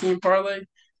 3-team parlay.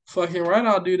 Fucking right,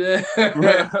 I'll do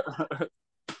that.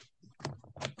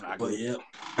 But yeah.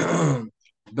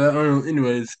 But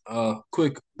anyways,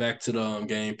 quick back to the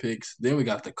game picks. Then we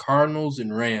got the Cardinals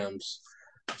and Rams,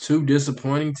 two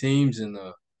disappointing teams in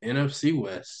the NFC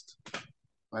West.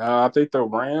 I think the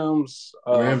Rams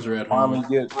Rams are at finally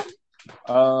home. get.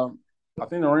 I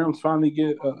think the Rams finally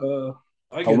get I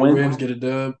a get the win. Rams get a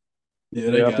dub. Yeah,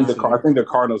 they Yeah, got I to. think the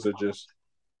Cardinals are just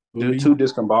they're too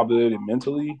discombobulated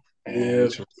mentally, Yeah,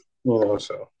 and just,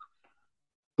 so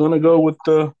gonna go with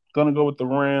the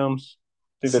Rams.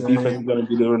 I think the defense is same. gonna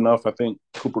be good enough. I think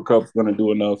Cooper Cup's gonna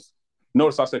do enough.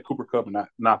 Notice I said Cooper Cup and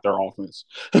not their offense.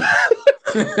 Just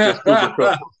Cooper Cup.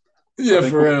 I Yeah,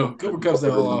 think for Cooper real. Cup's Cooper gonna do Cup's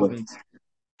their really whole well. offense.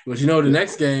 But you know the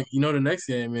next game. You know the next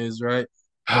game is right.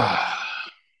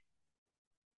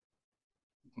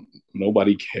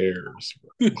 Nobody cares.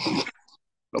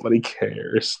 Nobody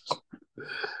cares. You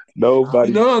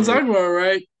Nobody know what I'm cares. talking about,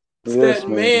 right? It's Yes,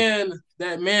 man.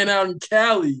 that man out in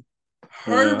Cali,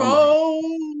 I'm Herbo,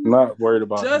 not worried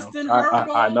about him. Justin I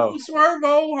Herbo, know.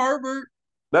 Swervo, Herbert.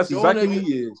 That's Going exactly to who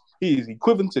he is. He is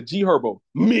equivalent to G Herbo.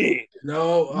 Mid.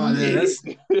 no, damn, Mid.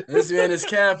 this man is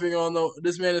capping on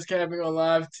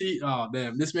live T. Oh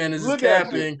damn, this man is Look at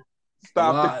you. capping a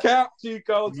Stop the lot. cap,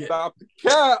 Chico. Yeah. Stop the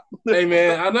cap. Hey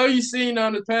man, I know you seen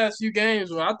on the past few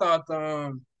games where I thought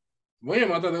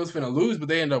William, I thought they was finna lose, but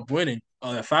they ended up winning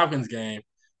on the Falcons game.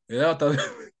 Yeah, I thought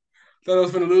thought I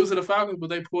was going to lose to the Falcons, but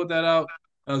they pulled that out.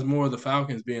 That was more of the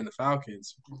Falcons being the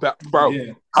Falcons. Bro,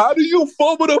 Yeah. how do you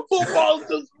fumble the football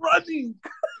just running?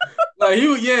 Like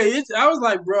I was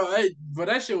like, bro, but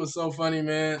that shit was so funny,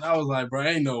 man. I was like, bro,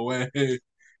 ain't no way.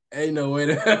 Ain't no way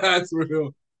that's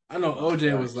real. I know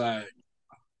OJ was like,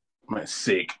 man,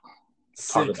 sick.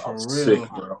 Talk sick about for sick, real.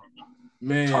 bro.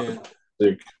 Man.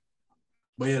 Sick.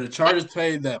 But yeah, the Chargers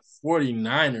played that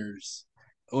 49ers.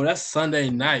 Oh, that's Sunday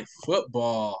night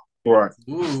football. Right.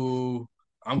 Ooh,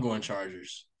 I'm going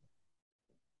Chargers.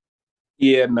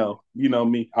 Yeah, no. You know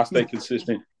me. I stay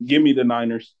consistent. Give me the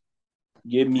Niners.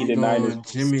 Give me the Niners.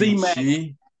 Jimmy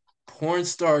G, porn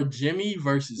star Jimmy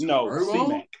versus Herbo.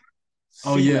 C-Mac.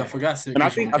 Oh yeah, I forgot. And I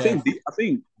think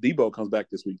Debo comes back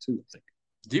this week too. I think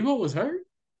Debo was hurt.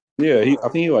 Yeah, I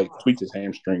think he like tweaked his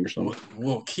hamstring or something.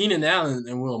 Well, Keenan Allen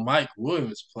and Mike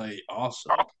Williams played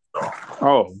also.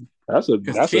 Oh, that's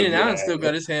Keenan Allen still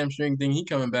got his hamstring thing he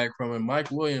coming back from, and Mike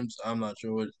Williams, I'm not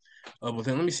sure what up with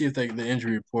him. Let me see if the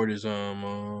injury report is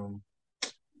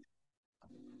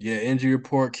injury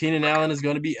report. Keenan Allen is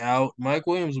going to be out. Mike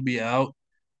Williams will be out.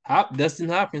 Dustin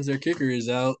Hopkins, their kicker, is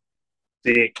out.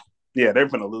 Sick. Yeah, they're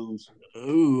gonna lose.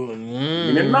 Ooh, Give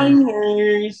me the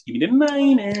Niners. Give me the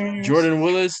Niners. Jordan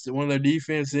Willis, one of their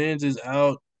defense ends, is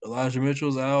out. Elijah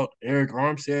Mitchell's out. Eric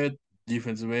Armstead,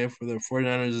 defensive end for the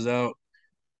 49ers, is out.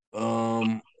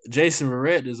 Jason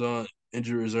Verrett is on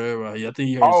injury reserve. I think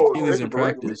he hurt his Achilles in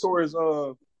practice. He tore his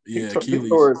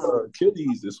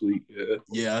Achilles this week.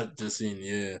 Yeah, I just seen.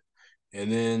 Yeah, and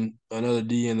then another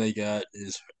DN they got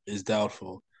is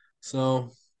doubtful.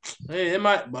 So hey, it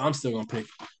might, but I'm still gonna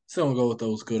go with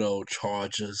those good old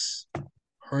Chargers.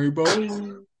 Hurry, bro.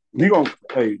 You gonna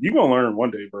learn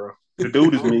one day, bro. The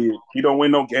dude is mid. He don't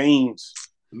win no games.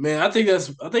 Man, I think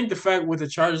the fact with the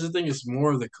Chargers, I think it's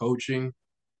more of the coaching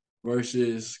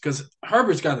versus because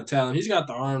Herbert's got the talent. He's got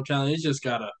the arm talent. He just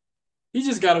gotta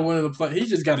win the play. He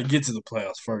just gotta get to the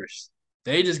playoffs first.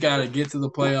 They just gotta get to the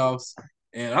playoffs.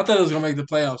 And I thought it was gonna make the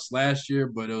playoffs last year,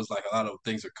 but it was like a lot of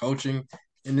things are coaching.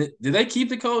 And did they keep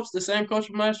the same coach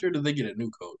from last year? Or did they get a new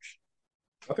coach?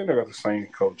 I think they got the same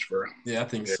coach, bro. Yeah, I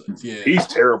think so. Yeah, he's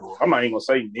terrible. I'm not even gonna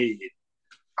say mid.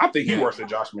 I think he works at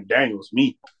Josh McDaniels.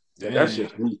 Me, that's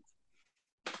just me.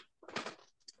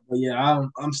 But yeah,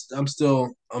 I'm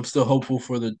still hopeful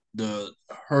for the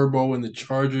Herbo and the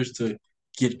Chargers to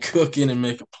get cooking and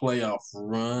make a playoff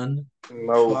run.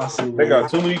 No, possibly. They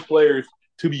got too many players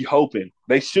to be hoping.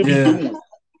 They should be doing.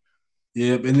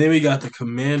 Yep, and then we got the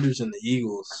Commanders and the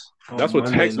Eagles. That's on what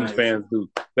Monday Texans night. fans do.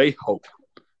 They hope.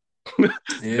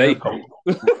 They Yeah, hope.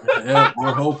 yeah,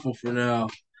 we're hopeful for now.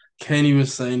 Can't even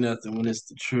say nothing when it's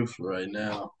the truth right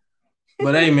now.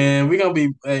 But hey, man, we gonna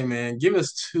be. Hey, man, give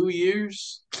us 2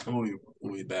 years. And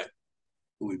we'll be back.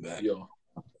 We'll be back. Yo.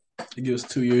 Give us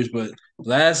 2 years. But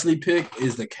lastly, pick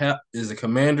is the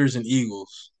Commanders and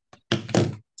Eagles.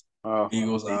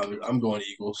 Eagles. I'm going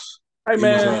Eagles. Hey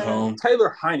Eagles are at man, home.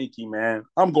 Taylor Heineke, man.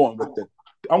 I'm going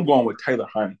with Taylor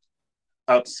Heineke.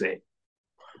 Upset.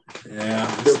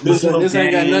 Yeah, Divisional this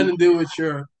ain't got game. nothing to do with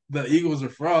the Eagles are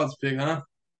frauds pick, huh?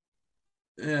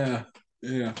 Yeah,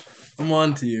 yeah. I'm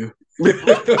on to you.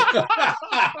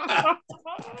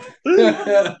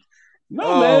 No,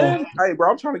 Oh, man. Hey,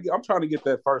 bro, I'm trying to get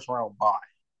that first round bye.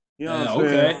 You know yeah, what I'm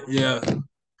saying? okay, yeah.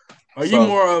 Are you So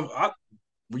more of?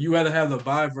 Would you rather have the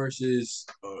bye versus?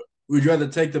 Would you rather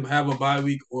have a bye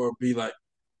week or be like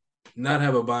not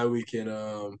have a bye week and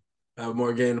have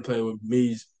more game to play with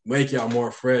me, make y'all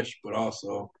more fresh, but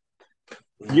also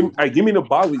give me the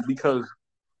bye week because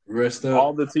rest up.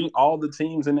 all the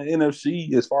teams in the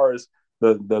NFC, as far as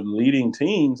the leading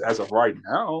teams as of right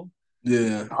now,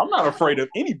 Yeah. I'm not afraid of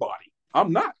anybody.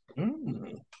 I'm not.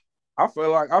 Mm. I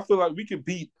feel like we could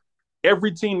beat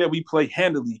every team that we play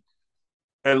handily,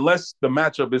 unless the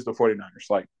matchup is the 49ers.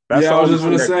 Like that's Yeah, the I was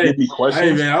only just thing gonna that say, gives me hey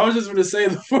questions man, I was just gonna say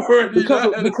the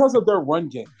 49ers. because of their run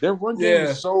game. Their run game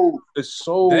Yeah, is so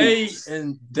they use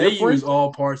different.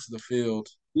 all parts of the field.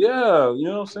 Yeah, you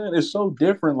know what I'm saying? It's so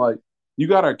different. Like you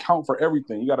got to account for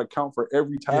everything. You got to account for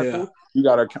every Yeah, tackle. You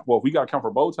got to we got to count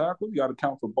for both tackles. You got to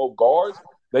count for both guards.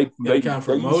 They gotta they count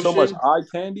for they use so much motion. eye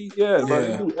candy. Yeah, bro, they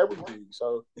Yeah, do everything.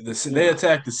 So they yeah,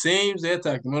 attack the seams, they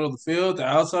attack the middle of the field, the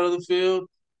outside of the field.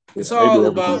 It's yeah, they do all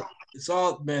everything. about. It's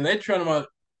all man. They trying to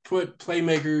put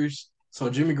playmakers so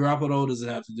Jimmy Garoppolo doesn't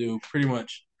have to do pretty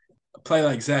much play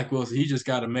like Zach Wilson. He just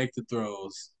got to make the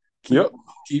throws, keep Yep.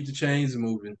 keep the chains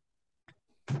moving.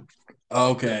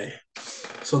 Okay,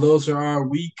 so those are our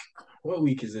week. What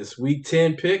week is this? Week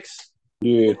 10 picks.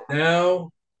 Yeah.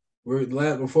 Now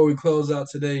before we close out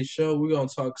today's show, we're gonna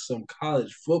talk some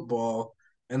college football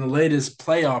and the latest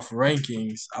playoff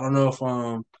rankings. I don't know if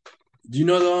do you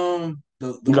know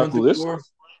the You got one the through list. four?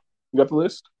 You got the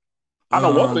list. I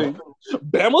know one Um, thing.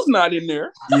 Bama's not in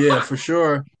there. yeah, for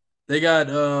sure. They got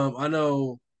I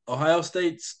know Ohio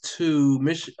State's 2,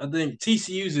 I think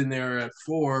TCU's in there at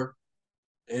 4,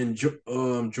 and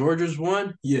Georgia's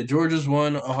 1. Yeah, Georgia's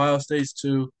 1. Ohio State's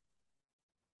 2.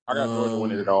 I got Georgia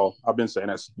winning Um, it all. I've been saying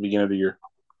that since the beginning of the year.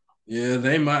 yeah,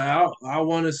 they might. I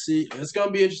want to see. It's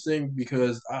gonna be interesting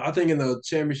because I think in the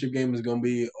championship game is gonna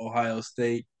be Ohio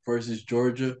State versus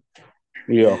Georgia.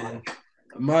 Yeah. And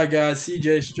my guy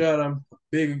CJ Stroud, I'm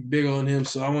big on him,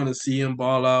 so I want to see him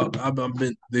ball out. I've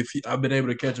been able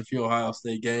to catch a few Ohio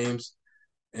State games,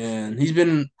 and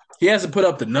he hasn't put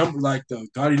up the number like the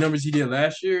gaudy numbers he did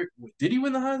last year. Did he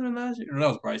win the Heisman last year? No, that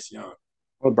was Bryce Young.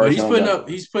 Well, But Bryce Young got it.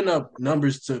 he's putting up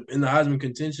numbers in the Heisman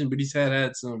contention, but he's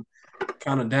had some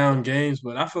kind of down games.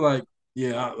 But I feel like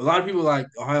a lot of people like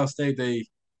Ohio State.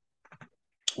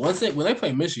 When they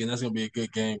play Michigan, that's gonna be a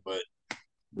good game. But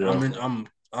Yeah. I'm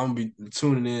gonna be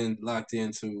tuning in, locked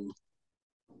into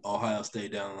Ohio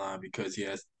State down the line because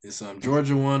it's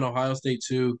Georgia 1, Ohio State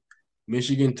 2,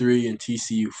 Michigan 3, and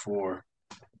TCU 4.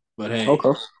 But hey,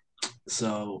 Okay.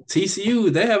 so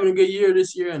TCU they having a good year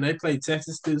this year, and they play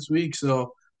Texas this week.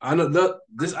 So I know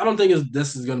this. I don't think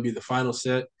this is going to be the final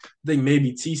set. I think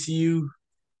maybe TCU,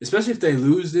 especially if they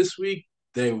lose this week,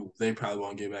 they probably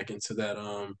won't get back to that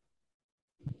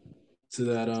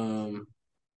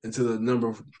into the number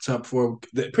of top 4.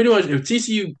 Pretty much, if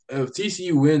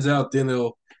TCU wins out, then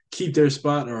they'll keep their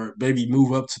spot or maybe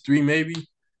move up to 3, maybe.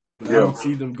 But I Yeah. don't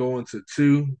see them going to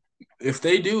 2. If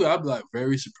they do, I'd be like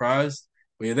very surprised.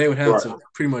 But yeah, they would have Right. to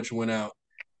pretty much win out.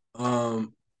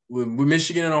 With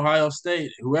Michigan and Ohio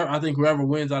State, whoever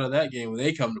wins out of that game when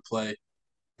they come to play,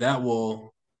 that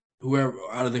will whoever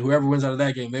wins out of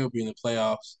that game, they will be in the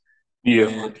playoffs. Yeah.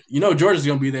 And Georgia's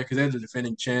gonna be there because they're the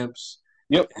defending champs.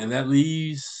 Yep. And that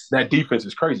leaves. That defense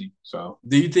is crazy. So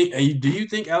Do you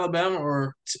think Alabama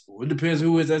or it depends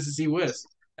who is SEC West?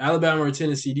 Alabama or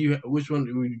Tennessee? Which one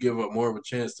do you give up more of a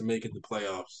chance to make it the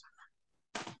playoffs?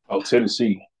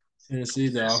 Tennessee. Tennessee,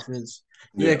 the offense.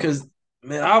 Yeah, Yeah. because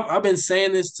man, I've been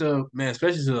saying this to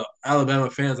especially to the Alabama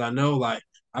fans. I know, like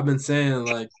I've been saying,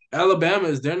 like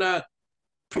they're not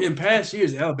in past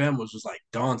years. Alabama was just like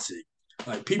daunting.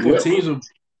 Like teams would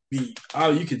be.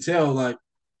 Oh, you could tell like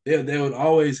they would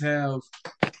always have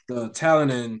the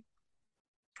talent and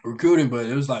recruiting, but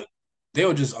it was like they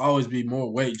would just always be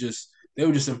more weight. They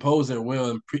would just impose their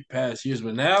will in past years.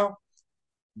 But now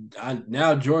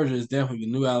Georgia is definitely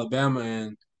the new Alabama,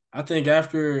 and I think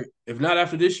if not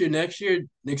after this year, next year,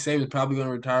 Nick Saban's probably going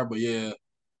to retire. But yeah,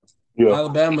 Yeah.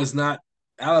 Alabama is not.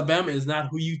 Alabama is not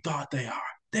who you thought they are.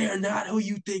 They are not who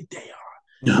you think they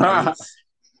are.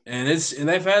 And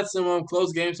they've had some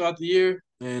close games throughout the year.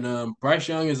 And Bryce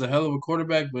Young is a hell of a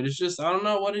quarterback, but it's just I don't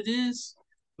know what it is.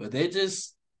 But they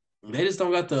just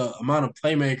don't got the amount of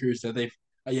playmakers that they've.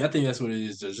 Yeah, I think that's what it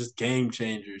is. They're just game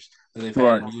changers that they've had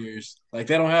Right. in years. Like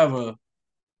they don't have a.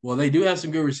 Well, they do have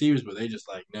some good receivers, but they just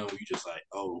like no. You just like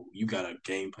you got a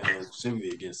game plan specifically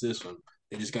against this one.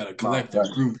 They just got a collective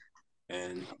group,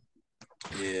 and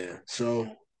yeah. So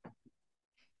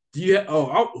do you?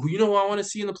 Who you know who I want to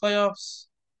see in the playoffs?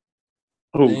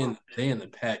 Who? They in the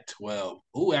Pac-12.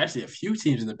 Oh, actually, a few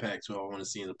teams in the Pac-12 I want to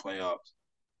see in the playoffs.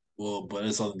 Well, but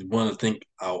it's only one to think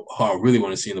how I really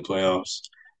want to see in the playoffs.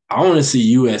 I want to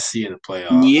see USC in the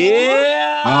playoffs.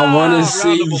 Yeah. I want to Round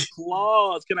see. of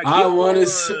applause. Can I I get want one to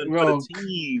see, for the bro.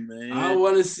 team, man? I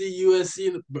want to see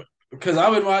USC because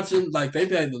I've been watching like they've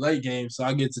had the late game, so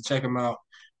I get to check them out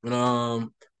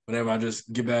whenever I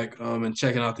just get back and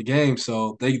checking out the game.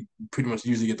 So they pretty much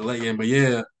usually get the late game. But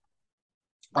yeah,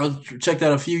 I checked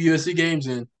out a few USC games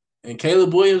and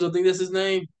Caleb Williams, I think that's his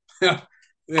name. yeah,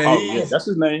 Yeah, that's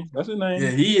his name. That's his yeah,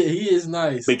 name. he is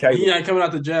nice. Big Caleb. He not coming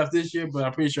out the draft this year, but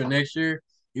I'm pretty sure next year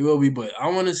he will be. But I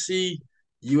want to see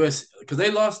US because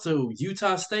they lost to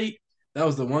Utah State. That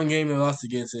was the one game they lost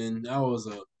against, and that was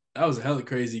a hella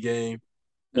crazy game.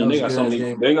 That Man, was they a got good so ass many.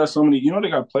 game. They got so many. You know, they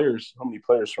got players. So many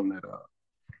players from that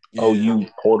Yeah, OU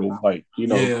portal. Like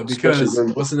yeah, especially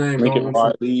because what's the name? Lincoln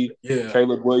Riley, Yeah,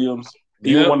 Caleb Williams.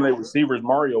 Even yeah, one of their receivers,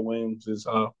 Mario Williams, is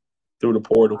through the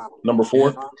portal, number 4.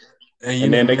 yeah.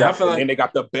 And And then I feel like they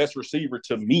got the best receiver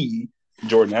to me,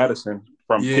 Jordan Addison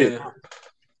from Pitt. yeah.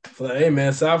 But hey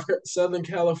man, Southern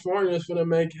California is gonna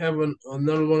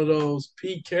another one of those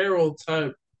Pete Carroll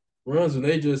type runs when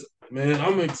they just man,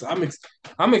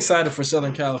 I'm excited for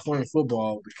Southern California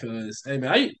football because hey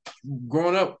man,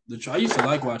 growing up I used to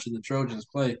like watching the Trojans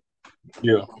play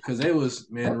Yeah. because they was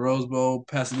man Rose Bowl,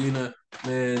 Pasadena,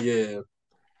 man, yeah.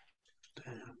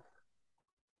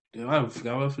 Damn, I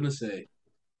forgot what I was gonna say.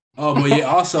 Oh, but yeah,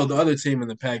 also the other team in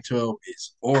the Pac-12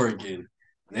 is Oregon.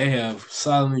 They have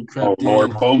silently Oh crept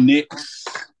Lord, in. Bo Nix.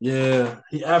 Yeah,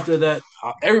 after that,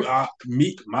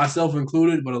 me myself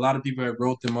included, but a lot of people have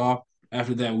wrote them off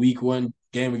after that week 1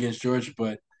 game against Georgia.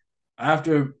 But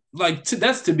after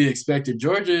that's to be expected.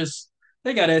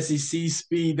 They got SEC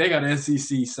speed, they got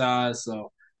SEC size.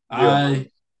 So Yeah.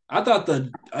 I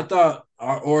thought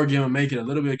our Oregon would make it a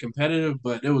little bit competitive,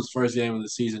 but it was first game of the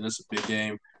season. It's a big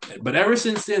game. But ever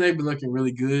since then, they've been looking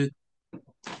really good.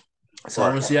 So I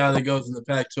want to see how that goes in the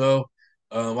Pac-12.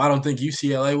 I don't think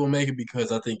UCLA will make it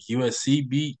because I think USC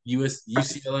beat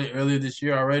UCLA earlier this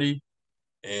year already.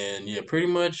 And yeah, pretty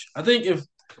much. I think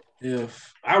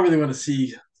if I really want to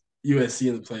see USC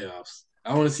in the playoffs,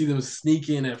 I want to see them sneak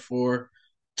in at 4.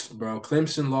 Bro,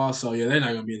 Clemson lost, so yeah, they're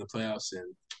not gonna be in the playoffs.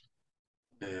 And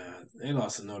yeah, they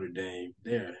lost to Notre Dame.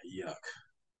 They're yuck.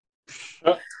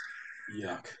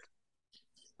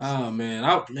 Oh man,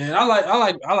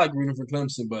 I like rooting for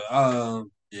Clemson, but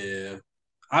yeah,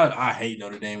 I hate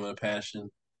Notre Dame with a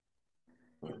passion.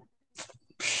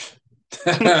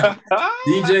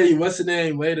 DJ, what's the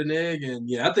name? Laid an egg, and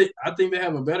yeah, I think they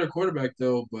have a better quarterback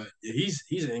though, but yeah,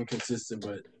 he's inconsistent.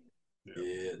 But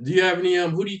yeah, do you have any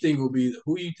who do you think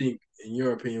in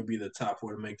your opinion will be the top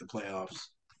 4 to make the playoffs?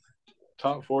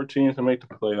 Top 4 teams to make the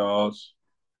playoffs.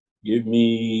 Give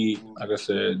me, like I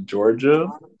said, Georgia.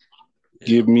 Yeah.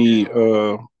 Give me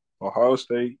Ohio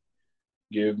State.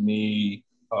 Give me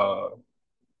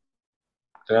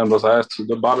those last 2,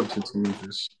 the bottom 2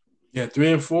 teams. Yeah,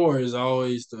 3 and 4 is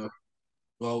always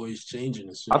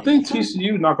changing. I think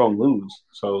TCU not gonna lose,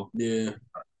 so yeah.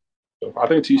 So I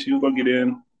think TCU gonna get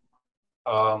in.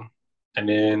 And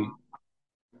then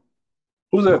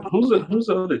who's that? Who's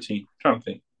the other team? I'm trying to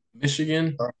think.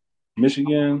 Michigan.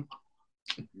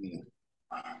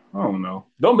 I don't know.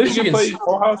 Don't Michigan play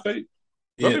Ohio State?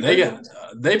 Yeah,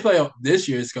 they play this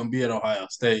year. It's gonna be at Ohio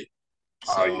State.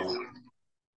 So,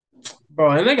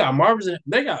 bro, and they got Marvin.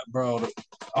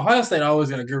 Ohio State always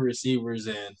got good receivers,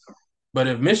 but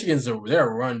if they're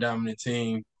a run dominant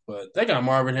team, but they got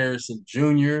Marvin Harrison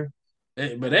Jr.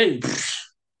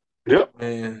 Yep.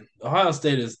 Man, Ohio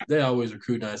State they always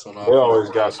recruit nice on offense.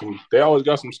 They always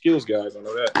got some skills guys. I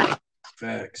know that.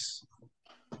 Facts.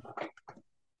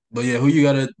 But yeah, who you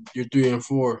got at your 3 and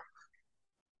 4?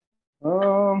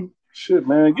 Shit,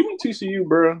 man, give me TCU,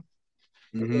 bro.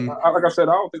 Mm-hmm. Like I said,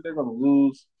 I don't think they're gonna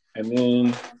lose. And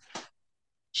then,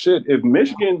 shit, if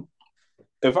Michigan,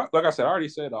 like I said, I already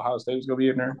said Ohio State was gonna be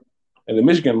in there, and if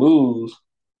Michigan lose,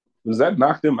 does that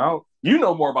knock them out You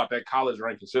know more about that college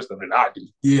ranking system than I do.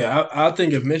 Yeah, I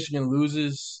think if Michigan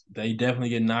loses, they definitely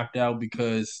get knocked out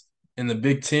because in the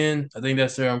Big Ten, I think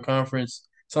that's their conference.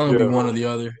 It's only gonna be one or the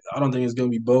other. I don't think it's gonna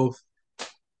be both.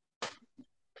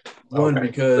 One Okay.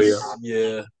 because So,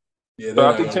 yeah, so they're I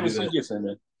not think gonna do Tennessee that. gets in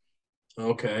there.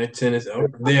 Okay, Tennessee.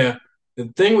 Yeah, the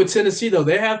thing with Tennessee though,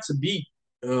 they have to beat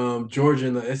Georgia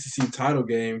in the SEC title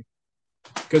game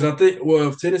because I think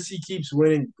if Tennessee keeps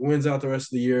wins out the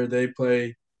rest of the year, they're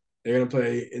gonna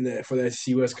play in the for the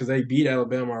SEC West because they beat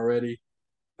Alabama already.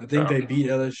 I think they beat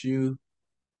LSU.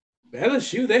 But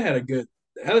LSU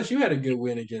had a good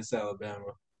win against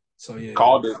Alabama. So yeah,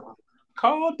 Called it.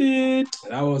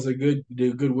 that was a good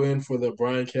win for the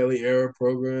Brian Kelly era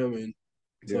program. And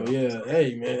so yeah,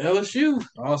 hey man, LSU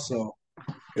also.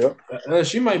 Yep.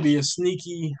 LSU might be a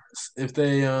sneaky if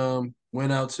they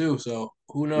win out too. So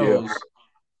who Yeah. knows?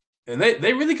 And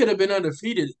they really could have been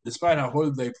undefeated despite how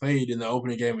horribly they played in the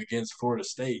opening game against Florida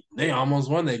State. They almost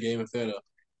won that game if they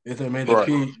made the Right.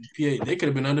 PA. They could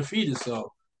have been undefeated.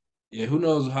 So yeah, who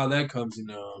knows how that comes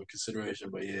into consideration?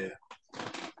 But yeah.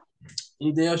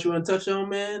 Anything else you want to touch on,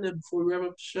 man, before we wrap up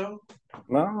the show?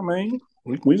 Nah, man.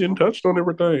 We didn't touch on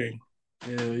everything.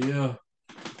 Yeah.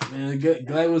 Man, glad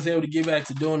I was able to get back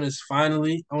to doing this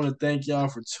finally. I want to thank y'all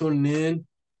for tuning in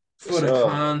for the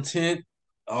content,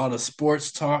 all the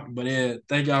sports talk. But yeah,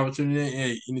 thank y'all for tuning in.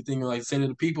 Hey, anything you like to say to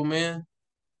the people, man?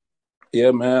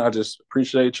 Yeah, man. I just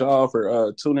appreciate y'all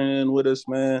for tuning in with us,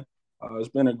 man. It's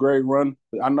been a great run.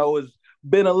 I know it's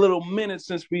been a little minute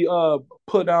since we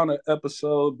put out an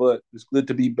episode, but it's good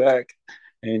to be back.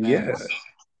 And yeah.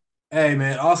 Hey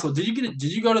man, also did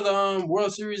you go to the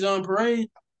World Series parade?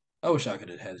 I wish I could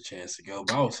have had a chance to go,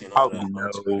 but I was seeing all that.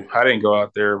 No, I didn't go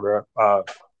out there, bro.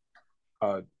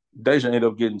 Deja ended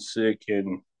up getting sick,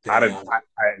 and I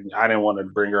didn't want to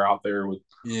bring her out there with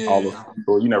all the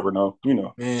people. You never know,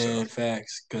 Man,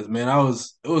 facts. Because man, I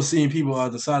was seeing people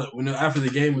on the side after the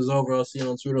game was over. I was seeing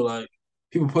on Twitter like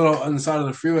people put on the side of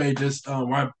the freeway just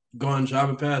right going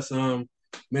driving past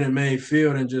Minute Maid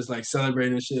Field and just like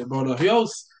celebrating and shit. Bro,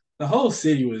 the whole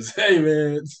city was hey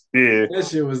man, that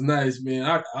shit was nice, man.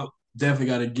 I definitely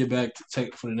got to get back to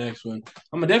check for the next one.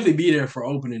 I'm gonna definitely be there for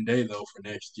opening day though for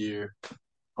next year.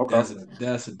 Okay,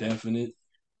 that's a definite.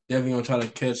 Definitely gonna try to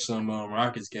catch some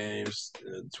Rockets games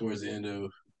towards the end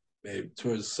of maybe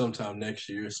towards sometime next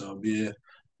year. So yeah,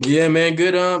 but yeah, man.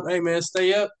 Good. Hey, man,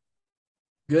 stay up.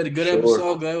 Good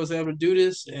episode. Glad I was able to do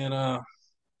this. And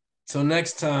till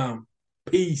next time,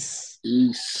 peace.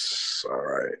 Peace. All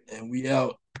right. And we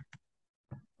out.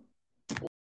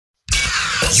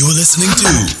 You're listening to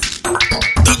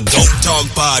the Goat Talk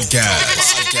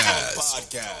Podcast.